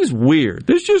 This is weird.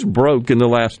 This just broke in the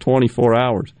last 24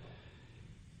 hours.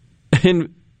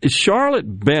 And Charlotte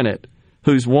Bennett,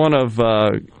 who's one of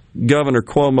Governor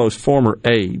Cuomo's former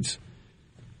aides,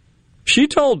 She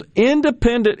told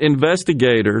independent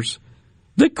investigators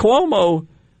that Cuomo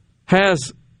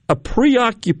has a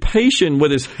preoccupation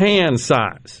with his hand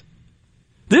size.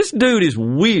 This dude is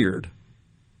weird.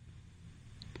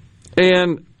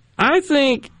 And I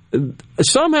think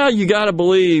somehow you got to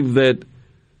believe that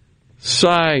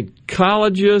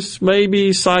psychologists,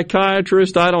 maybe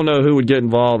psychiatrists, I don't know who would get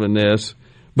involved in this,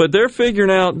 but they're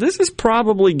figuring out this has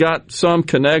probably got some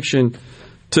connection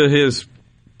to his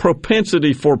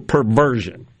propensity for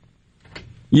perversion.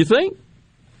 You think?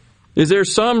 Is there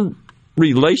some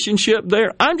relationship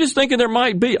there? I'm just thinking there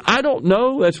might be. I don't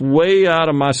know. That's way out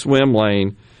of my swim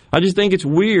lane. I just think it's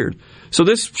weird. So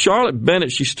this Charlotte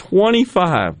Bennett, she's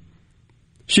 25.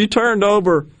 She turned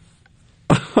over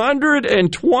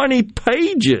 120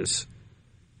 pages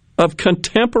of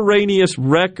contemporaneous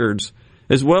records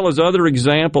as well as other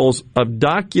examples of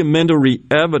documentary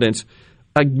evidence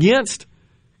against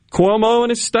Cuomo and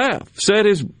his staff. Said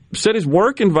his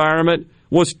work environment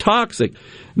was toxic.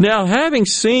 Now, having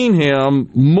seen him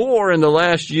more in the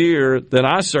last year than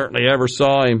I certainly ever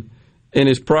saw him in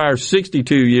his prior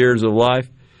 62 years of life,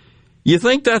 you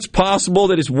think that's possible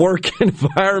that his work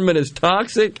environment is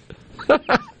toxic?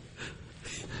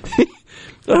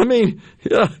 I mean,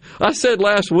 I said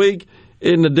last week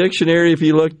in the dictionary, if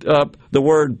you looked up the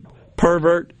word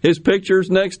pervert, his picture's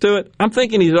next to it. I'm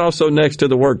thinking he's also next to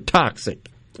the word toxic,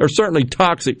 or certainly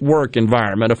toxic work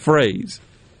environment, a phrase.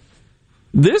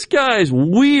 This guy is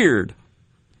weird.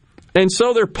 And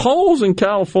so there are polls in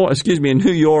in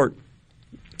New York,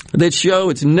 that show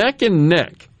it's neck and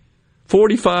neck,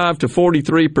 45 to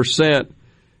 43%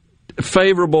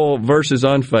 favorable versus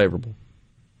unfavorable.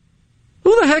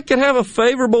 Who the heck could have a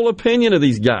favorable opinion of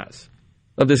these guys,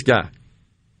 of this guy?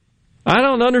 I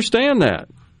don't understand that.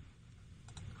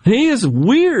 He is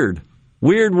weird.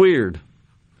 Weird.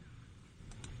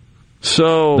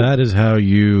 So that is how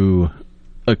you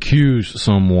accuse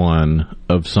someone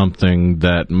of something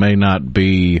that may not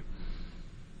be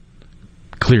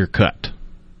clear-cut,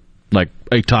 like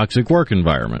a toxic work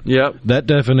environment. Yep. That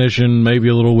definition may be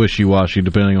a little wishy-washy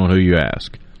depending on who you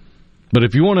ask. But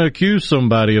if you want to accuse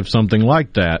somebody of something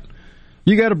like that,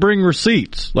 you got to bring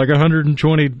receipts, like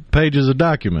 120 pages of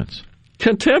documents.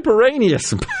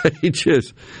 Contemporaneous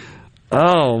pages.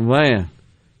 Oh, man.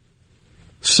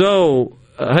 So,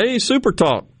 hey, Super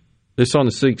Talk. It's on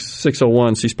the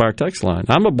 601 C-Spire text line.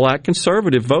 I'm a black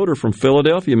conservative voter from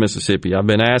Philadelphia, Mississippi. I've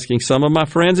been asking some of my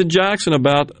friends in Jackson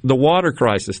about the water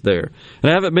crisis there, and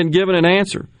I haven't been given an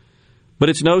answer. But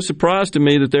it's no surprise to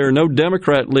me that there are no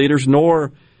Democrat leaders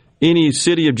nor any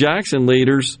City of Jackson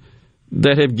leaders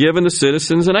that have given the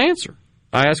citizens an answer.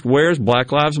 I ask, where's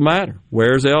Black Lives Matter?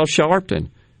 Where's Al Sharpton?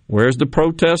 Where's the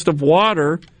protest of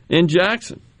water in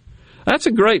Jackson? That's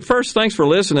a great, first, thanks for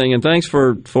listening, and thanks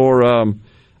for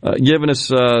giving us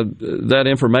that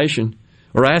information,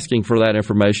 or asking for that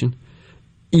information.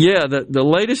 Yeah, the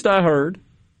latest I heard,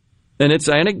 and it's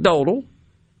anecdotal,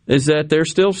 is that there's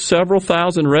still several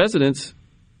thousand residents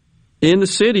in the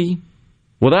city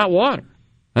without water.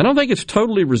 I don't think it's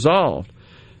totally resolved.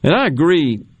 And I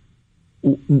agree,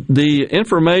 the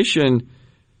information,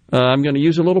 I'm going to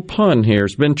use a little pun here,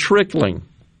 it's been trickling.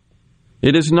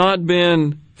 It has not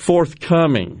been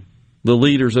forthcoming, the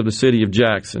leaders of the city of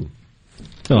Jackson.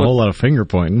 A whole lot of finger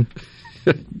pointing.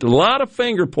 A lot of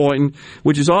finger pointing,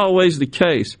 which is always the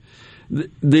case.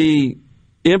 The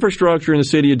infrastructure in the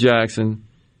city of Jackson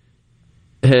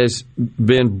has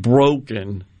been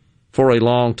broken for a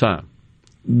long time.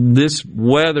 This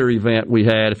weather event we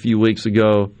had a few weeks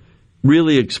ago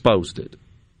really exposed it.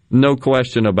 No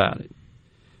question about it.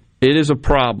 It is a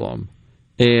problem,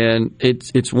 and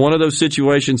it's one of those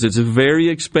situations that's very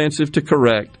expensive to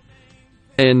correct,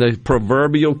 and the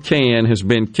proverbial can has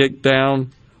been kicked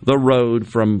down the road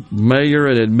from mayor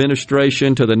and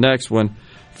administration to the next one,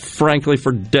 frankly,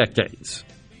 for decades.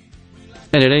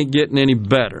 And it ain't getting any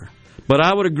better. But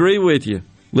I would agree with you,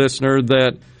 listener,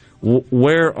 that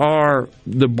where are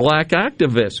the black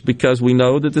activists? Because we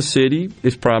know that the city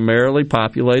is primarily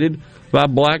populated by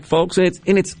black folks, and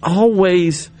it's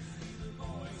always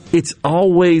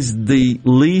the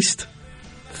least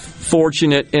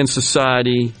fortunate in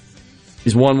society,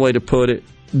 is one way to put it,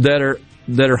 that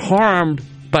are harmed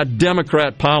by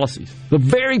Democrat policies. The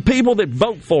very people that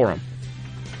vote for them.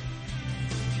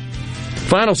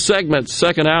 Final segment,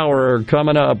 second hour,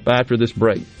 coming up after this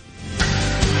break.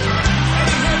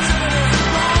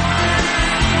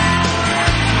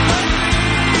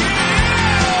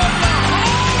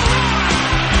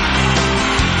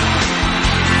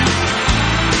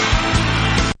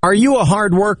 Are you a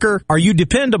hard worker? Are you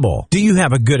dependable? Do you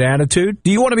have a good attitude? Do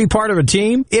you want to be part of a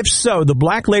team? If so, the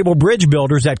Black Label Bridge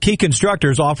Builders at Key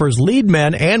Constructors offers lead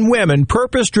men and women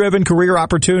purpose-driven career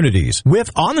opportunities with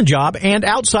on-the-job and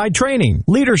outside training,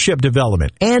 leadership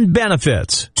development, and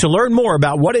benefits. To learn more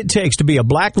about what it takes to be a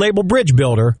Black Label Bridge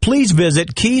Builder, please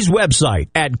visit Key's website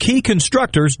at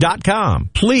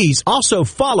keyconstructors.com. Please also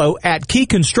follow at Key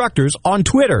Constructors on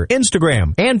Twitter,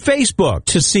 Instagram, and Facebook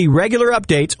to see regular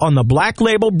updates on the Black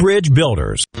Label Bridge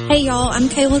Builders. Hey y'all, I'm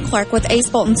Kayla Clark with Ace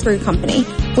Bolton Screw Company.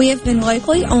 We have been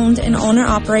locally owned and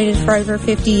owner-operated for over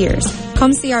 50 years.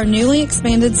 Come see our newly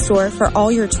expanded store for all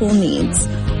your tool needs.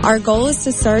 Our goal is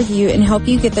to serve you and help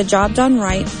you get the job done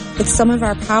right with some of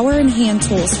our power and hand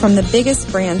tools from the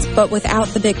biggest brands, but without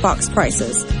the big box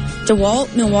prices.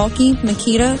 DeWalt, Milwaukee,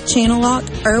 Makita,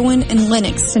 Channellock, Irwin, and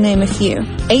Lennox, to name a few.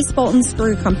 Ace Bolton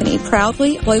Screw Company,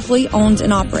 proudly locally owned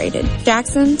and operated.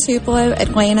 Jackson, Tupelo,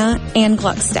 Atlanta, and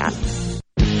Gluckstadt.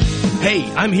 Hey,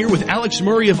 I'm here with Alex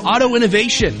Murray of Auto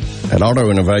Innovation. At Auto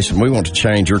Innovation, we want to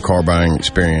change your car buying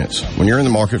experience. When you're in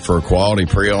the market for a quality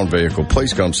pre-owned vehicle,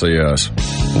 please come see us.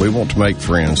 We want to make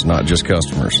friends, not just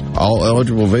customers. All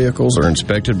eligible vehicles are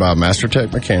inspected by a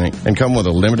MasterTech mechanic and come with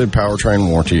a limited powertrain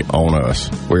warranty on us.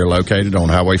 We are located on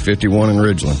Highway 51 in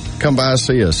Ridgeland. Come by and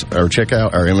see us or check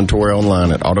out our inventory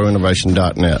online at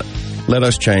autoinnovation.net. Let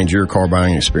us change your car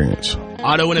buying experience.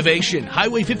 Auto Innovation,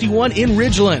 Highway 51 in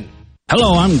Ridgeland.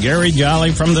 Hello, I'm Gary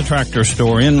Jolly from the Tractor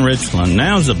Store in Richland.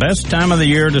 Now's the best time of the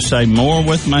year to save more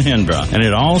with Mahindra, and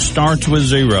it all starts with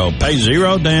zero. Pay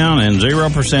zero down and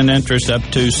 0% interest up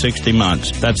to 60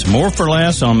 months. That's more for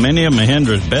less on many of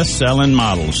Mahindra's best-selling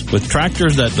models, with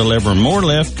tractors that deliver more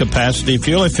lift, capacity,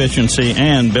 fuel efficiency,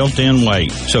 and built-in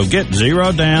weight. So get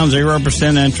zero down,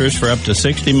 0% interest for up to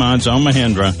 60 months on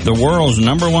Mahindra, the world's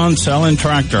 #1 selling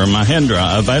tractor,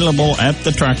 Mahindra, available at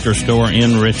the Tractor Store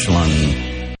in Richland.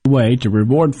 Way to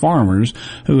reward farmers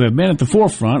who have been at the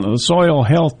forefront of the soil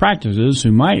health practices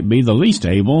who might be the least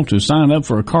able to sign up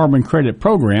for a carbon credit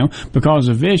program because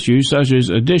of issues such as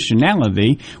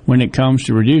additionality when it comes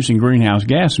to reducing greenhouse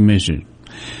gas emissions.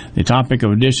 The topic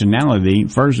of additionality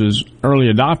versus early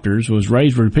adopters was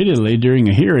raised repeatedly during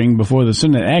a hearing before the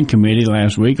Senate Ag Committee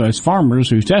last week as farmers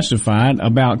who testified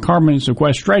about carbon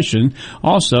sequestration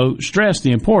also stressed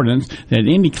the importance that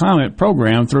any climate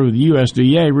program through the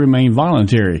USDA remain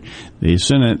voluntary. The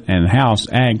Senate and House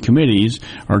Ag Committees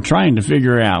are trying to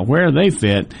figure out where they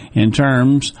fit in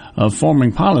terms of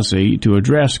forming policy to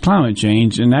address climate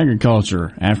change in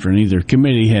agriculture. After neither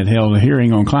committee had held a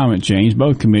hearing on climate change,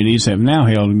 both committees have now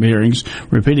held hearings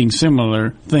repeating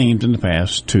similar themes in the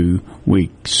past 2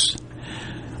 weeks.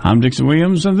 I'm Dixon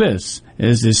Williams, and this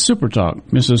is the Super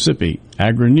Talk Mississippi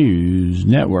Agri-News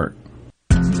Network.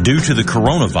 Due to the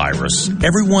coronavirus,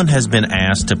 everyone has been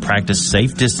asked to practice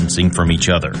safe distancing from each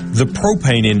other. The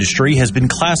propane industry has been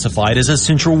classified as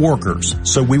essential workers,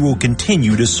 so we will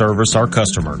continue to service our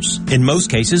customers. In most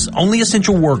cases, only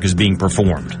essential work is being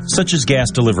performed, such as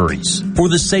gas deliveries. For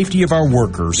the safety of our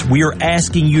workers, we are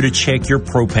asking you to check your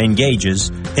propane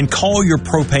gauges and call your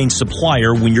propane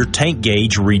supplier when your tank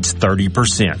gauge reads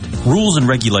 30%. Rules and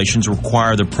regulations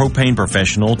require the propane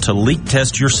professional to leak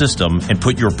test your system and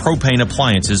put your propane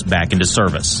appliances back into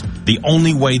service. The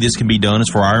only way this can be done is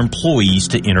for our employees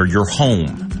to enter your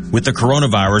home. With the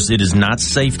coronavirus, it is not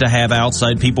safe to have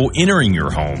outside people entering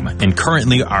your home, and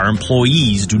currently our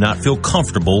employees do not feel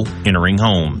comfortable entering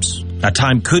homes. A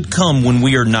time could come when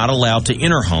we are not allowed to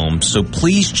enter homes, so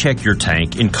please check your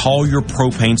tank and call your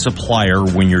propane supplier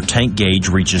when your tank gauge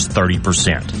reaches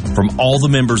 30%. From all the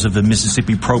members of the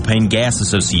Mississippi Propane Gas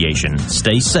Association,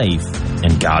 stay safe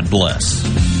and God bless.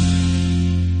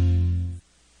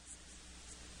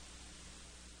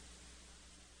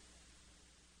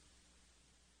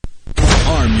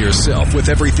 Arm yourself with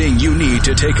everything you need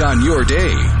to take on your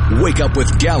day. Wake up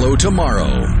with Gallo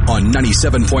tomorrow on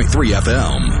 97.3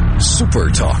 FM. Super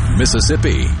Talk,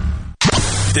 Mississippi.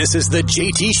 This is the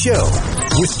JT Show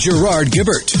with Gerard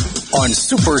Gibbert on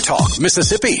Super Talk,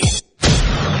 Mississippi.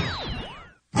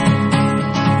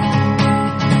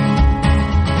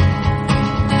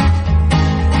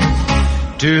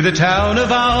 To the town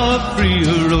of Opry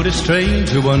rode a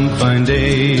stranger one fine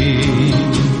day.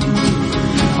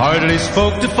 Hardly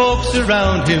spoke to folks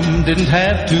around him, didn't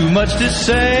have too much to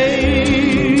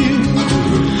say.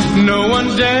 No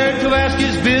one dared to ask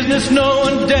his business, no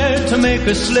one dared to make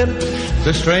a slip.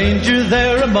 The stranger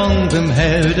there among them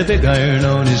had a big iron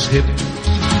on his hip.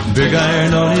 Big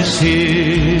iron on his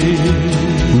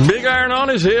hip. Big iron on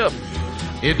his hip.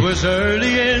 It was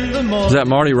early in the morning. Is that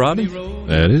Marty Robbie?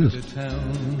 That is.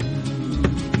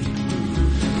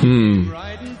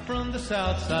 from the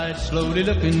south side, slowly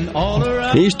looking all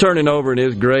around. He's turning over in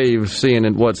his grave, seeing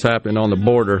what's happening on the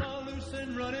border.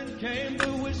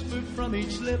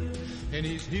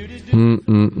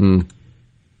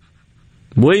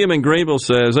 William in Greenville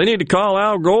says they need to call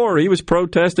Al Gore. He was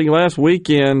protesting last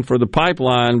weekend for the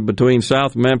pipeline between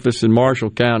South Memphis and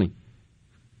Marshall County.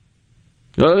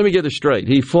 Now, let me get this straight.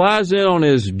 He flies in on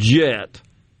his jet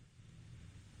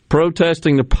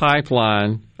protesting the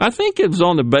pipeline. I think it was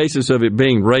on the basis of it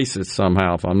being racist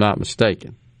somehow, if I'm not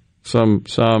mistaken. Some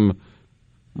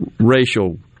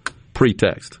racial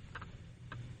pretext.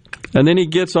 And then he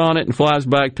gets on it and flies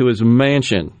back to his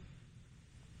mansion.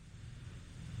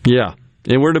 Yeah.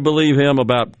 And we're to believe him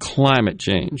about climate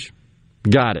change.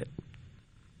 Got it.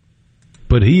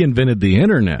 But he invented the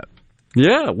internet.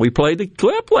 Yeah, we played the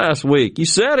clip last week. You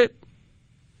said it.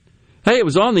 Hey, it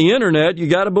was on the internet. You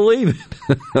got to believe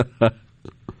it.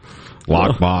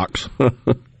 Lockbox.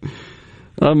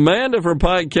 Amanda from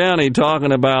Pike County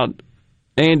talking about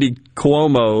Andy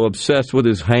Cuomo obsessed with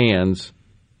his hands.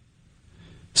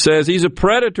 Says he's a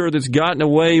predator that's gotten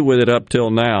away with it up till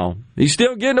now. He's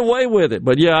still getting away with it,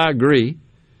 but yeah, I agree.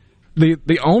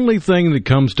 The only thing that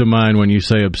comes to mind when you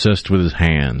say obsessed with his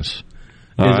hands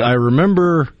is I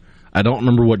don't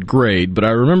remember what grade, but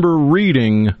I remember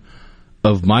reading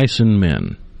of Mice and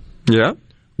Men. Yeah.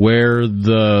 Where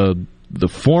the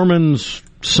foreman's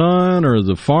son or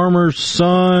the farmer's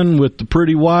son with the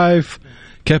pretty wife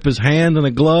kept his hand in a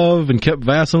glove and kept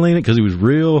Vaseline it because he was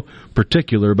real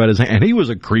particular about his hand. And he was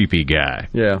a creepy guy.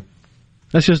 Yeah.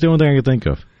 That's just the only thing I could think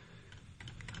of.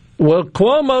 Well,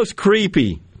 Cuomo's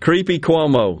creepy. Creepy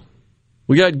Cuomo.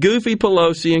 We got Goofy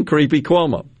Pelosi and Creepy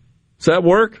Cuomo. Does that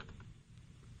work?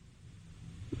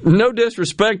 No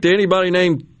disrespect to anybody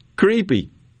named Creepy.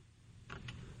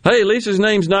 Hey, at least his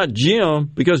name's not Jim,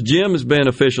 because Jim has been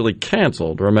officially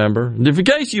canceled, remember? In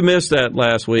case you missed that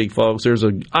last week, folks, there's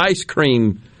an ice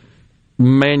cream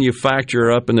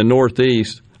manufacturer up in the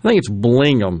Northeast. I think it's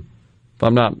Blingham, if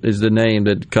I'm not, is the name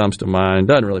that comes to mind.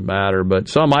 Doesn't really matter, but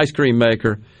some ice cream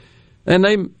maker. And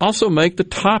they also make the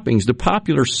toppings, the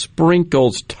popular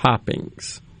Sprinkles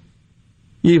toppings.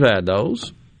 You've had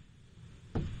those.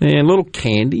 And little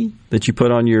candy that you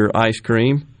put on your ice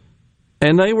cream.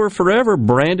 And they were forever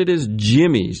branded as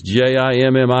Jimmy's,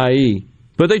 Jimmie.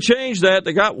 But they changed that.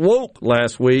 They got woke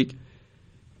last week.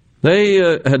 They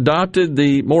adopted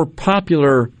the more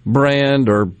popular brand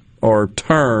or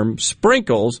term,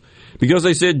 Sprinkles, because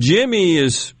they said Jimmy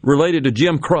is related to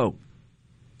Jim Crow.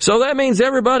 So that means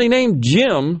everybody named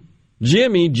Jim,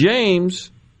 Jimmy,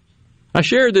 James. I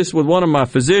shared this with one of my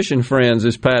physician friends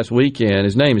this past weekend.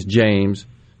 His name is James.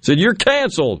 Said, you're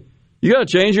canceled. You got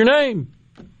to change your name.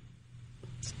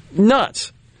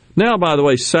 Nuts. Now, by the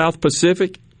way, South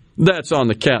Pacific, that's on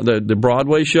the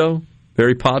Broadway show,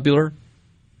 very popular.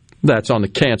 That's on the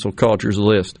cancel cultures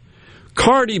list.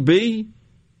 Cardi B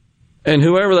and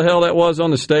whoever the hell that was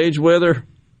on the stage with her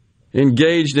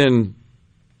engaged in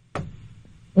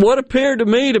what appeared to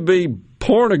me to be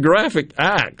pornographic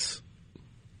acts.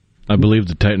 I believe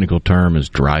the technical term is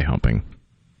dry humping.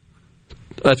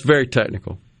 That's very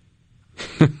technical.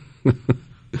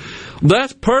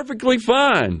 That's perfectly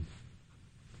fine.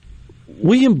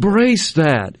 We embrace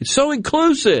that. It's so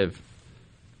inclusive.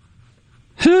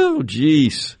 Oh,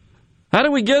 jeez. How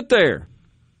did we get there?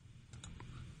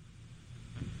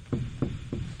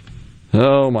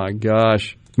 Oh, my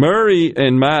gosh. Murray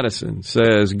in Madison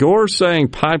says, Gore saying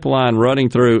pipeline running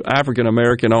through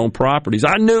African-American-owned properties.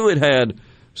 I knew it had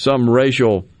some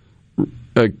racial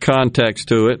context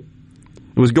to it.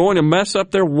 It was going to mess up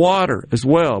their water as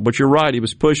well. But you're right, he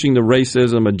was pushing the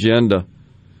racism agenda.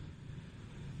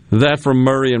 That from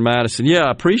Murray and Madison. Yeah,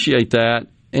 I appreciate that.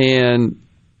 And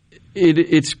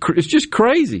it's just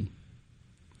crazy.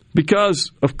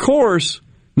 Because, of course,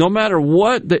 no matter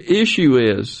what the issue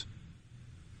is,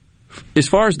 as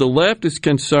far as the left is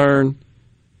concerned,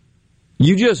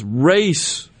 you just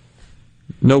race,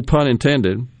 no pun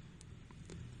intended,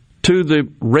 to the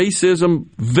racism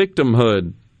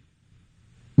victimhood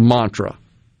mantra.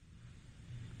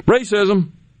 Racism,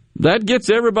 that gets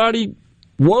everybody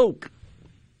woke.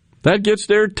 That gets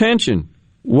their attention.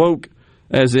 Woke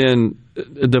as in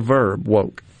the verb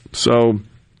woke. So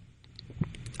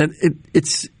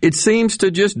it seems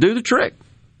to just do the trick.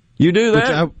 You do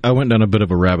that. Which I went down a bit of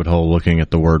a rabbit hole looking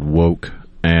at the word woke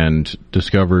and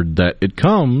discovered that it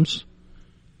comes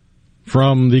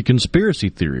from the conspiracy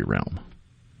theory realm.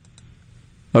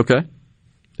 Okay.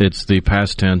 It's the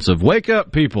past tense of wake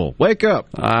up, people, wake up.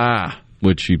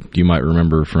 Which you might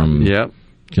remember from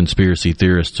conspiracy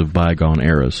theorists of bygone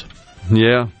eras.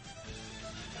 Yeah.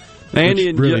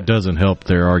 Which really doesn't help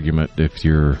their argument if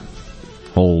you're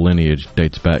whole lineage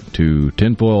dates back to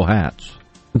tinfoil hats.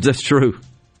 That's true.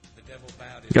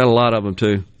 Got a lot of them,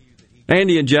 too.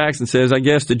 Andy in Jackson says, I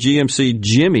guess the GMC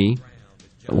Jimmy,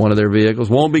 one of their vehicles,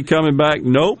 won't be coming back.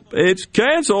 Nope, it's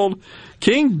canceled.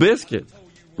 King Biscuit.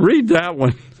 Read that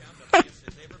one.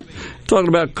 Talking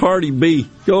about Cardi B.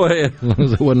 Go ahead. As long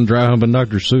as it wasn't dry humping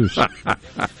Dr. Seuss.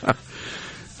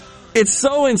 It's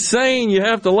so insane you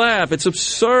have to laugh. It's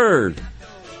absurd.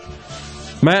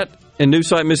 Matt in New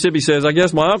Site, Mississippi says, I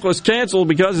guess my uncle is canceled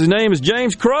because his name is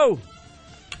James Crow.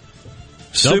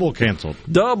 Double canceled.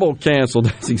 Double canceled.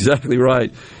 That's exactly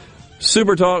right.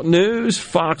 Super Talk News,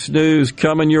 Fox News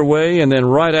coming your way. And then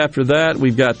right after that,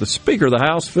 we've got the Speaker of the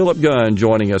House, Philip Gunn,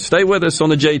 joining us. Stay with us on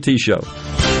the JT Show.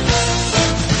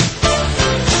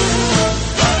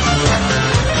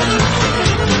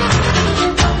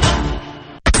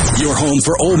 Your home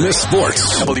for Ole Miss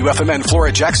sports. WFMN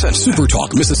Flora Jackson. Super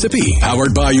Talk Mississippi.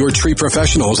 Powered by your tree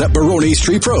professionals at Barone's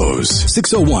Tree Pros.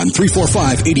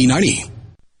 601-345-8090.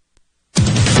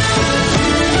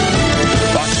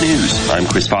 News. I'm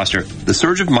Chris Foster. The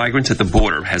surge of migrants at the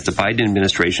border has the Biden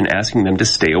administration asking them to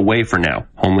stay away for now.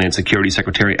 Homeland Security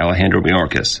Secretary Alejandro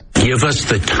Mayorkas. Give us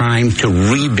the time to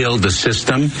rebuild a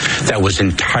system that was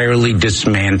entirely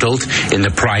dismantled in the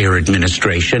prior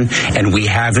administration, and we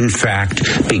have, in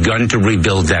fact, begun to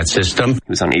rebuild that system. He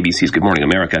was on ABC's Good Morning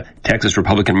America. Texas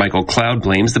Republican Michael Cloud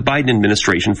blames the Biden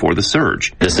administration for the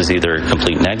surge. This is either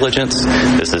complete negligence,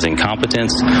 this is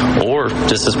incompetence, or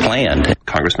this is planned.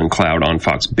 Congressman Cloud on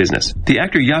Fox Business. The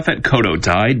actor Yaphet Kotto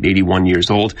died, 81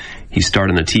 years old. He starred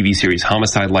in the TV series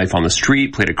Homicide: Life on the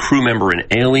Street, played a crew member in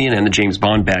Alien, and the James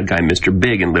Bond bad guy Mr.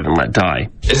 Big in Live and Let Die.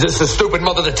 Is this the stupid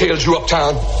mother that tails you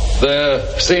uptown?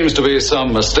 There seems to be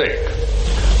some mistake.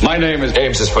 My name is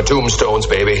Ames is for tombstones,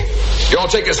 baby. You all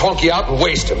take this honky out and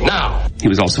waste him, now. He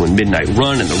was also in Midnight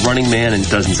Run and The Running Man and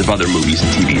dozens of other movies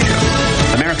and TV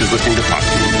shows. America's listening to Fox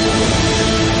News.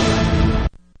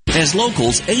 As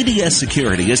locals, ADS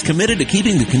Security is committed to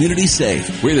keeping the community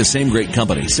safe. We're the same great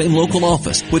company, same local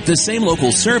office, with the same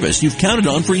local service you've counted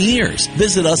on for years.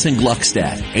 Visit us in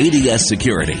Gluckstadt. ADS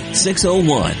Security,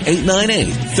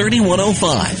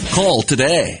 601-898-3105. Call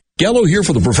today. Gallo here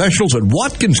for the professionals at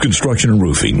Watkins Construction and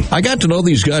Roofing. I got to know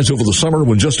these guys over the summer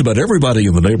when just about everybody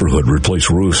in the neighborhood replaced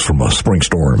roofs from a spring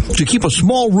storm. To keep a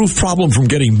small roof problem from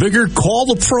getting bigger, call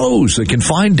the pros. They can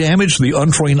find damage the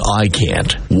untrained eye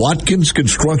can't. Watkins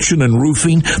Construction and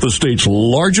Roofing, the state's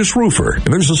largest roofer.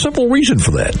 And there's a simple reason for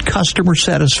that. Customer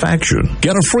satisfaction.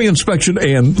 Get a free inspection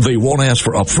and they won't ask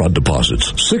for upfront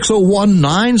deposits.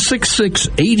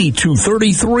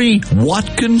 601-966-8233.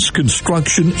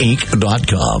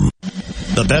 WatkinsConstructionInc.com.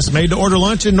 The best made-to-order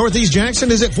lunch in Northeast Jackson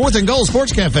is at 4th and Gold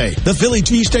Sports Cafe. The Philly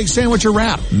cheesesteak sandwich or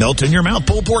wrap, melt-in-your-mouth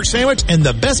pulled pork sandwich, and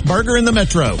the best burger in the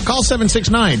metro. Call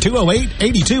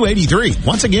 769-208-8283.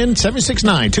 Once again,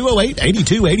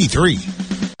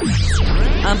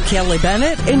 769-208-8283. I'm Kelly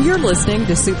Bennett, and you're listening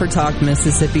to Super Talk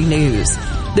Mississippi News.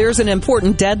 There's an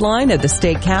important deadline at the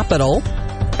state capitol.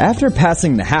 After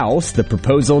passing the House, the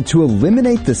proposal to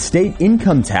eliminate the state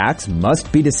income tax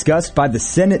must be discussed by the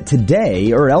Senate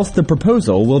today, or else the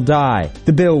proposal will die.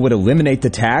 The bill would eliminate the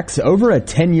tax over a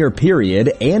 10-year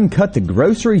period and cut the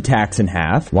grocery tax in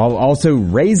half, while also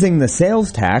raising the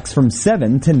sales tax from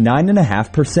 7 to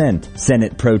 9.5%.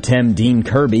 Senate Pro Tem Dean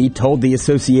Kirby told the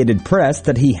Associated Press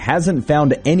that he hasn't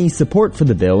found any support for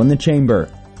the bill in the chamber.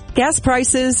 Gas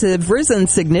prices have risen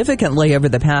significantly over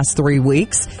the past 3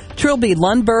 weeks. Trilby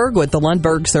Lundberg with the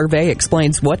Lundberg Survey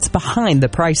explains what's behind the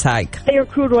price hike. Higher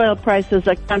crude oil prices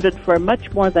accounted for much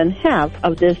more than half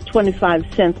of this 25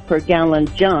 cents per gallon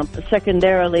jump.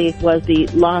 Secondarily was the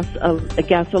loss of a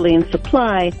gasoline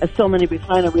supply, as so many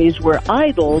refineries were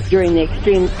idle during the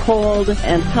extreme cold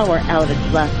and power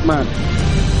outage last month.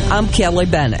 I'm Kelly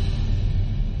Bennett.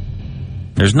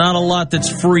 There's not a lot that's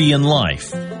free in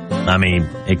life. I mean,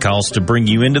 it costs to bring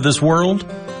you into this world,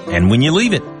 and when you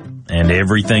leave it, and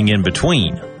everything in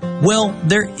between. Well,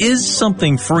 there is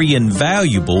something free and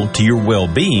valuable to your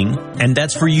well-being, and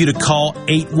that's for you to call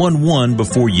 811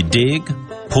 before you dig,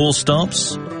 pull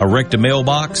stumps, erect a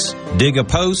mailbox, dig a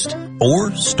post,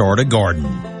 or start a garden.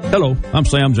 Hello, I'm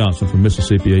Sam Johnson from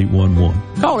Mississippi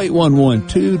 811. Call 811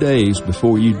 2 days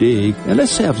before you dig, and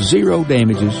let's have 0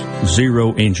 damages,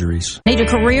 0 injuries. Need a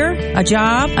career, a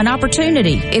job, an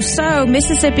opportunity? If so,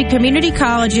 Mississippi Community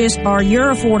Colleges are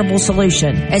your affordable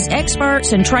solution. As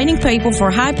experts in training people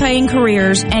for high-paying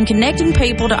careers and connecting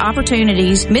people to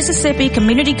opportunities, Mississippi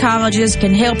Community Colleges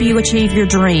can help you achieve your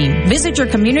dream. Visit your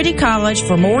community college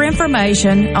for more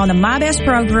information on the My Best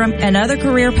program and other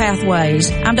career pathways.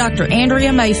 I'm Dr.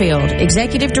 Andrea Mayfield Butterfield,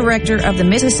 Executive Director of the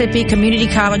Mississippi Community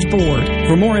College Board.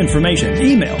 For more information,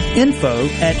 email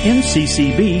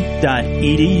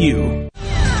info@mccb.edu.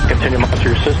 Continue to monitor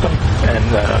your system,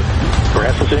 and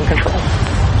grass is in control.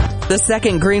 The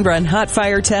second Green Run Hot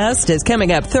Fire test is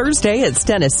coming up Thursday at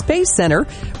Stennis Space Center,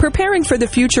 preparing for the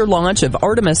future launch of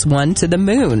Artemis 1 to the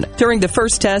moon. During the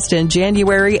first test in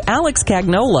January, Alex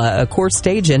Cagnola, a core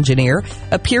stage engineer,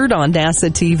 appeared on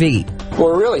NASA TV. Well,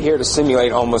 we're really here to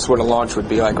simulate almost what a launch would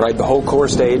be like, right? The whole core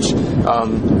stage,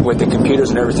 with the computers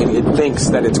and everything, it thinks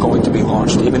that it's going to be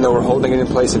launched. Even though we're holding it in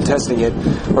place and testing it,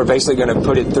 we're basically going to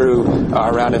put it through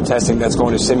a round of testing that's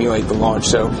going to simulate the launch.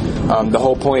 So the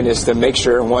whole point is to make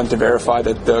sure, one, to verify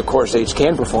that the core stage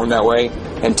can perform that way,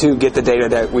 and two, get the data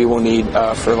that we will need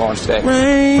for launch day.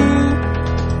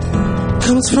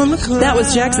 That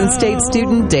was Jackson State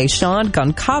student Deshaun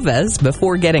Goncalves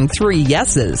before getting 3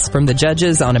 yeses from the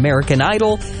judges on American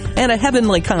Idol and a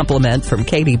heavenly compliment from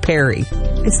Katy Perry.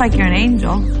 It's like you're an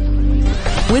angel.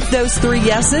 With those 3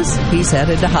 yeses, he's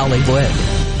headed to Hollywood.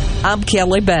 I'm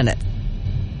Kelly Bennett.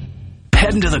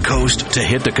 Heading to the coast to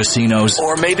hit the casinos,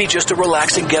 or maybe just a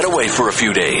relaxing getaway for a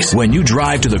few days. When you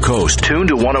drive to the coast, tune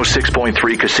to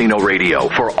 106.3 Casino Radio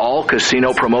for all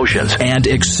casino promotions and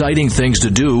exciting things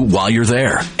to do while you're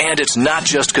there. And it's not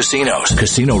just casinos.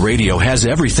 Casino Radio has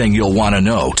everything you'll want to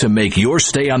know to make your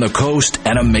stay on the coast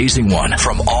an amazing one.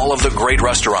 From all of the great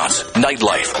restaurants,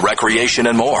 nightlife, recreation,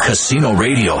 and more, Casino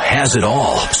Radio has it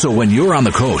all. So when you're on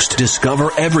the coast, discover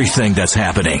everything that's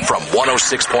happening from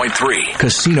 106.3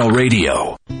 Casino Radio.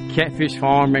 Catfish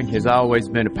farming has always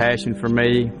been a passion for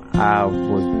me. I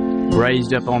was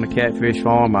raised up on a catfish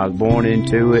farm. I was born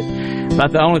into it.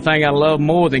 But the only thing I love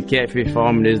more than catfish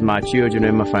farming is my children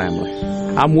and my family.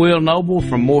 I'm Will Noble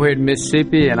from Morehead,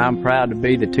 Mississippi, and I'm proud to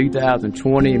be the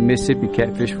 2020 Mississippi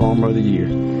Catfish Farmer of the Year.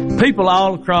 People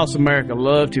all across America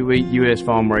love to eat U.S.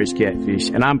 farm-raised catfish,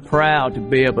 and I'm proud to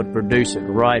be able to produce it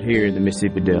right here in the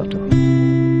Mississippi Delta.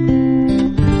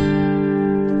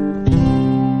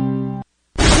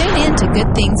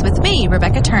 Good Things with me,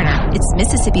 Rebecca Turner. It's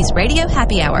Mississippi's Radio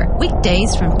Happy Hour,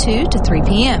 weekdays from 2 to 3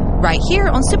 p.m., right here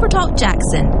on Super Talk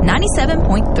Jackson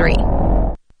 97.3.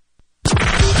 And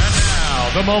now,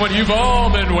 the moment you've all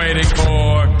been waiting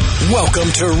for. Welcome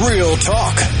to Real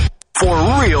Talk for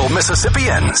real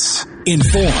Mississippians.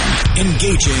 Informed,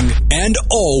 engaging, and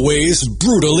always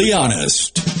brutally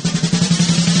honest.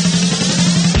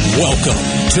 Welcome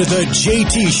to the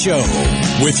JT Show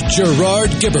with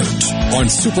Gerard Gibbert on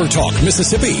Super Talk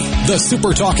Mississippi, the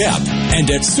Super Talk app,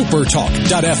 and at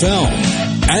supertalk.fm.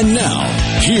 And now,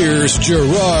 here's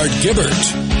Gerard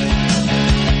Gibbert.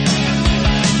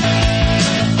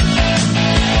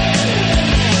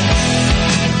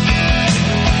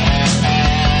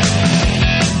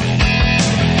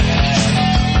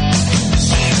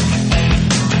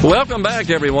 Welcome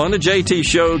back, everyone. The JT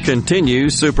Show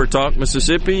continues. Super Talk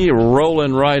Mississippi,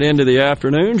 rolling right into the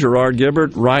afternoon. Gerard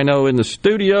Gibbert, Rhino in the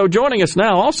studio. Joining us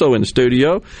now, also in the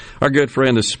studio, our good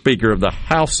friend, the Speaker of the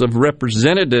House of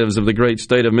Representatives of the great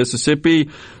state of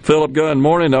Mississippi, Philip Gunn.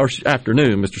 Morning or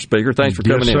afternoon, Mr. Speaker. Thanks for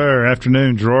coming in. Yes, sir.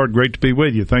 Afternoon, Gerard. Great to be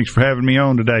with you. Thanks for having me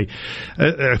on today.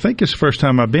 I think it's the first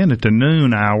time I've been at the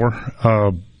noon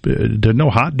hour. There's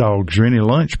no hot dogs or any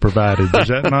lunch provided. Does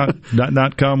that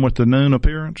not come with the noon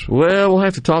appearance? Well, we'll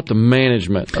have to talk to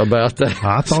management about that.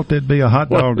 I thought there'd be a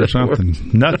hot dog or something.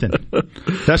 Nothing.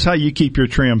 That's how you keep your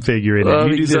trim figure in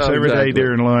it. You do this every day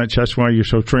during lunch. That's why you're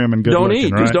so trim and good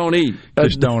looking, right? Just don't eat.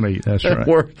 Just don't eat. That's right. Of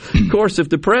course, if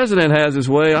the president has his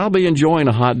way, I'll be enjoying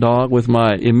a hot dog with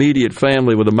my immediate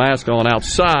family with a mask on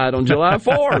outside on July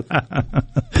 4th.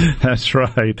 That's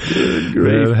right.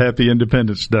 Happy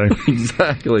Independence Day.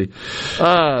 Exactly.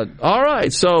 All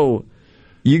right, so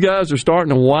you guys are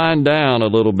starting to wind down a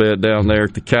little bit down there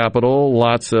at the Capitol.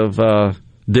 Lots of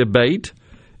debate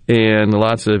and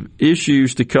lots of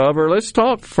issues to cover. Let's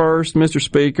talk first, Mr.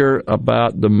 Speaker,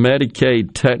 about the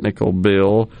Medicaid technical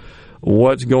bill.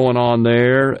 What's going on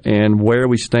there and where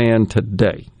we stand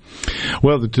today?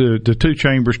 Well, the two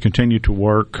chambers continue to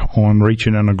work on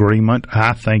reaching an agreement.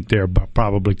 I think they're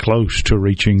probably close to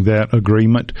reaching that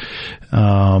agreement.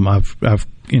 I've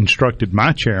instructed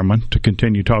my chairman to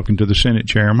continue talking to the Senate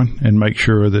chairman and make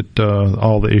sure that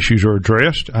all the issues are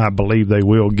addressed. I believe they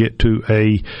will get to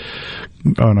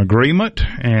an agreement,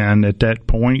 and at that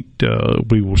point,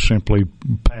 we will simply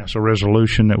pass a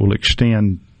resolution that will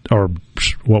extend or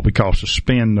what we call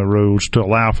suspend the rules to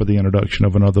allow for the introduction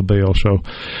of another bill. So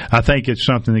I think it's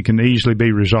something that can easily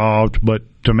be resolved, but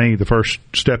to me, the first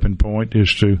stepping point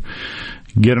is to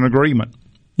get an agreement.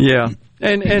 Yeah,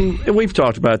 and we've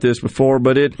talked about this before,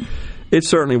 but it's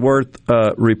certainly worth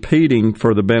repeating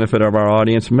for the benefit of our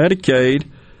audience. Medicaid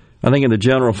I think in the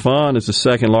general fund is the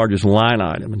second largest line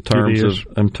item in terms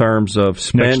of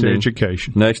spending.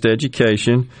 Next to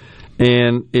education.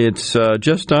 And it's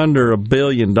just under $1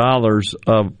 billion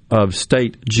of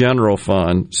state general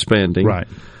fund spending. Right.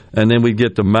 And then we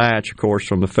get the match, of course,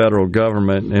 from the federal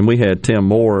government. And we had Tim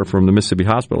Moore from the Mississippi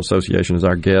Hospital Association as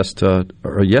our guest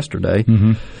yesterday.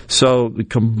 Mm-hmm. So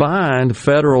combined,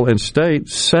 federal and state,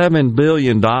 $7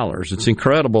 billion. It's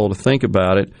incredible to think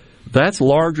about it. That's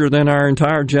larger than our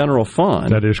entire general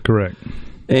fund. That is correct.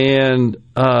 And,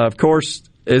 of course,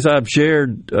 as I've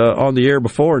shared on the air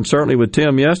before, and certainly with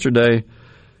Tim yesterday,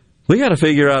 we got to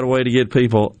figure out a way to get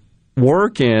people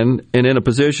working and in a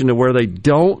position to where they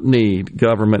don't need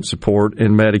government support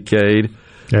in Medicaid.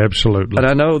 Absolutely. And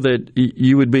I know that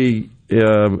you would be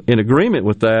in agreement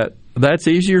with that. That's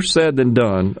easier said than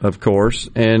done, of course.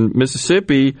 And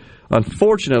Mississippi,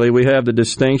 unfortunately, we have the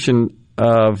distinction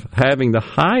of having the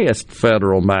highest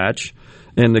federal match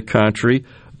in the country.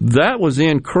 That was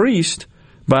increased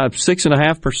by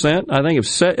 6.5%.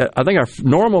 I think our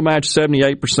normal match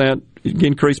 78%,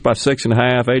 increased by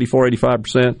 6.5%, 84,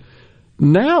 85%.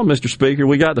 Now, Mr. Speaker,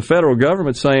 we got the federal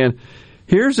government saying,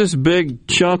 here's this big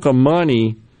chunk of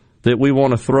money that we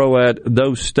want to throw at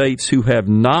those states who have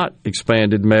not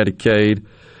expanded Medicaid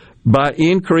by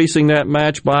increasing that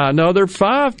match by another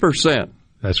 5%.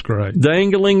 That's correct.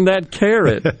 Dangling that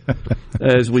carrot,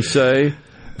 as we say,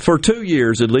 for 2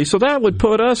 years at least. So that would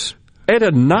put us at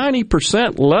a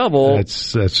 90% level.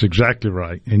 That's exactly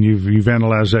right. And you've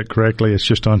analyzed that correctly. It's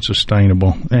just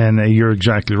unsustainable. And you're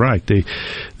exactly right.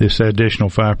 This additional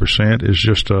 5% is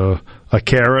just a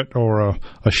carrot or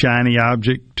a shiny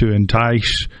object to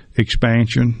entice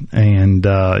expansion, and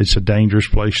it's a dangerous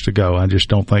place to go. I just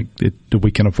don't think that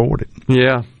we can afford it.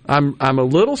 Yeah. I'm a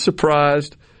little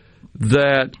surprised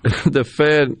that the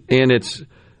Fed, in its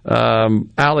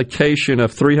allocation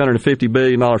of $350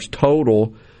 billion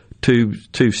total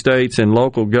to states and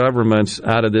local governments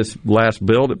out of this last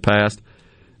bill that passed,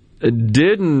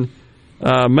 didn't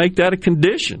make that a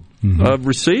condition of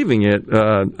receiving it.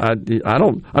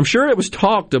 I'm sure it was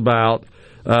talked about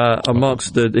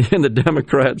amongst in the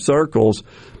Democrat circles,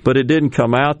 but it didn't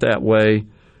come out that way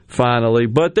finally.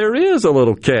 But there is a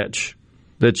little catch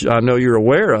that I know you're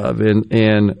aware of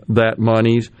in that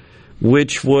money,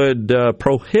 which would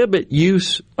prohibit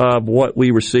use of what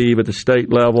we receive at the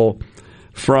state level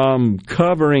from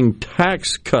covering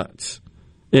tax cuts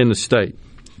in the state.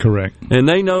 Correct. And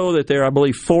they know that there are, I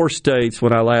believe, 4 states,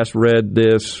 when I last read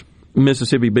this,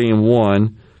 Mississippi being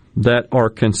one, that are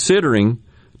considering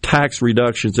tax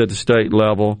reductions at the state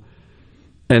level,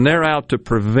 and they're out to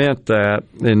prevent that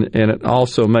and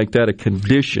also make that a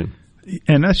condition.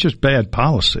 And that's just bad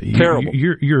policy. Terrible.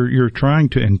 You're trying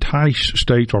to entice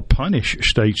states or punish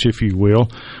states, if you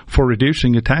will, for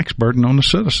reducing the tax burden on the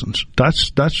citizens.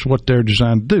 That's what they're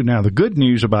designed to do. Now, the good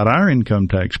news about our income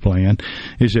tax plan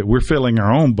is that we're filling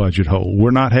our own budget hole. We're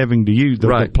not having to use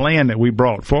the plan that we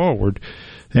brought forward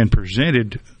and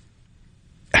presented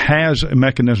has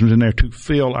mechanisms in there to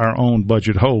fill our own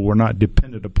budget hole. We're not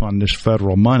dependent upon this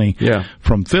federal money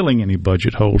from filling any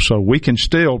budget hole. So we can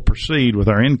still proceed with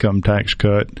our income tax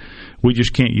cut. We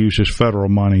just can't use this federal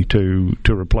money to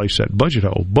replace that budget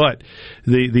hole. But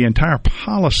the entire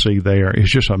policy there is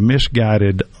just a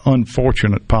misguided,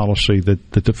 unfortunate policy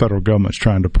that the federal government's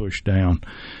trying to push down.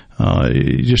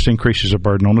 It just increases the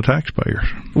burden on the taxpayers.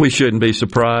 We shouldn't be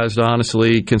surprised,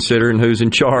 honestly, considering who's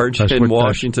in charge in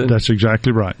Washington. That's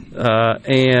exactly right.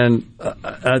 And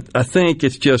I think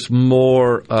it's just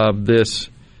more of this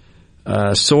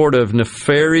sort of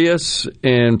nefarious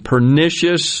and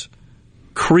pernicious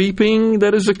creeping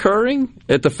that is occurring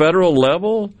at the federal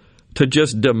level to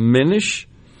just diminish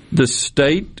the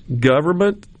state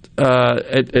government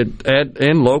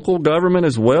and local government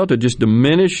as well, to just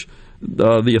diminish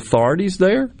the authorities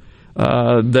there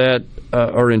that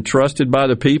are entrusted by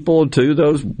the people to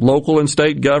those local and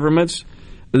state governments.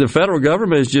 The federal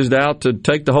government is just out to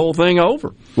take the whole thing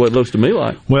over, what it looks to me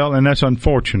like. Well, and that's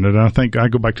unfortunate. I think I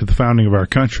go back to the founding of our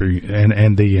country,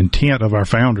 and the intent of our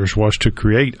founders was to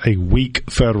create a weak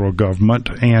federal government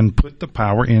and put the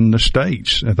power in the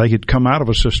states. They had come out of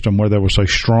a system where there was a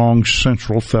strong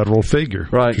central federal figure,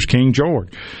 which was King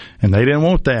George. And they didn't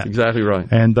want that. Exactly right.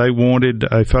 And they wanted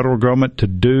a federal government to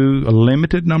do a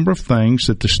limited number of things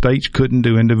that the states couldn't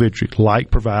do individually,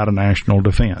 like provide a national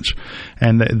defense.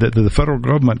 And the federal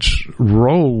government's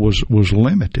role was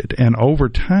limited. And over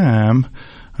time,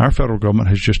 our federal government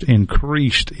has just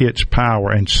increased its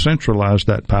power and centralized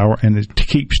that power, and it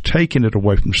keeps taking it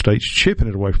away from the states, chipping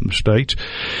it away from the states.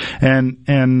 And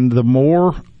the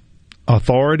more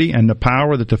authority and the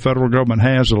power that the federal government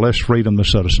has, the less freedom the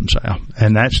citizens have.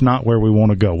 And that's not where we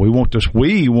want to go. We want to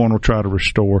try to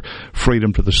restore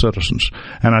freedom to the citizens.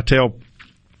 And I tell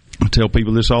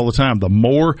people this all the time. The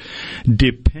more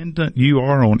dependent you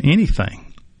are on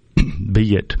anything,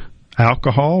 be it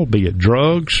alcohol, be it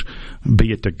drugs,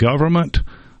 be it the government,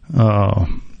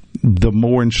 the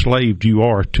more enslaved you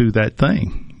are to that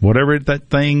thing, whatever that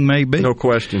thing may be. No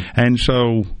question. And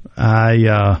so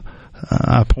I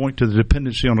point to the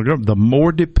dependency on the government. The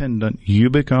more dependent you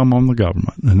become on the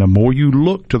government, and the more you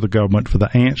look to the government for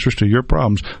the answers to your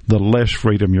problems, the less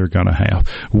freedom you're going to have.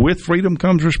 With freedom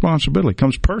comes responsibility,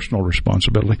 comes personal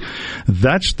responsibility.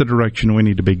 That's the direction we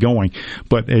need to be going.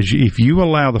 But if you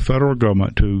allow the federal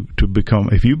government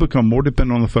if you become more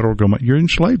dependent on the federal government, you're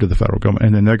enslaved to the federal government,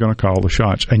 and then they're going to call the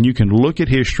shots. And you can look at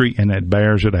history, and that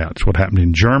bears it out. It's what happened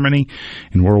in Germany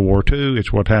in World War II.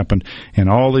 It's what happened in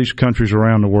all these countries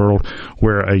around the world,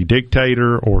 where a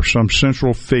dictator or some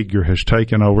central figure has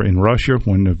taken over. In Russia,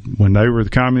 when the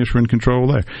communists were in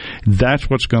control there. That's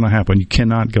what's going to happen. You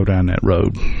cannot go down that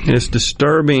road. It's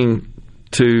disturbing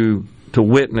to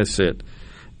witness it,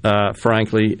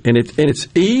 frankly, and it's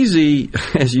easy,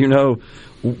 as you know,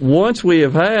 once we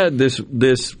have had this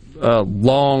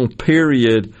long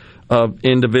period of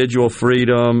individual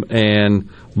freedom and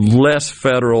less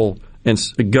federal and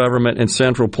government and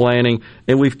central planning,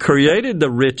 and we've created the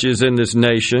riches in this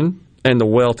nation and the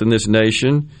wealth in this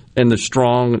nation and the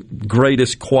strong,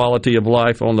 greatest quality of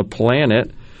life on the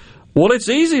planet. Well, it's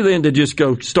easy then to just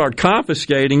go start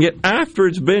confiscating it after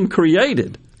it's been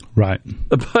created. Right.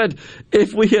 But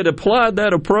if we had applied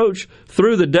that approach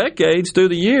through the decades, through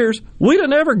the years, we'd have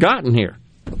never gotten here.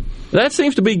 That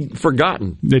seems to be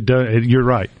forgotten. You're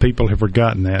right. People have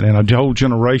forgotten that, and a whole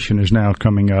generation is now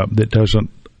coming up that doesn't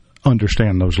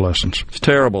understand those lessons. It's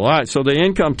terrible. All right, so the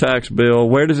income tax bill,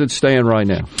 where does it stand right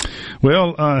now?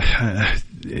 Well,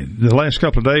 the last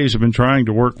couple of days I've been trying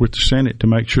to work with the Senate to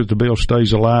make sure the bill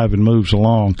stays alive and moves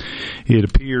along. It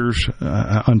appears,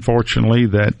 unfortunately,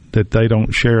 that they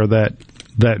don't share that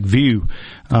view.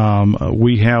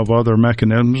 We have other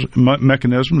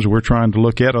mechanisms we're trying to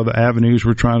look at, other avenues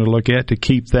we're trying to look at to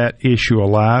keep that issue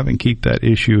alive and keep that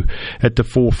issue at the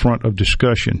forefront of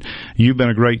discussion. You've been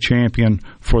a great champion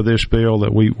for this bill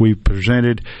that we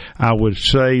presented. I would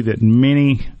say that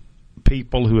many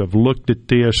people who have looked at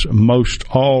this, most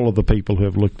all of the people who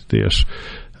have looked at this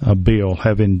bill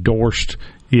have endorsed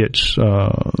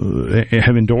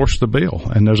the bill,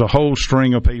 and there's a whole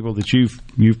string of people that you've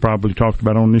probably talked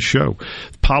about on this show.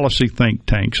 Policy think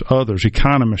tanks, others,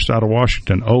 economists out of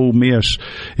Washington, Ole Miss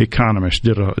economists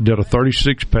did a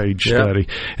 36-page study,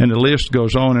 and the list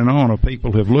goes on and on of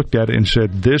people who have looked at it and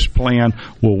said this plan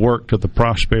will work to the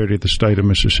prosperity of the state of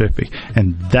Mississippi,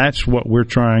 and that's what we're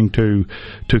trying to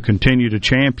continue to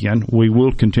champion. We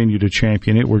will continue to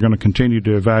champion it. We're going to continue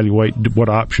to evaluate what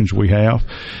options we have,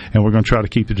 and we're going to try to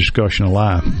keep the discussion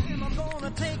alive.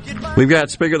 We've got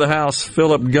Speaker of the House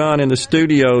Philip Gunn in the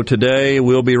studio today.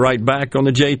 We'll be right back on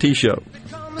the JT Show.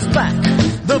 Comes back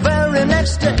the very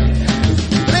next day,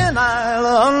 then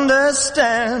I'll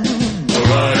understand.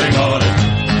 Riding on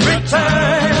it.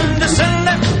 Return to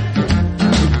sender.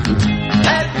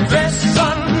 Address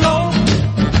unknown.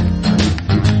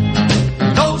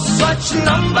 No such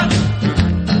number.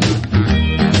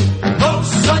 No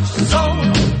such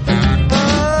zone.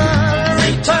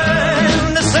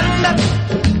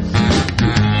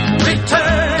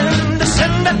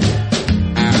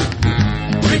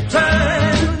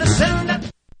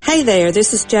 Hey there,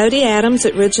 this is Jody Adams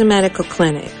at Ridgeland Medical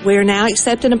Clinic. We are now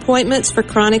accepting appointments for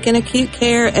chronic and acute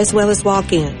care as well as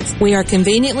walk-ins. We are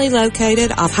conveniently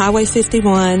located off Highway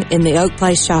 51 in the Oak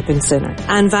Place Shopping Center.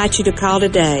 I invite you to call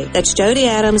today. That's Jody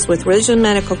Adams with Ridgeland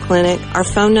Medical Clinic. Our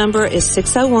phone number is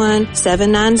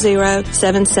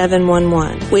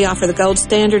 601-790-7711. We offer the gold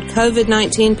standard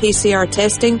COVID-19 PCR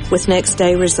testing with next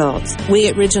day results. We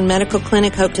at Ridgeland Medical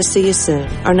Clinic hope to see you soon.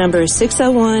 Our number is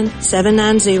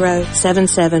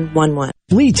 601-790-7711.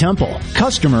 Lee Temple,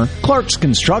 customer, Clark's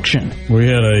Construction. We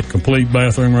had a complete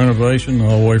bathroom renovation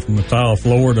all the way from the tile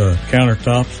floor to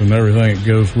countertops and everything that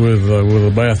goes with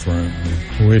a bathroom.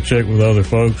 We checked with other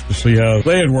folks to see how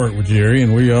they had worked with Jerry,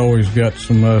 and we always got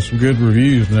some good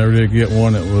reviews. Never did get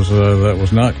one that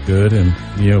was not good. And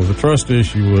the trust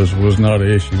issue was not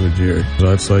an issue with Jerry.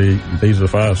 I'd say he's a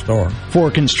 5-star. For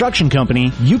a construction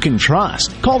company you can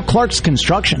trust, call Clark's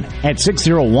Construction at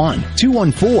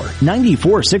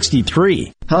 601-214-9463.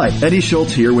 Hi, Eddie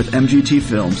Schultz here with MGT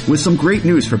Films with some great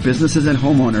news for businesses and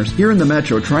homeowners here in the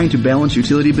Metro trying to balance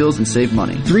utility bills and save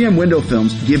money. 3M window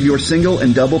films give your single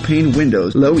and double pane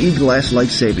windows low E-glass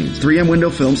life savings. 3M window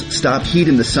films stop heat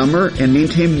in the summer and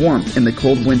maintain warmth in the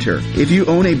cold winter. If you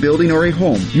own a building or a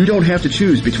home, you don't have to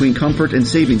choose between comfort and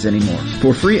savings anymore.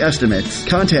 For free estimates,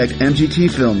 contact MGT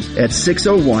Films at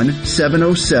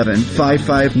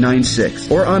 601-707-5596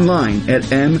 or online at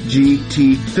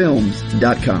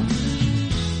mgtfilms.com.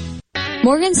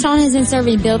 Morganstone has been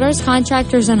serving builders,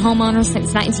 contractors, and homeowners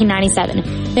since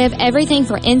 1997. They have everything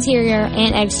for interior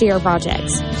and exterior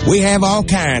projects. We have all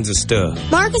kinds of stuff.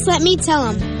 Marcus, let me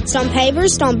tell them. Stone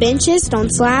pavers, stone benches, stone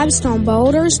slabs, stone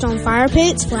boulders, stone fire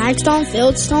pits, flagstone,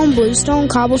 fieldstone, bluestone,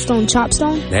 cobblestone,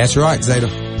 chopstone. That's right, Zeta.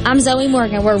 I'm Zoe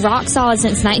Morgan. We're rock solid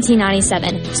since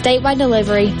 1997. Statewide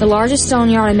delivery, the largest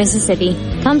stone yard in Mississippi.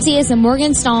 Come see us at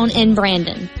Morganstone in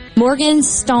Brandon.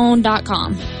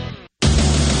 Morganstone.com.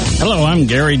 Hello, I'm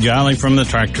Gary Jolly from the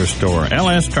Tractor Store.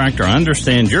 LS Tractor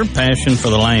understands your passion for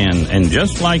the land, and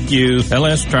just like you,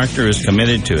 LS Tractor is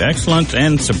committed to excellence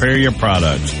and superior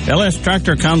products. LS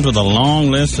Tractor comes with a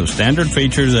long list of standard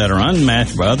features that are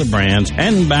unmatched by other brands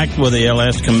and backed with the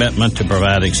LS commitment to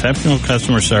provide exceptional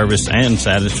customer service and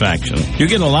satisfaction. You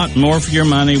get a lot more for your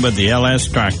money with the LS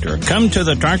Tractor. Come to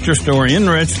the Tractor Store in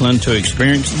Richland to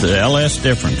experience the LS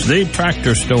difference. The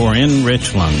Tractor Store in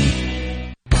Richland.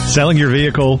 Selling your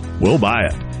vehicle? We'll buy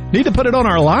it. Need to put it on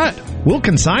our lot? We'll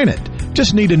consign it.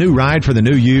 Just need a new ride for the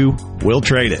new you? We'll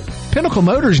trade it. Pinnacle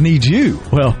Motors needs you.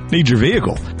 Well, needs your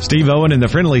vehicle. Steve Owen and the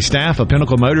friendly staff of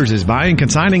Pinnacle Motors is buying,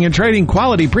 consigning, and trading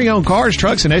quality pre-owned cars,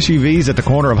 trucks, and SUVs at the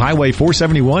corner of Highway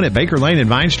 471 at Baker Lane and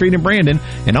Vine Street in Brandon,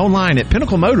 and online at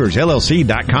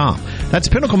PinnacleMotorsLLC.com. That's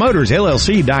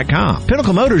PinnacleMotorsLLC.com.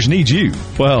 Pinnacle Motors needs you.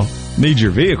 Well, needs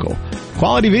your vehicle.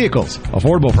 Quality vehicles.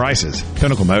 Affordable prices.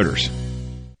 Pinnacle Motors.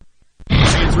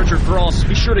 It's Richard Cross.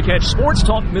 Be sure to catch Sports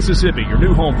Talk Mississippi, your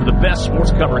new home for the best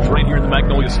sports coverage right here in the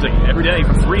Magnolia State. Every day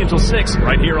from 3 until 6,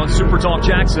 right here on Super Talk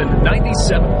Jackson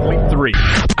 97.3.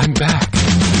 I'm back.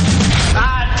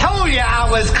 I told you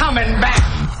I was coming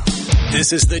back.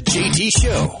 This is the JT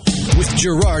Show with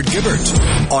Gerard Gibbert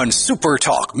on Super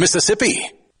Talk Mississippi.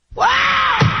 Wow!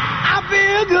 I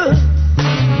feel good.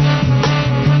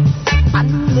 I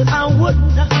knew that I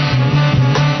wouldn't.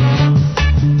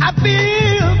 I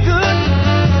feel good.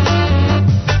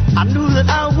 I knew that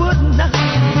I wouldn't.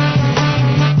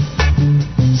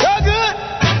 So good,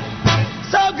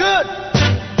 so good.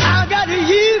 I got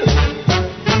you.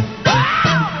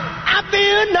 Wow, I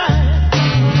feel nice.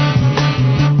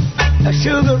 A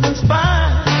sugar and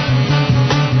spice.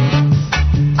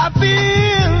 I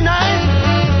feel nice.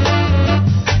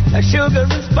 A sugar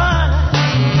and spice.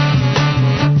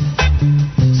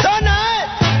 So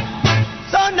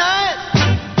nice, so nice.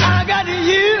 I got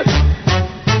you.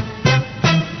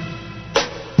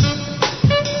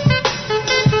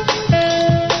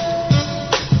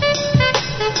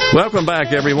 Welcome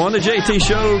back, everyone. The JT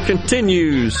Show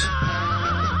continues.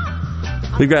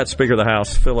 We've got Speaker of the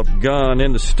House, Philip Gunn,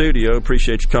 in the studio.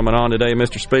 Appreciate you coming on today,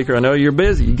 Mr. Speaker. I know you're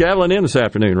busy. You're gaveling in this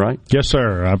afternoon, right? Yes,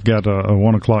 sir. I've got a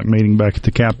 1 o'clock meeting back at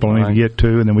the Capitol I need to get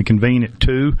to, and then we convene at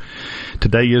 2.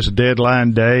 Today is a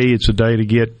deadline day. It's a day to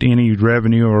get any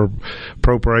revenue or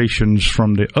appropriations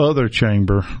from the other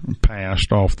chamber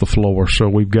passed off the floor. So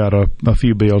we've got a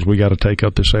few bills we got to take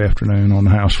up this afternoon on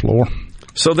the House floor.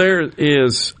 So there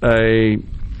is a,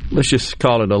 let's just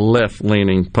call it a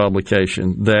left-leaning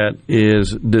publication that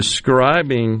is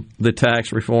describing the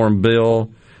tax reform bill,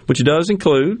 which does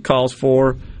include, calls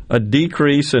for a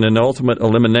decrease and an ultimate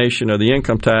elimination of the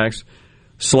income tax,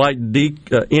 slight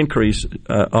increase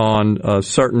on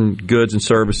certain goods and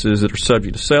services that are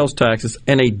subject to sales taxes,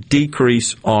 and a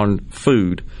decrease on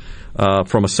food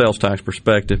from a sales tax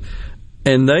perspective.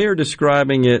 And they are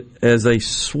describing it as a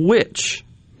switch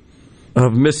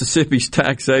of Mississippi's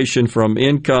taxation from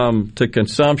income to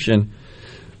consumption.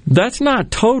 That's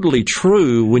not totally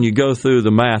true when you go through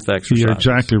the math exercise. You're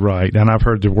exactly right. And I've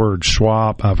heard the word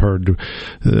swap. I've heard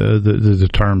the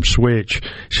term switch.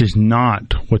 This is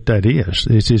not what that is.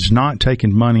 This is not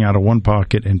taking money out of one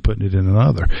pocket and putting it in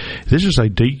another. This is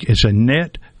it's a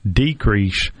net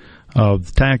decrease of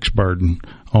the tax burden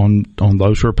on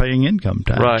those who are paying income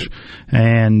tax. Right.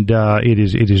 And it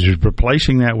is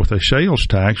replacing that with a sales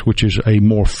tax, which is a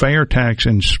more fair tax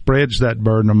and spreads that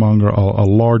burden among a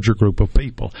larger group of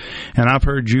people. And I've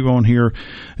heard you on here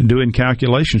doing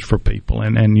calculations for people,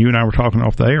 and you and I were talking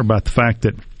off the air about the fact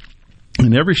that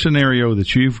in every scenario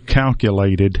that you've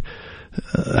calculated,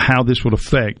 how this would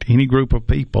affect any group of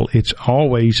people, it's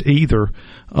always either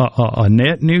a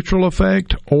net neutral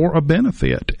effect or a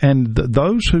benefit. And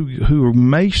those who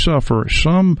may suffer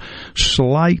some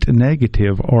slight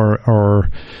negative or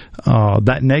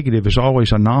that negative is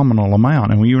always a nominal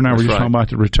amount. And you and I were just talking about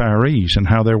the retirees and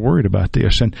how they're worried about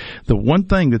this. And the one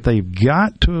thing that they've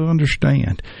got to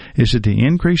understand is that the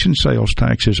increase in sales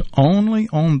tax is only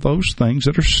on those things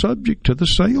that are subject to the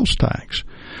sales tax.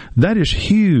 That is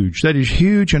huge. That is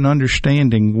huge in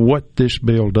understanding what this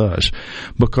bill does,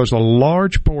 because a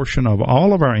large portion of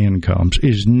all of our incomes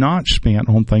is not spent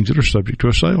on things that are subject to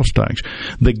a sales tax.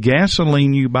 The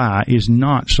gasoline you buy is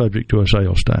not subject to a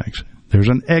sales tax. There's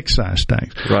an excise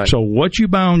tax. Right. So what you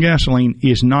buy on gasoline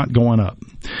is not going up.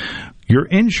 Your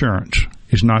insurance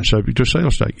is not subject to a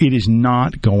sales tax. It is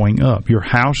not going up. Your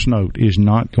house note is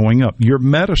not going up. Your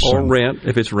medicine. Or rent,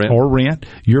 if it's rent. Or rent.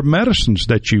 Your medicines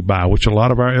that you buy, which a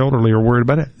lot of our elderly are worried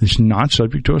about, is not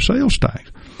subject to a sales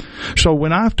tax. So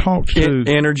when I've talked to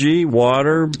energy,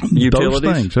 water, utilities,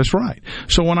 those things, that's right.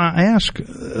 So when I ask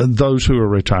those who are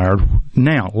retired,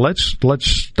 now let's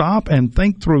stop and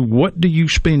think through, what do you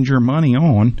spend your money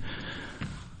on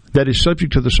that is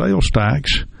subject to the sales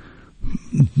tax?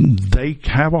 They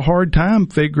have a hard time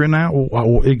figuring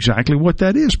out exactly what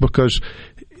that is, because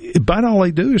about all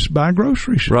they do is buy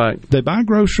groceries. Right. They buy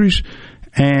groceries,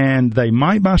 and they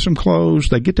might buy some clothes.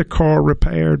 They get their car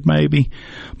repaired maybe.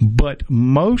 But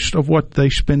most of what they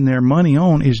spend their money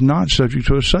on is not subject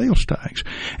to a sales tax.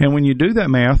 And when you do that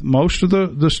math, most of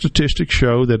the statistics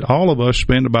show that all of us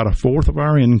spend about a fourth of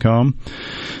our income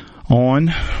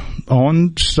on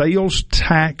sales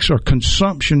tax or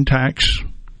consumption tax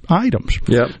items.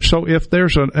 Yep. So if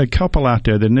there's a couple out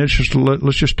there, then let's just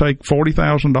take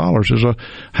 $40,000 as a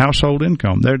household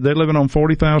income. They're living on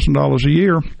 $40,000 a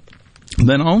year.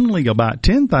 Then only about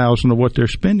 $10,000 of what they're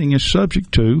spending is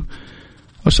subject to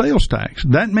a sales tax.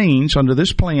 That means under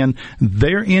this plan,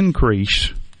 their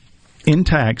increase in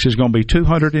tax is going to be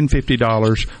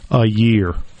 $250 a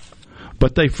year.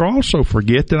 But they also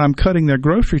forget that I'm cutting their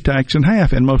grocery tax in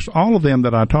half, and most all of them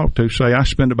that I talk to say I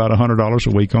spend about $100 a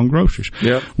week on groceries.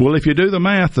 Yep. Well, if you do the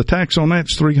math, the tax on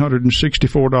that's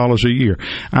 $364 a year.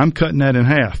 I'm cutting that in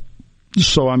half.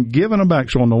 So I'm giving them back.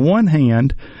 So on the one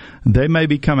hand, they may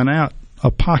be coming out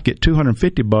of pocket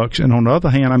 $250, and on the other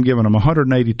hand, I'm giving them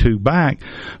 $182 back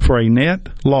for a net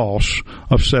loss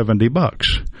of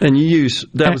 $70. And you use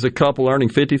that was a couple earning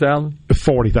 $50,000,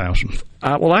 $40,000.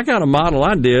 Well, I got a model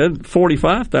I did,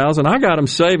 $45,000. I got them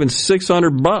saving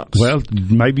 $600. Well,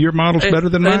 maybe your model's better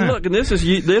than mine. And look, and this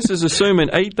is assuming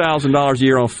 $8,000 a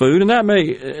year on food,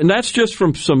 and that's just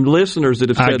from some listeners that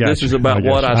have said this is about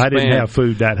what I spent. I didn't have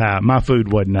food that high. My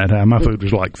food wasn't that high. My food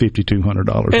was like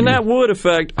 $5,200. And that would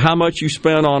affect how much you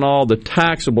spend on all the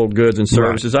taxable goods and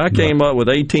services. Right. I came up with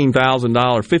 $18,000,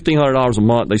 $1,500 a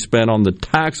month they spent on the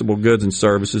taxable goods and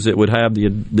services. It would have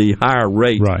the higher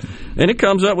rate, right? And it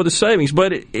comes up with a savings.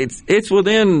 But it's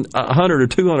within $100 or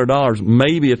 $200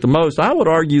 maybe at the most. I would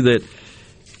argue that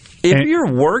if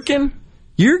you're working,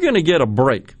 you're going to get a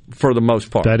break for the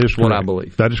most part. That is what I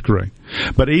believe. That is correct.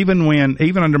 But even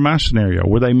under my scenario,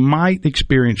 where they might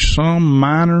experience some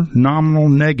minor nominal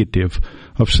negative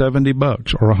of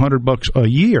 $70 or $100 a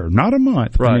year, not a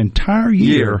month, right, an entire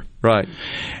year, right?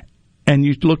 And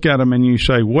you look at them and you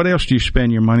say, "What else do you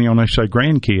spend your money on?" They say,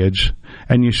 "Grandkids,"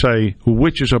 and you say,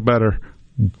 "Which is a better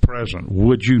present?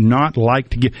 Would you not like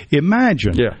to get?"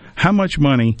 Imagine how much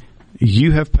money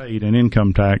you have paid in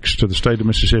income tax to the state of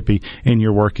Mississippi in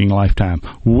your working lifetime.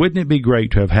 Wouldn't it be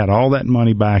great to have had all that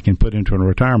money back and put into a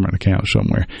retirement account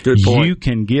somewhere? Good point. You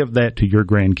can give that to your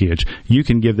grandkids. You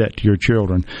can give that to your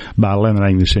children by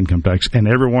eliminating this income tax. And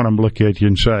every one of them look at you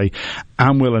and say,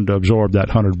 "I'm willing to absorb that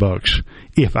 $100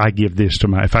 if I give this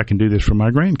if I can do this for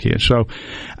my grandkids." So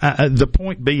the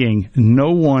point being,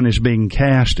 no one is being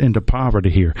cast into poverty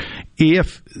here.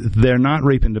 If they're not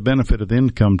reaping the benefit of the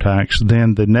income tax,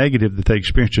 then the negative that they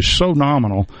experience is so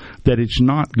nominal that it's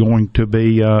not going to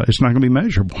be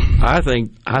measurable. I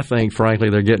think frankly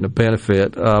they're getting a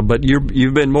benefit, but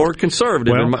you've been more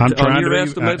conservative on your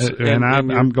estimates, and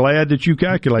I'm glad that you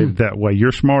calculated that way.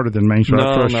 You're smarter than me, so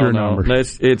I trust your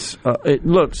numbers.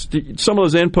 Look, some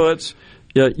of those inputs,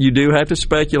 you do have to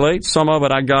speculate. Some of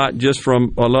it I got just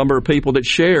from a number of people that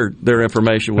shared their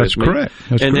information with me. Correct.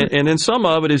 That's correct. And then some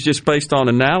of it is just based on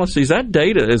analyses. That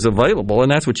data is available,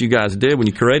 and that's what you guys did when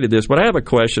you created this. But I have a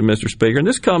question, Mr. Speaker, and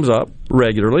this comes up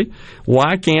regularly.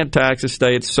 Why can't taxes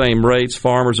stay at the same rates?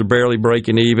 Farmers are barely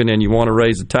breaking even, and you want to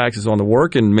raise the taxes on the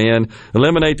working men.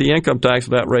 Eliminate the income tax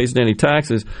without raising any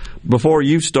taxes. Before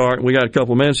you start, we got a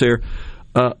couple of minutes here.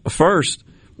 First,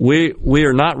 we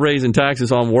are not raising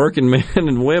taxes on working men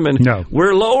and women. No.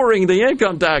 We're lowering the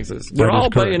income taxes. We're all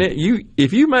paying it.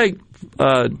 If you make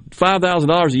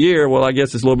 $5,000 a year, well, I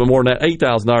guess it's a little bit more than that,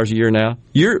 $8,000 a year now.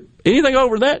 Anything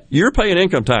over that, you're paying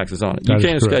income taxes on it. You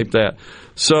can't escape that.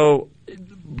 So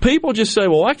people just say,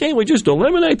 well, why can't we just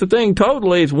eliminate the thing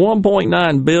totally? It's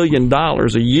 $1.9 billion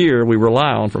a year we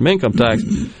rely on from income tax.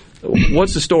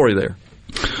 What's the story there?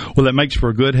 Well, that makes for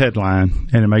a good headline,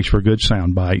 and it makes for a good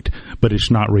soundbite, but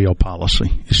it's not real policy.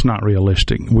 It's not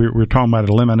realistic. We're talking about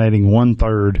eliminating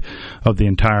 1/3 of the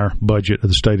entire budget of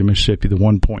the state of Mississippi, the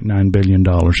 $1.9 billion,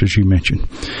 as you mentioned.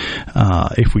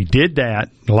 If we did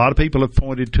that, a lot of people have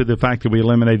pointed to the fact that we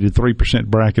eliminated the 3%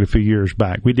 bracket a few years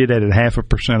back. We did that at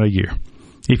 0.5% a year.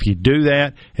 If you do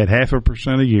that at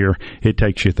 0.5% a year, it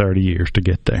takes you 30 years to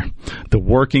get there. The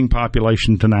working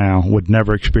population to now would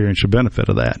never experience the benefit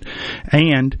of that.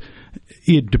 And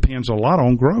it depends a lot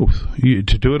on growth. To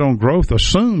do it on growth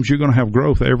assumes you're going to have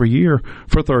growth every year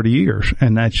for 30 years,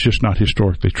 and that's just not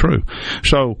historically true.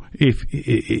 So if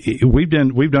we've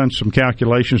done some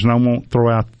calculations, and I won't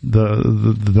throw out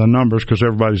the numbers because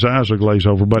everybody's eyes will glaze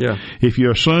over, but if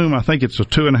you assume, I think it's a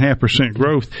 2.5%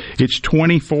 growth, it's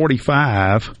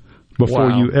 2045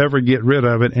 before you ever get rid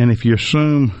of it. And if you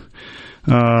assume,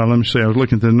 let me see, I was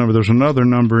looking at the number, there's another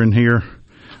number in here.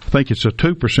 I think it's a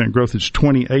 2% growth. It's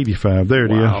 2085. There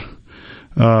it is.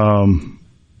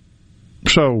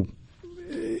 So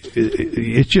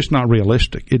it's just not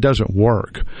realistic. It doesn't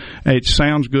work. It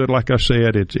sounds good, like I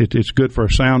said. It's good for a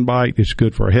soundbite. It's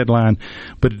good for a headline,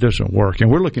 but it doesn't work.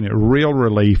 And we're looking at real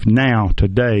relief now,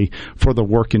 today, for the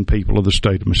working people of the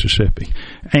state of Mississippi.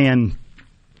 And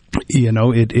you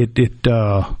know,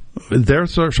 there are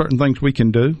certain things we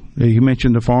can do. You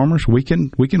mentioned the farmers. We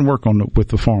can work with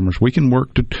the farmers. We can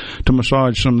work to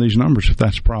massage some of these numbers if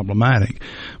that's problematic.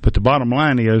 But the bottom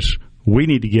line is we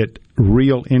need to get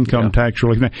real income tax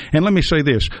relief. And let me say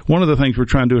this. One of the things we're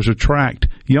trying to do is attract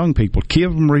young people,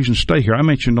 give them a reason to stay here. I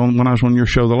mentioned when I was on your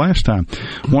show the last time,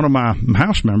 one of my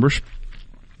house members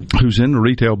who's in the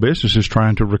retail business is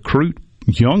trying to recruit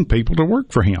young people to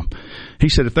work for him. He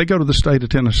said if they go to the state of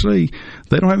Tennessee,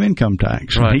 they don't have income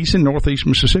tax. Right. He's in northeast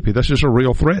Mississippi. This is a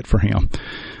real threat for him.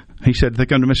 He said if they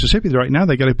come to Mississippi right now,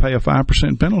 they got to pay a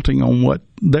 5% penalty on what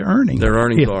they're earning. Their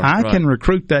earnings are. If I can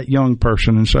recruit that young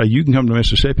person and say you can come to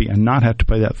Mississippi and not have to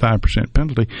pay that 5%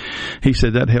 penalty, he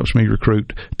said that helps me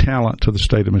recruit talent to the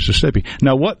state of Mississippi.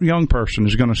 Now, what young person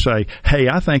is going to say, hey,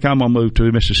 I think I'm going to move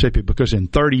to Mississippi because in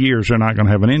 30 years they're not going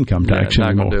to have an income tax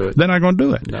anymore. They're not going to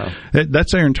do it. No.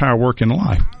 That's their entire working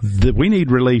life. We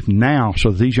need relief now so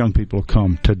that these young people will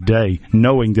come today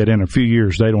knowing that in a few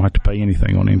years they don't have to pay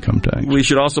anything on income tax. We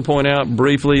should also point out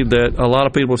briefly that a lot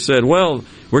of people have said, well,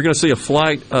 we're going to see a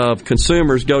flight of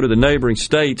consumers go to the neighboring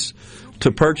states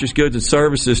to purchase goods and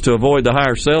services to avoid the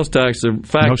higher sales tax. The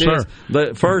fact is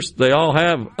that first, they all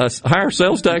have a higher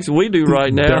sales tax than we do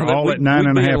right now. They're all at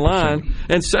 9.5%.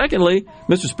 And secondly,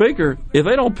 Mr. Speaker, if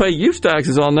they don't pay use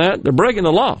taxes on that, they're breaking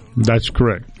the law. That's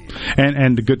correct.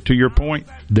 And to your point,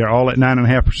 they're all at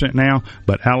 9.5% now,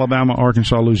 but Alabama,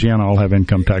 Arkansas, Louisiana all have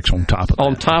income tax on top of that.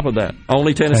 On top of that.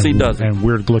 Only Tennessee doesn't. And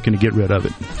we're looking to get rid of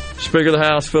it. Speaker of the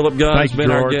House, Philip Gunn, has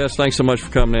been our guest. Thanks so much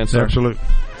for coming in, sir. Absolutely.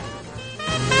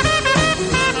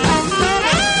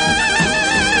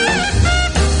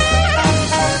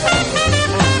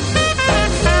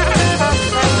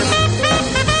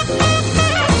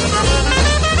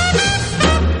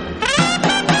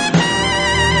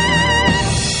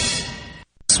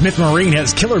 Smith Marine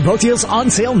has killer boat deals on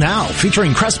sale now,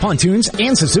 featuring Crest Pontoons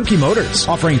and Suzuki Motors,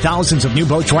 offering thousands of new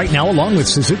boats right now along with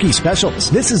Suzuki specials.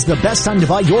 This is the best time to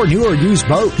buy your new or used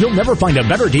boat. You'll never find a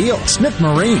better deal. Smith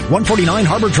Marine, 149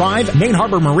 Harbor Drive, Main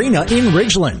Harbor Marina in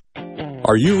Ridgeland.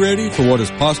 Are you ready for what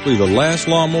is possibly the last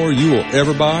lawnmower you will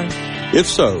ever buy? If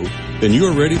so, then you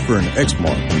are ready for an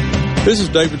Exmark. This is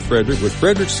David Frederick with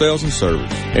Frederick Sales and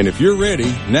Service. And if you're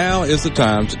ready, now is the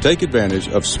time to take advantage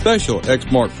of special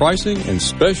Exmark pricing and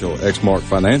special Exmark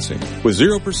financing. With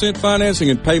 0%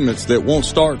 financing and payments that won't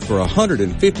start for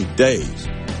 150 days.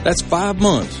 That's 5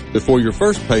 months before your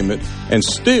first payment and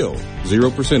still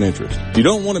 0% interest. You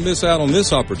don't want to miss out on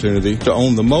this opportunity to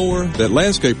own the mower that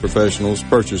landscape professionals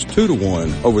purchase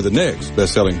 2-to-1 over the next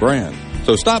best-selling brand.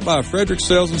 So stop by Frederick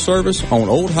Sales and Service on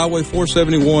Old Highway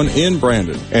 471 in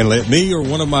Brandon and let me or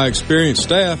one of my experienced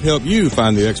staff help you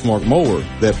find the Exmark mower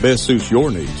that best suits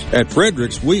your needs. At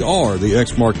Fredericks, we are the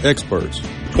Exmark experts.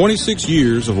 26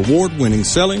 years of award-winning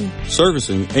selling,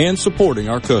 servicing, and supporting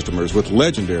our customers with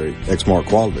legendary Exmark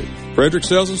quality. Frederick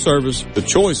Sales and Service, the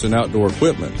choice in outdoor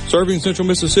equipment, serving Central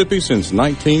Mississippi since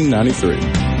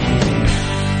 1993.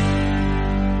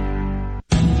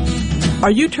 Are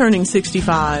you turning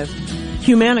 65?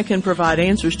 Humana can provide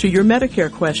answers to your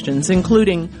Medicare questions,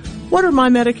 including, what are my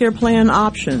Medicare plan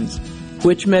options?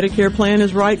 Which Medicare plan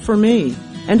is right for me?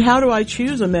 And how do I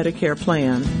choose a Medicare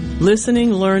plan?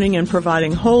 Listening, learning, and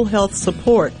providing whole health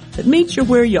support that meets you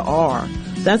where you are.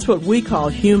 That's what we call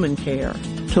human care.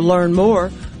 To learn more,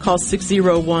 call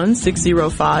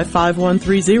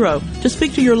 601-605-5130 to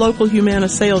speak to your local Humana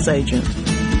sales agent.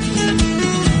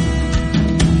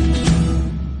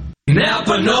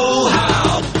 Napa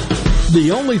know-how.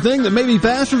 The only thing that may be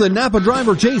faster than Napa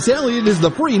driver Chase Elliott is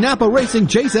the free Napa Racing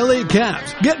Chase Elliott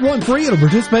caps. Get one free at a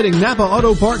participating Napa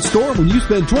Auto Parts store when you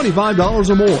spend $25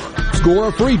 or more. Score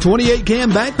a free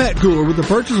 28-can backpack cooler with the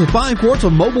purchase of 5 quarts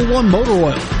of Mobil 1 motor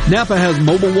oil. Napa has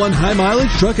Mobil 1 high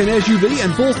mileage, truck and SUV,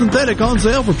 and full synthetic on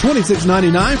sale for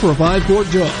 $26.99 for a 5-quart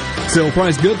jug. Sale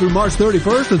price good through March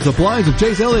 31st, and supplies of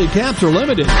Chase Elliott caps are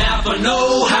limited. Napa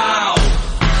know-how.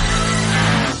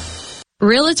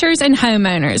 Realtors and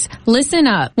homeowners, listen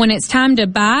up. When it's time to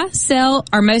buy, sell,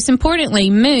 or most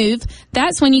importantly, move,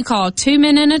 that's when you call 2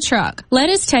 Men in a Truck. Let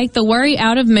us take the worry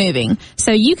out of moving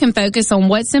so you can focus on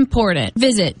what's important.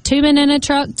 Visit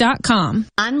 2meninatruck.com.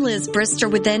 I'm Liz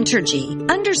Brister with Entergy.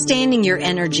 Understanding your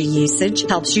energy usage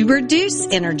helps you reduce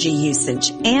energy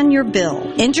usage and your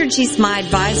bill. Entergy's My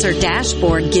Advisor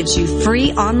dashboard gives you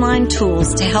free online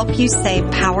tools to help you save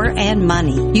power and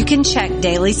money. You can check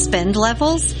daily spend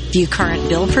levels, view current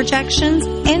bill projections,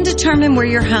 and determine where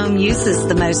your home uses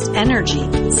the most energy.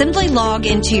 Simply log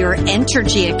into your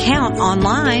Entergy account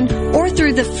online or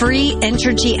through the free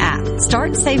Entergy app.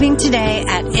 Start saving today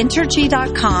at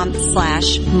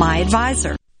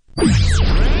Entergy.com/myadvisor.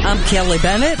 I'm Kelly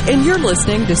Bennett, and you're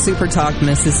listening to Super Talk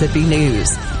Mississippi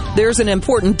News. There's an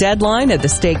important deadline at the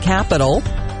state capitol.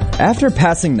 After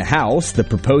passing the House, the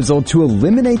proposal to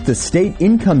eliminate the state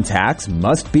income tax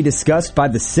must be discussed by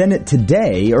the Senate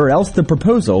today, or else the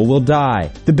proposal will die.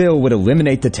 The bill would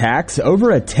eliminate the tax over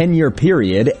a 10-year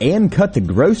period and cut the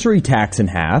grocery tax in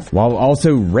half, while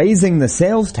also raising the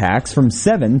sales tax from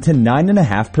 7 to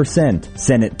 9.5%.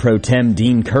 Senate Pro Tem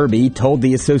Dean Kirby told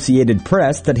the Associated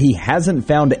Press that he hasn't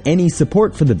found any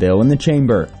support for the bill in the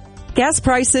chamber. Gas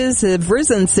prices have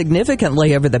risen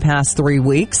significantly over the past 3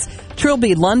 weeks.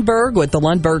 Trilby Lundberg with the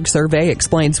Lundberg Survey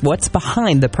explains what's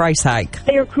behind the price hike.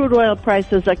 Higher crude oil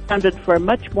prices accounted for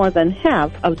much more than half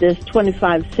of this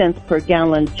 25 cents per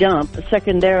gallon jump.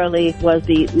 Secondarily was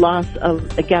the loss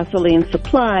of the gasoline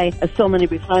supply, as so many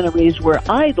refineries were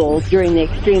idle during the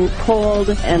extreme cold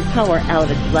and power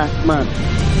outage last month.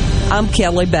 I'm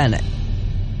Kelly Bennett.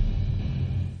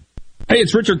 Hey,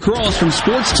 it's Richard Cross from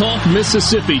Sports Talk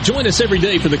Mississippi. Join us every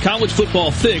day for the College Football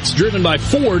Fix, driven by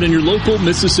Ford and your local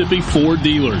Mississippi Ford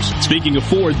dealers. Speaking of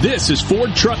Ford, this is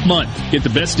Ford Truck Month. Get the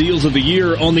best deals of the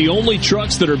year on the only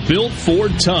trucks that are built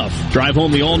Ford tough. Drive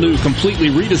home the all-new, completely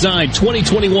redesigned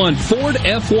 2021 Ford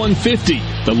F-150,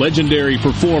 the legendary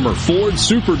performer Ford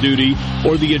Super Duty,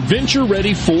 or the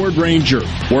adventure-ready Ford Ranger.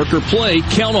 Work or play,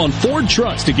 count on Ford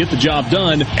trucks to get the job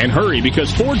done. And hurry,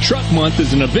 because Ford Truck Month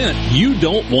is an event you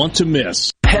don't want to miss.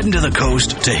 Heading to the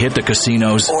coast to hit the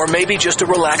casinos, or maybe just a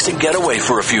relaxing getaway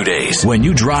for a few days. When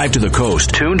you drive to the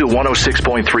coast, tune to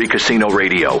 106.3 Casino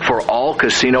Radio for all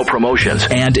casino promotions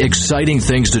and exciting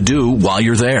things to do while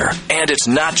you're there. And it's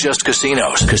not just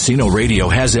casinos. Casino Radio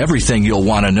has everything you'll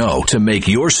want to know to make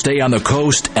your stay on the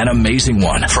coast an amazing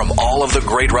one. From all of the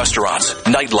great restaurants,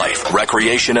 nightlife,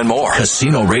 recreation, and more,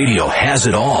 Casino Radio has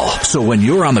it all. So when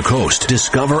you're on the coast,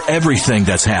 discover everything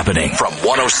that's happening from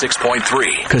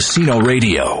 106.3 Casino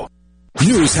Radio.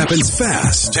 News happens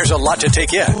fast. There's a lot to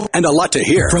take in and a lot to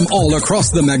hear from all across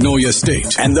the Magnolia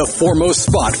State. And the foremost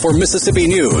spot for Mississippi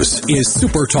news is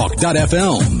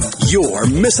supertalk.fm. Your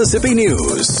Mississippi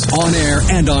news. On air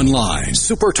and online.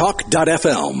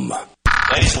 Supertalk.fm.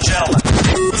 Ladies and gentlemen,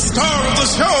 star of the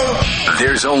show.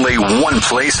 There's only one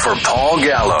place for Paul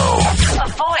Gallo. A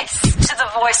voice to the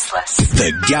voiceless.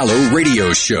 The Gallo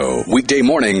Radio Show. Weekday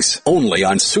mornings only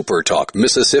on Supertalk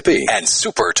Mississippi and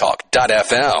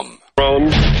supertalk.fm.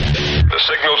 The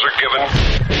signals are given.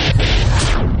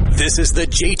 This is the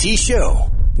JT Show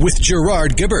with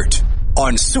Gerard Gibbert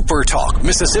on Supertalk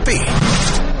Mississippi.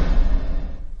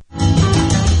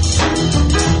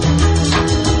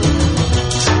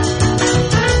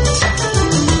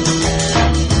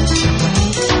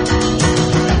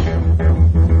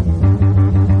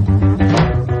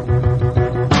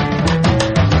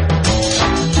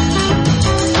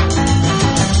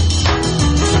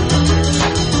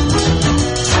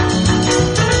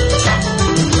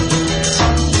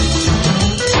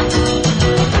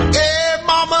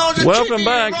 Welcome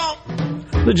back.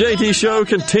 The JT Show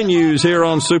continues here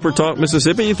on Super Talk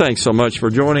Mississippi. Thanks so much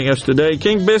for joining us today.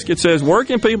 King Biscuit says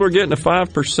working people are getting a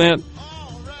 5%,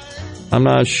 I'm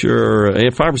not sure,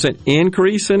 a 5%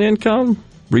 increase in income.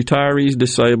 Retirees,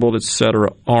 disabled, etc.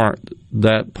 aren't.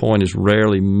 That point is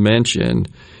rarely mentioned.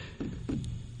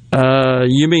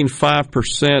 You mean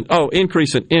 5%? Oh,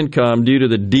 increase in income due to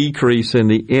the decrease in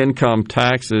the income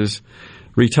taxes.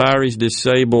 Retirees,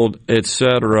 disabled,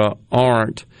 etc.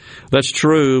 aren't. That's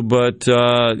true, but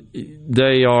they're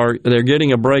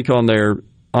getting a break on their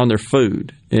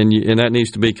food, and that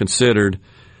needs to be considered.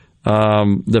 The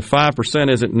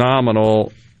 5% isn't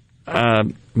nominal.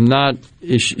 I'm not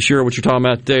sure what you're talking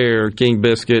about there, King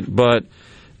Biscuit. But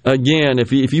again,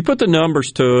 if you put the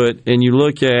numbers to it and you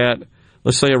look at,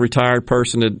 let's say, a retired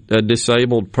person, a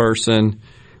disabled person,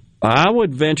 I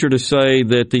would venture to say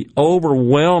that the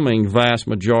overwhelming vast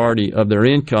majority of their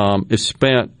income is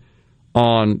spent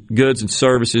on goods and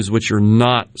services which are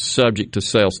not subject to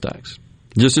sales tax.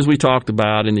 Just as we talked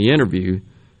about in the interview,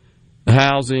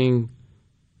 housing,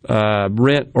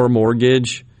 rent or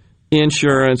mortgage,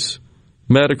 insurance,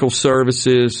 medical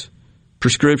services,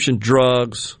 prescription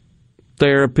drugs,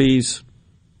 therapies,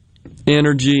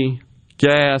 energy,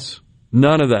 gas,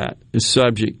 none of that is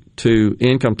subject to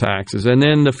income taxes. And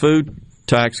then the food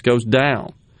tax goes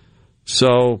down.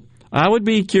 So I would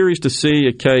be curious to see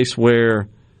a case where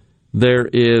there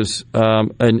is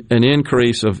an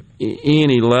increase of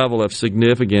any level of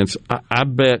significance. I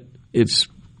bet it's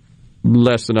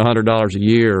less than $100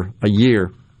 a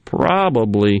year,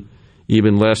 probably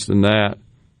even less than that.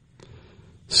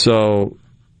 So,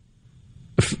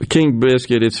 King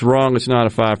Biscuit, it's wrong. It's not a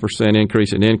 5%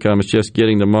 increase in income. It's just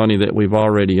getting the money that we've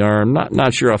already earned.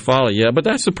 Not sure I follow yet, but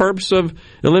that's the purpose of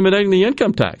eliminating the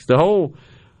income tax. The whole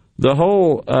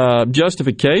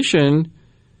justification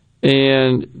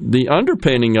and the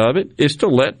underpinning of it is to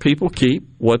let people keep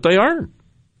what they earn.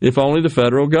 If only the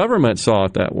federal government saw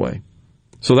it that way.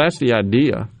 So that's the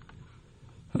idea.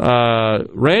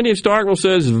 Randy in Starkville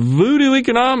says, voodoo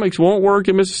economics won't work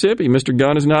in Mississippi. Mr.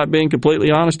 Gunn is not being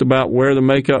completely honest about where the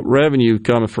makeup revenue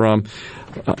coming from.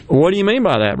 What do you mean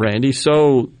by that, Randy?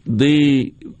 So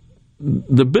the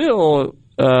bill,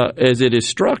 as it is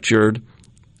structured,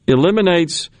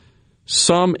 eliminates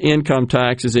some income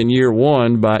taxes in year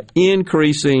one by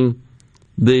increasing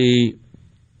the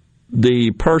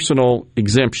personal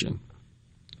exemption.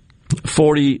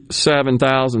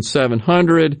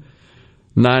 $47,700,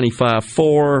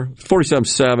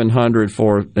 $47,700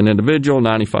 for an individual,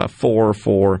 $95,400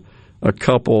 for a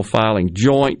couple filing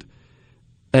joint,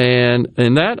 and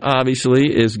that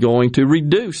obviously is going to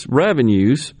reduce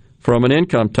revenues from an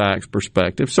income tax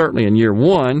perspective, certainly in year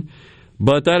one,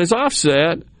 but that is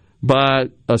offset by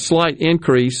a slight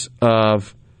increase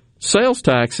of sales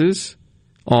taxes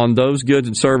on those goods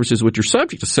and services which are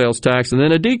subject to sales tax, and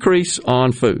then a decrease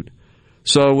on food.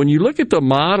 So when you look at the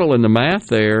model and the math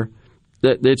there,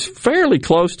 that it's fairly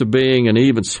close to being an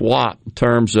even swap in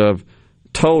terms of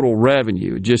total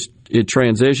revenue. It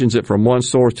transitions it from one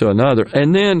source to another.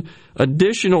 And then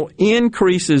additional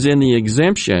increases in the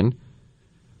exemption,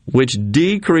 which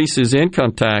decreases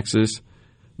income taxes,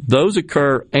 those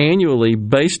occur annually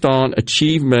based on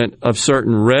achievement of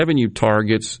certain revenue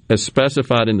targets as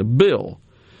specified in the bill.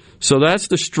 So that's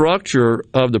the structure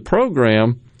of the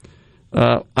program.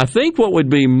 I think what would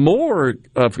be more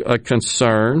of a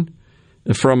concern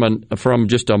from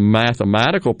just a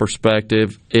mathematical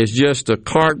perspective is just a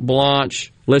carte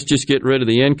blanche, let's just get rid of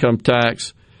the income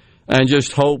tax and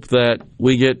just hope that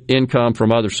we get income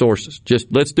from other sources.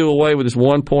 Just let's do away with this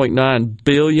 $1.9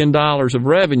 billion of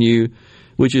revenue,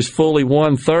 which is fully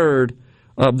 1/3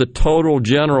 of the total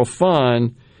general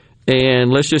fund, and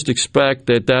let's just expect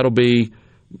that that'll be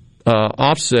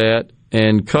offset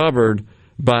and covered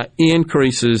by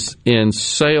increases in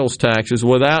sales taxes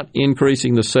without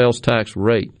increasing the sales tax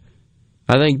rate.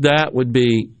 I think that would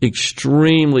be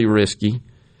extremely risky,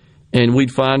 and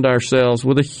we'd find ourselves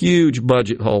with a huge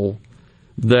budget hole.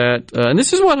 And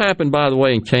this is what happened, by the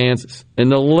way, in Kansas.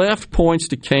 And the left points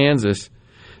to Kansas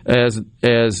as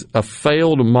a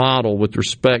failed model with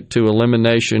respect to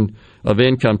elimination of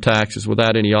income taxes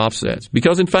without any offsets.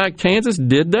 Because, in fact, Kansas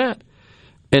did that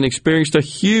and experienced a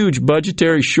huge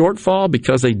budgetary shortfall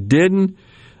because they didn't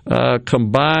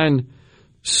combine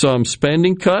some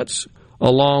spending cuts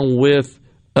along with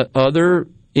other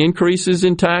increases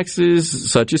in taxes,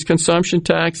 such as consumption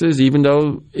taxes, even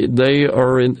though they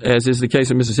are, as is the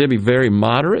case in Mississippi, very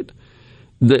moderate.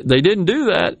 They didn't do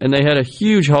that, and they had a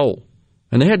huge hole.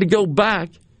 And they had to go back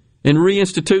and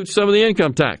reinstitute some of the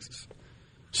income taxes.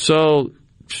 So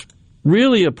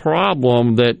really a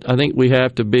problem that I think we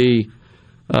have to be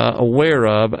aware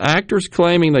of. Actors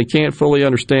claiming they can't fully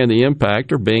understand the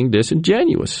impact are being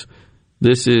disingenuous.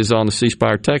 This is on the C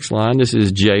Spire text line. This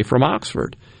is Jay from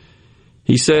Oxford.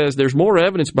 He says there's more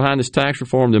evidence behind this tax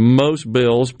reform than most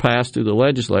bills passed through the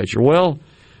legislature. Well,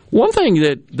 one thing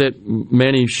that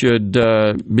many should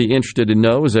be interested to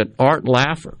know is that Art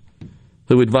Laffer,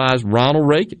 who advised Ronald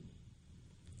Reagan,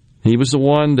 he was the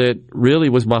one that really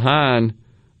was behind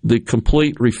the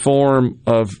complete reform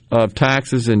of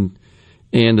taxes and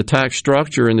the tax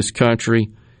structure in this country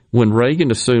when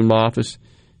Reagan assumed office.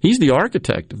 He's the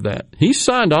architect of that. He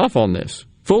signed off on this,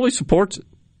 fully supports it.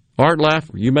 Art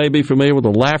Laffer. You may be familiar with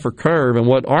the Laffer curve, and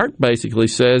what Art basically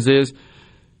says is,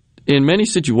 in many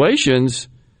situations,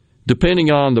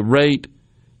 depending on the rate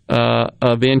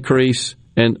of increase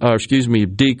and,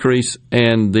 decrease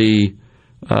and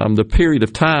the period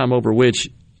of time over which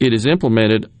it is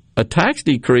implemented, a tax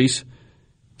decrease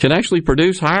can actually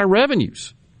produce higher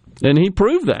revenues. And he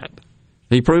proved that.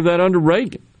 He proved that under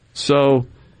Reagan. So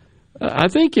I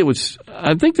think this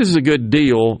is a good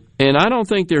deal, and I don't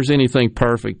think there's anything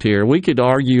perfect here. We could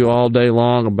argue all day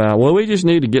long about, well, we just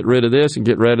need to get rid of this and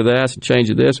get rid of that and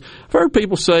change this. I've heard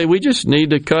people say we just need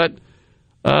to cut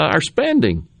our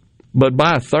spending, but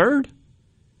by a third?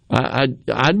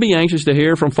 I'd be anxious to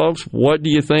hear from folks, what do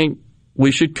you think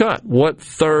we should cut? What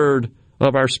third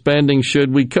of our spending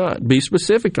should we cut? Be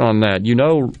specific on that. You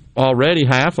know, already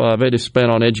half of it is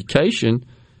spent on education.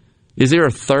 Is there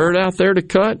a third out there to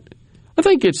cut? I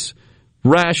think it's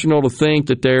rational to think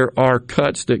that there are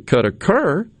cuts that could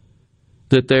occur,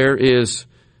 that there is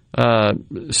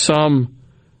some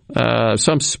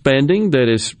spending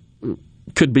that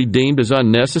could be deemed as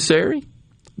unnecessary,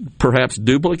 perhaps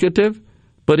duplicative.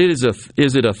 But is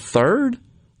it a third?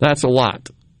 That's a lot.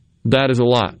 That is a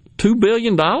lot. $2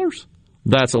 billion?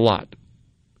 That's a lot.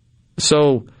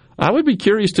 So I would be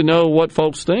curious to know what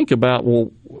folks think about,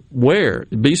 well, where?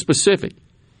 Be specific.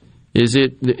 Is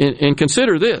it, and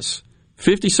consider this,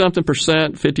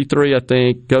 50-something%, 53, I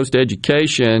think, goes to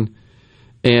education,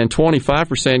 and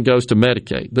 25% goes to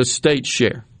Medicaid, the state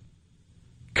share.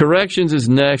 Corrections is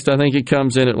next. I think it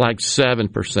comes in at like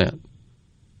 7%.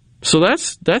 So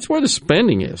that's where the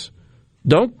spending is.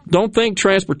 Don't think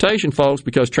transportation, folks,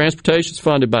 because transportation is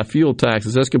funded by fuel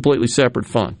taxes. That's a completely separate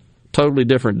fund. Totally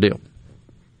different deal.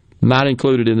 Not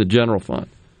included in the general fund.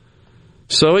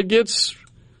 So it gets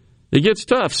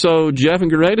tough. So Jeff in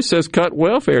Grenada says cut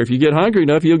welfare. If you get hungry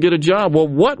enough, you'll get a job. Well,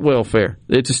 what welfare?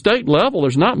 It's a state level.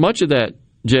 There's not much of that,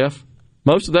 Jeff.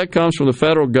 Most of that comes from the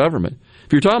federal government.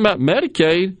 If you're talking about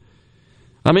Medicaid,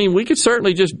 I mean, we could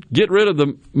certainly just get rid of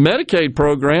the Medicaid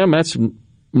program. That's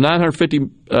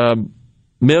 $950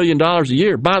 million a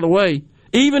year. By the way,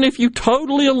 even if you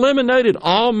totally eliminated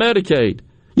all Medicaid,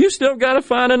 you still got to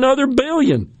find another $1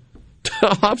 billion to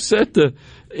offset the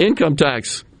income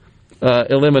tax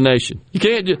elimination. You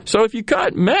can't. So if you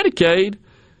cut Medicaid,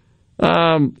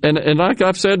 and like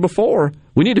I've said before,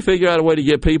 we need to figure out a way to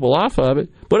get people off of it.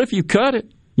 But if you cut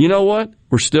it, you know what?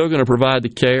 We're still going to provide the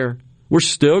care. We're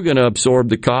still going to absorb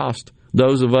the cost.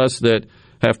 Those of us that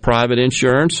have private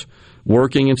insurance,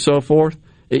 working and so forth.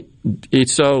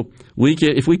 So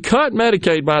if we cut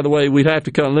Medicaid, by the way, we'd have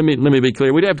to come. Let me be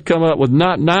clear. We'd have to come up with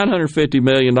not $950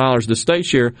 million the state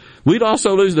share. We'd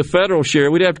also lose the federal share.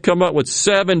 We'd have to come up with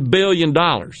 $7 billion.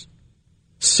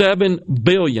 $7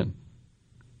 billion.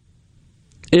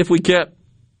 If we kept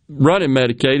running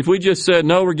Medicaid, if we just said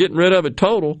no, we're getting rid of it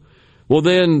total, well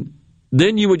then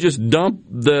you would just dump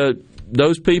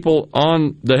those people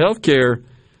on the healthcare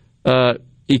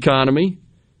economy,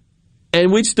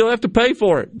 and we'd still have to pay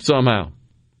for it somehow.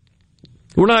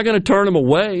 We're not going to turn them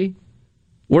away.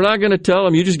 We're not going to tell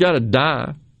them you just got to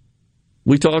die.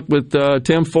 We talked with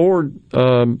Tim Moore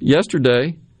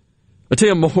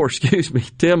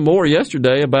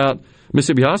yesterday about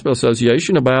Mississippi Hospital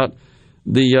Association about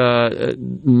the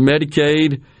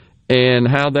Medicaid and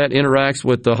how that interacts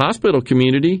with the hospital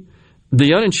community.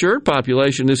 The uninsured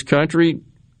population in this country,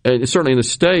 certainly in the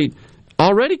state,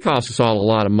 already costs us all a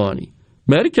lot of money.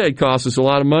 Medicaid costs us a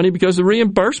lot of money because the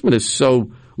reimbursement is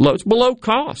so low. It's below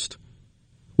cost.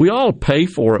 We all pay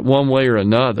for it one way or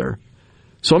another.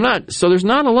 So there's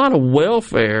not a lot of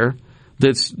welfare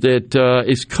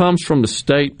that comes from the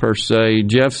state per se.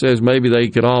 Jeff says maybe they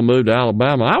could all move to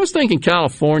Alabama. I was thinking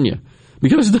California,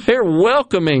 because they're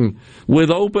welcoming with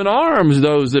open arms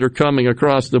those that are coming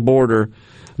across the border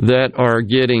that are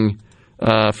getting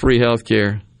free health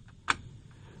care.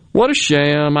 What a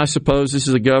sham. I suppose this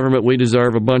is a government we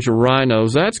deserve a bunch of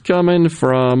rhinos. That's coming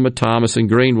from Thomas in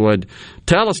Greenwood.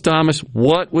 Tell us, Thomas,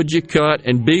 what would you cut?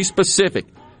 And be specific.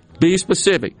 Be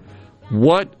specific.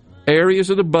 What areas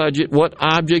of the budget, what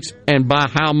objects, and by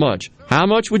how much? How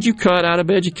much would you cut out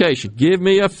of education? Give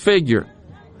me a figure.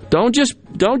 Don't just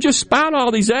spout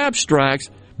all these abstracts.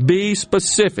 Be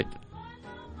specific.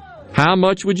 How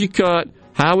much would you cut?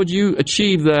 How would you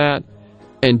achieve that?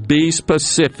 And be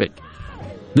specific.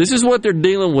 This is what they're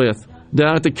dealing with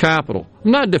down at the Capitol.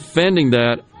 I'm not defending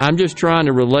that. I'm just trying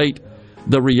to relate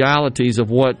the realities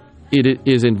of what it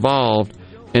is involved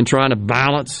in trying to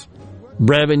balance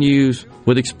revenues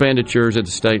with expenditures at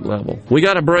the state level. We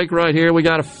got a break right here. We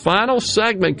got a final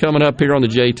segment coming up here on the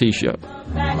JT Show.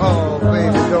 Oh,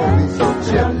 baby, don't be so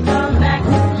chippy.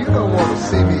 You don't want to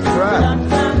see me cry.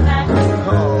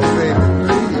 Oh, baby,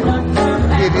 please.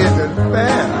 It isn't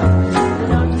fair.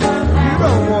 You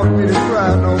don't want me to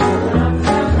cry no more.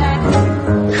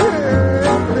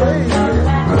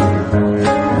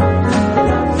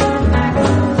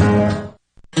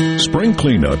 Spring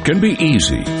cleanup can be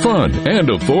easy, fun, and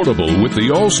affordable with the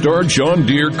All-Star John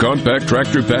Deere Compact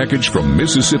Tractor Package from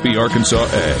Mississippi, Arkansas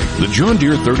Ag. The John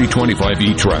Deere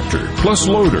 3025E tractor, plus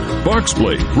loader, box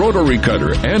blade, rotary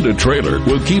cutter, and a trailer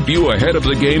will keep you ahead of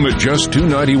the game at just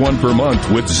 $291 per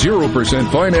month with 0%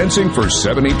 financing for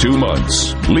 72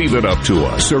 months. Leave it up to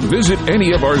us or visit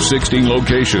any of our 16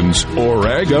 locations or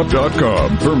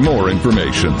agup.com for more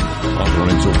information. Offer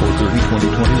until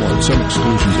 4/30/2021. Some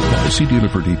exclusions apply. See dealer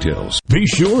for details. Be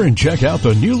sure and check out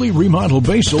the newly remodeled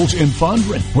Basil's in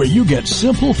Fondren, where you get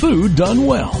simple food done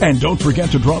well. And don't forget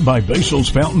to drop by Basil's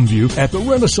Fountain View at the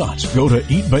Renaissance. Go to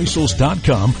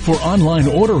eatbasils.com for online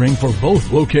ordering for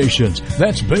both locations.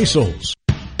 That's Basil's.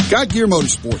 Got Gear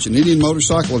Motorsports and Indian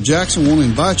Motorcycle of Jackson want to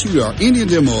invite you to our Indian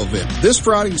Demo event this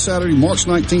Friday and Saturday, March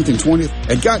 19th and 20th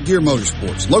at Got Gear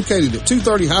Motorsports, located at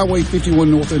 230 Highway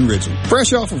 51 North in Ridgeland.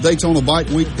 Fresh off of Daytona Bike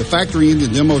Week, the factory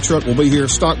Indian Demo truck will be here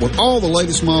stocked with all the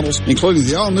latest models, including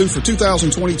the all-new for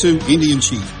 2022 Indian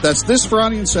Chief. That's this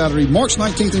Friday and Saturday, March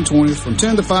 19th and 20th from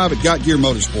 10 to 5 at Got Gear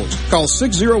Motorsports. Call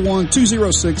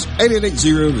 601-206-8880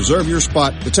 to reserve your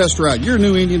spot to test ride your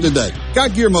new Indian today.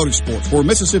 Got Gear Motorsports, where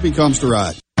Mississippi comes to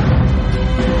ride.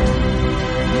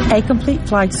 A Complete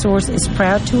Flag Source is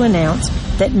proud to announce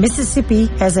that Mississippi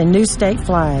has a new state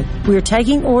flag. We are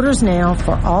taking orders now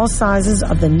for all sizes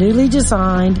of the newly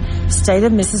designed State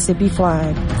of Mississippi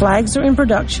flag. Flags are in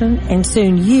production, and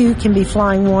soon you can be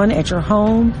flying one at your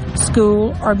home,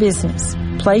 school, or business.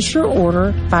 Place your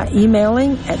order by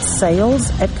emailing at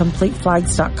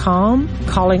sales@completeflags.com,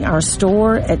 calling our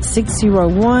store at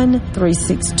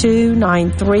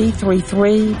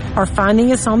 601-362-9333, or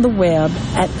finding us on the web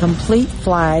at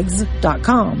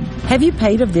completeflags.com. Have you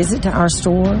paid a visit to our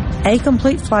store? A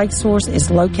Complete Flag Source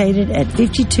is located at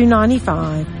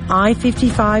 5295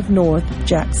 I-55 North,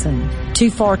 Jackson. Too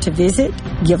far to visit?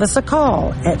 Give us a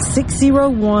call at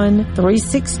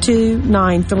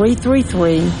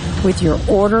 601-362-9333 with your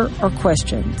order or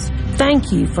questions.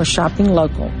 Thank you for shopping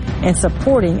local and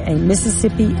supporting a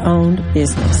Mississippi-owned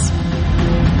business.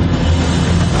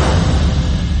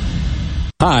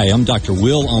 Hi, I'm Dr.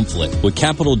 Will Umflett with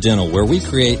Capital Dental, where we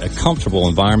create a comfortable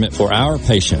environment for our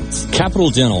patients.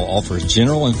 Capital Dental offers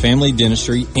general and family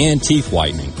dentistry and teeth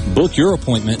whitening. Book your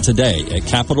appointment today at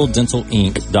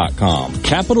CapitalDentalInc.com.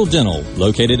 Capital Dental,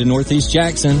 located in Northeast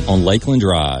Jackson on Lakeland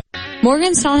Drive.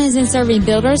 Morganstone has been serving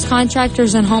builders,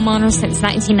 contractors, and homeowners since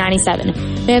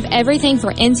 1997. They have everything for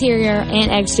interior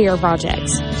and exterior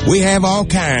projects. We have all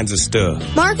kinds of stuff.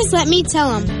 Marcus, let me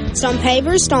tell them. Stone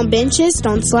pavers, stone benches,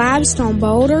 stone slabs, stone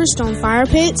boulders, stone fire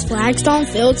pits, flagstone,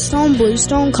 fieldstone,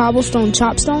 bluestone, cobblestone,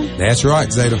 chopstone. That's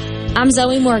right, Zeta. I'm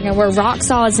Zoe Morgan. We're rock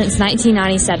solid since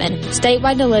 1997.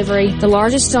 Statewide delivery, the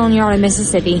largest stone yard in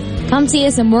Mississippi. Come see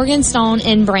us in Morganstone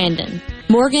in Brandon.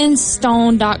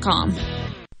 Morganstone.com.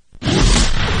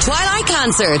 Twilight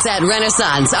concerts at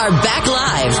Renaissance are back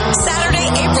live Saturday,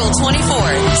 April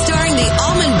 24th, starring the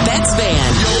Allman Betts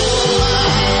Band.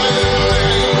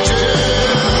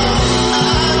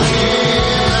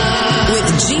 With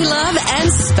G-Love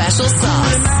and Special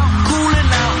Sauce. Cooling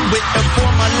out with the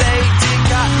former lady,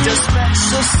 got the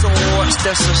special sauce,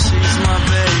 that's so she's my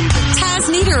baby. Taz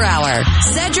Niederauer,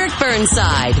 Cedric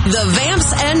Burnside, The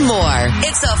Vamps, and more.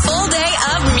 It's a full day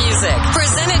of music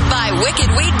presented by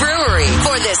Wicked Weed Brewery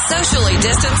for this socially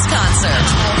distanced concert.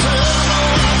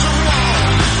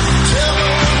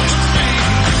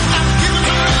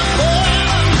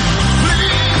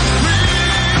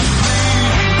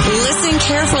 Listen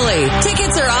carefully.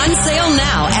 Tickets are on sale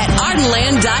now at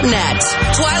ardenland.net.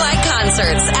 Twilight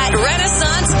concerts at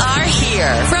Renaissance are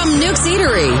here. From Nuke's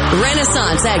Eatery,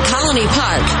 Renaissance at Colony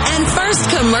Park, and First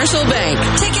Commercial Bank.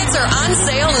 Tickets are on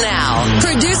sale now.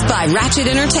 Produced by Ratchet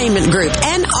Entertainment Group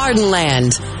and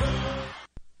Ardenland.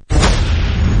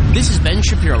 This is Ben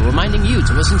Shapiro reminding you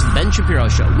to listen to The Ben Shapiro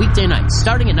Show weekday nights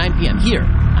starting at 9 p.m. here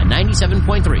on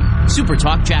 97.3 Super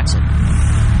Talk Jackson.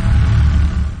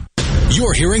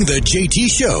 You're hearing The JT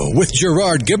Show with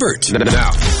Gerard Gibbert.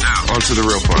 Now, on to the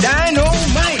real part.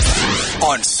 Dynamite!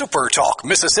 On Super Talk,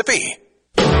 Mississippi.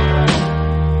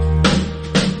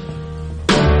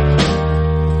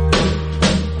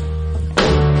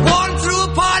 Walking through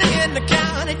a party in the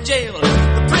county jail.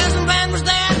 The prison band was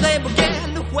there, they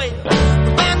began to wail.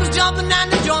 The band was jumping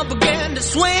and the joint began to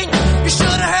swing. You should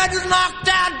have heard this knocked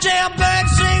out jailbird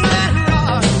sing. Let it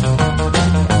rock.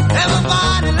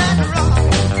 Everybody let it rock.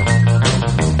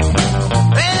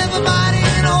 Everybody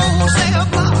in the whole cell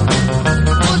block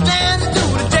was dancing to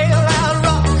the jailhouse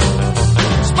rock.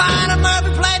 Spider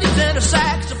Murphy played his inner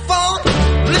saxophone.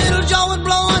 Little Joe was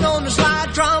blowing on the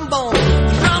slide trombone.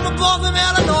 The drummer boy from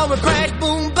Illinois would crash,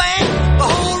 boom, bang. The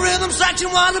whole rhythm section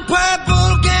was a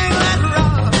purple gang. Let it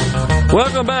rock.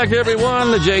 Welcome back,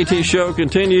 everyone. The JT Show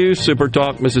continues. Super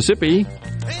Talk, Mississippi.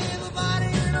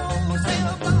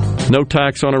 No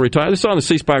tax on a retirement. This is on the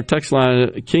C Spire text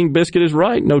line. King Biscuit is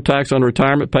right. No tax on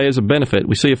retirement pay as a benefit.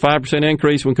 We see a 5%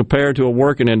 increase when compared to a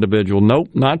working individual. Nope,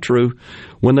 not true.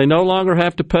 When they no longer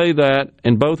have to pay that,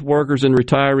 and both workers and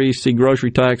retirees see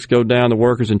grocery tax go down, the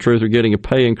workers in truth are getting a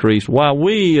pay increase, while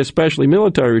we, especially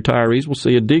military retirees, will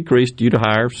see a decrease due to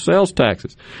higher sales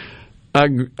taxes. I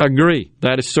agree.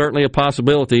 That is certainly a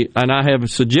possibility, and I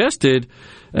have suggested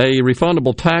a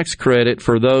refundable tax credit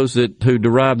for those who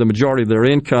derive the majority of their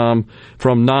income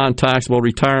from non-taxable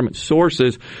retirement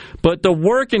sources. But the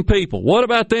working people, what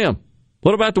about them?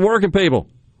 What about the working people?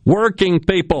 Working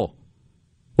people.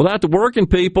 Without the working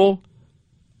people,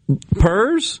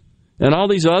 PERS and all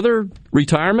these other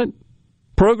retirement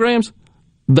programs,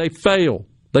 they fail.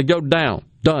 They go down.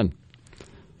 Done.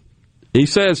 He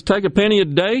says, take a penny a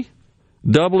day.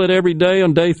 Double it every day.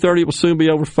 On day 30, it will soon be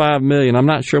over $5 million. I'm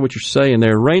not sure what you're saying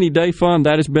there. Rainy day fund,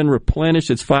 that has been replenished.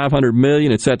 It's $500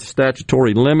 million. It's at the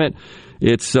statutory limit.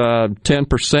 It's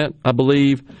 10%, I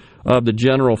believe, of the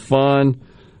general fund.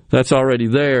 That's already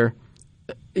there.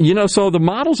 You know, so the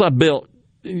models I built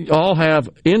all have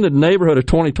in the neighborhood of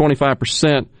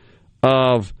 20-25%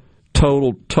 of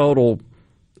total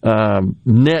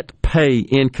net pay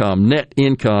income, net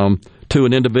income to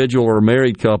an individual or a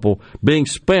married couple being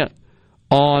spent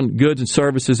on goods and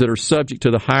services that are subject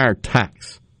to the higher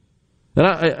tax. And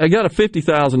I got a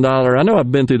 $50,000. I know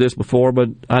I've been through this before, but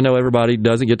I know everybody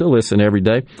doesn't get to listen every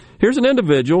day. Here's an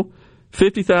individual,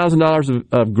 $50,000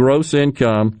 of gross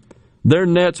income. Their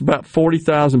net's about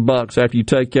 $40,000 after you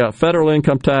take out federal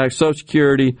income tax, Social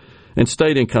Security, and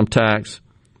state income tax.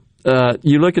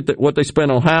 You look at what they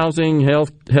spend on housing,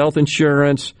 health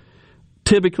insurance.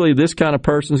 Typically, this kind of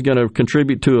person is going to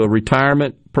contribute to a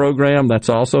retirement program. That's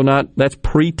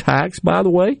pre-tax, by the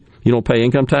way. You don't pay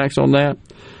income tax on that.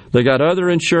 They got other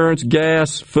insurance,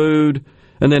 gas, food,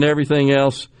 and then everything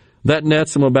else. That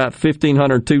nets them about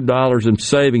 $1,502 in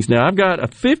savings. Now, I've got a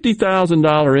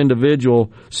 $50,000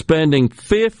 individual spending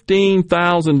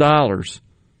 $15,000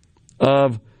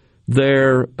 of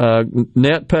their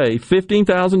net pay,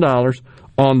 $15,000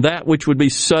 on that which would be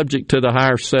subject to the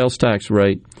higher sales tax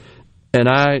rate. And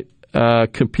I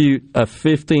compute a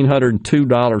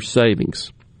 $1,502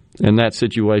 savings in that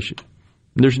situation.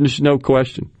 There's just no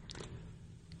question.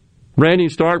 Randy in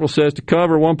Starkville says to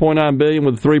cover $1.9 billion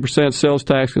with a 3% sales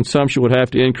tax, consumption would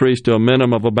have to increase to a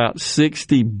minimum of about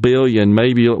 $60 billion.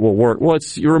 Maybe it will work. Well,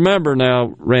 you remember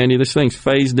now, Randy, this thing's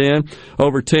phased in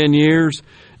over 10 years,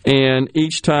 and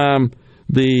each time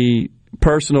the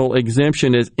personal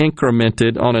exemption is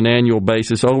incremented on an annual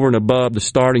basis over and above the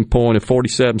starting point of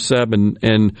 $47.7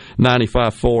 and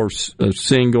 $95.4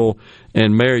 single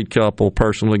and married couple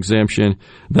personal exemption.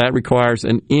 That requires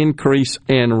an increase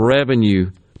in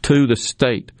revenue to the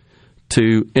state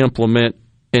to implement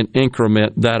and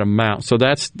increment that amount. So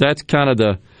that's kind of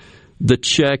the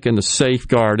check and the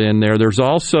safeguard in there. There's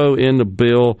also in the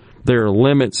bill, there are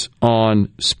limits on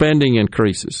spending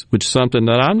increases, which is something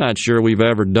that I'm not sure we've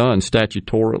ever done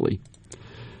statutorily.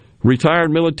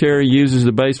 Retired military uses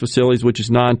the base facilities, which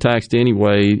is non-taxed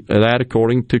anyway, that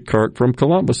according to Kirk from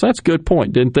Columbus. That's a good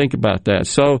point. Didn't think about that.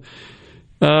 So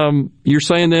you're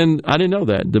saying then, I didn't know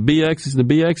that, the BXs, the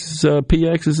BXs,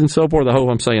 PXs, and so forth, I hope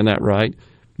I'm saying that right,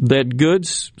 that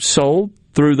goods sold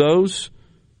through those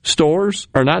stores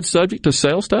are not subject to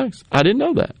sales tax? I didn't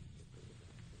know that.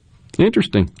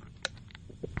 Interesting.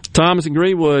 Thomas in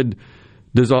Greenwood,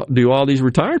 do all these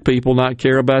retired people not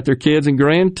care about their kids and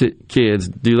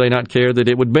grandkids? Do they not care that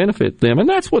it would benefit them? And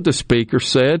that's what the speaker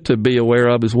said to be aware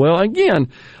of as well. Again,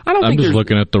 I'm just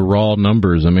looking at the raw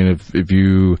numbers. I mean, if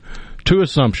you two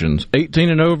assumptions. 18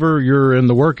 and over, you're in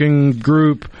the working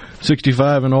group.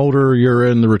 65 and older, you're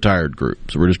in the retired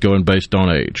group. So we're just going based on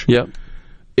age. Yep.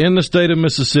 In the state of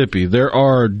Mississippi, there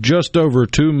are just over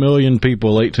 2 million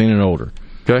people 18 and older.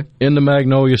 Okay. In the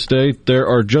Magnolia State, there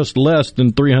are just less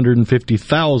than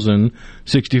 350,000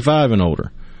 65 and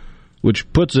older,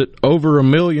 which puts it over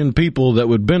 1 million people that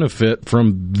would benefit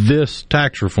from this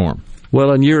tax reform.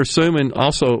 Well, and you're assuming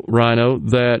also, Rhino,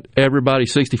 that everybody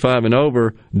 65 and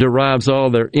over derives all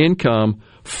their income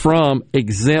from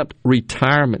exempt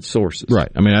retirement sources. Right.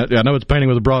 I mean, I know it's painting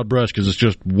with a broad brush because it's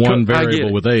just one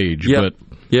variable with age, but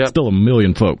still 1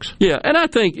 million folks. Yeah, and I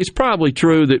think it's probably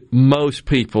true that most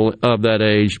people of that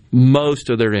age, most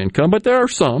of their income, but there are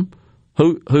some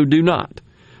who do not.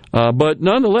 But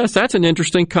nonetheless, that's an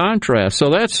interesting contrast. So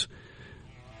that's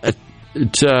 10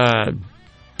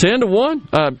 to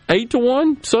 1, 8 to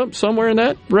 1, somewhere in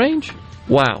that range.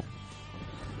 Wow.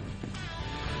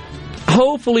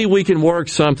 Hopefully we can work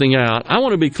something out. I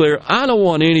want to be clear. I don't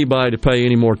want anybody to pay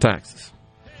any more taxes,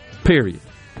 period.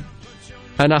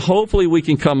 And hopefully we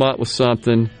can come up with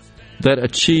something that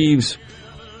achieves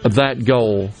that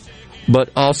goal, but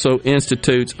also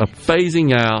institutes a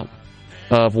phasing out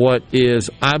of what is,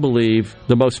 I believe,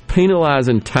 the most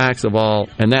penalizing tax of all,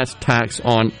 and that's tax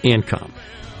on income.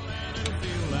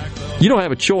 You don't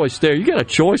have a choice there. You got a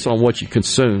choice on what you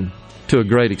consume to a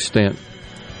great extent.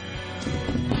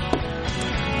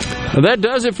 Well, that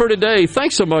does it for today.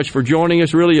 Thanks so much for joining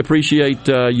us. Really appreciate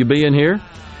you being here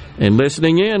and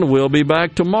listening in. We'll be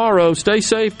back tomorrow. Stay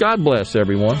safe. God bless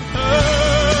everyone.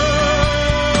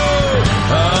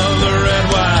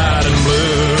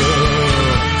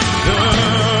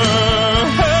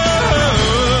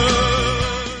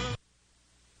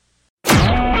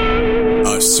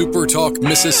 A SuperTalk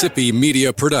Mississippi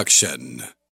media production.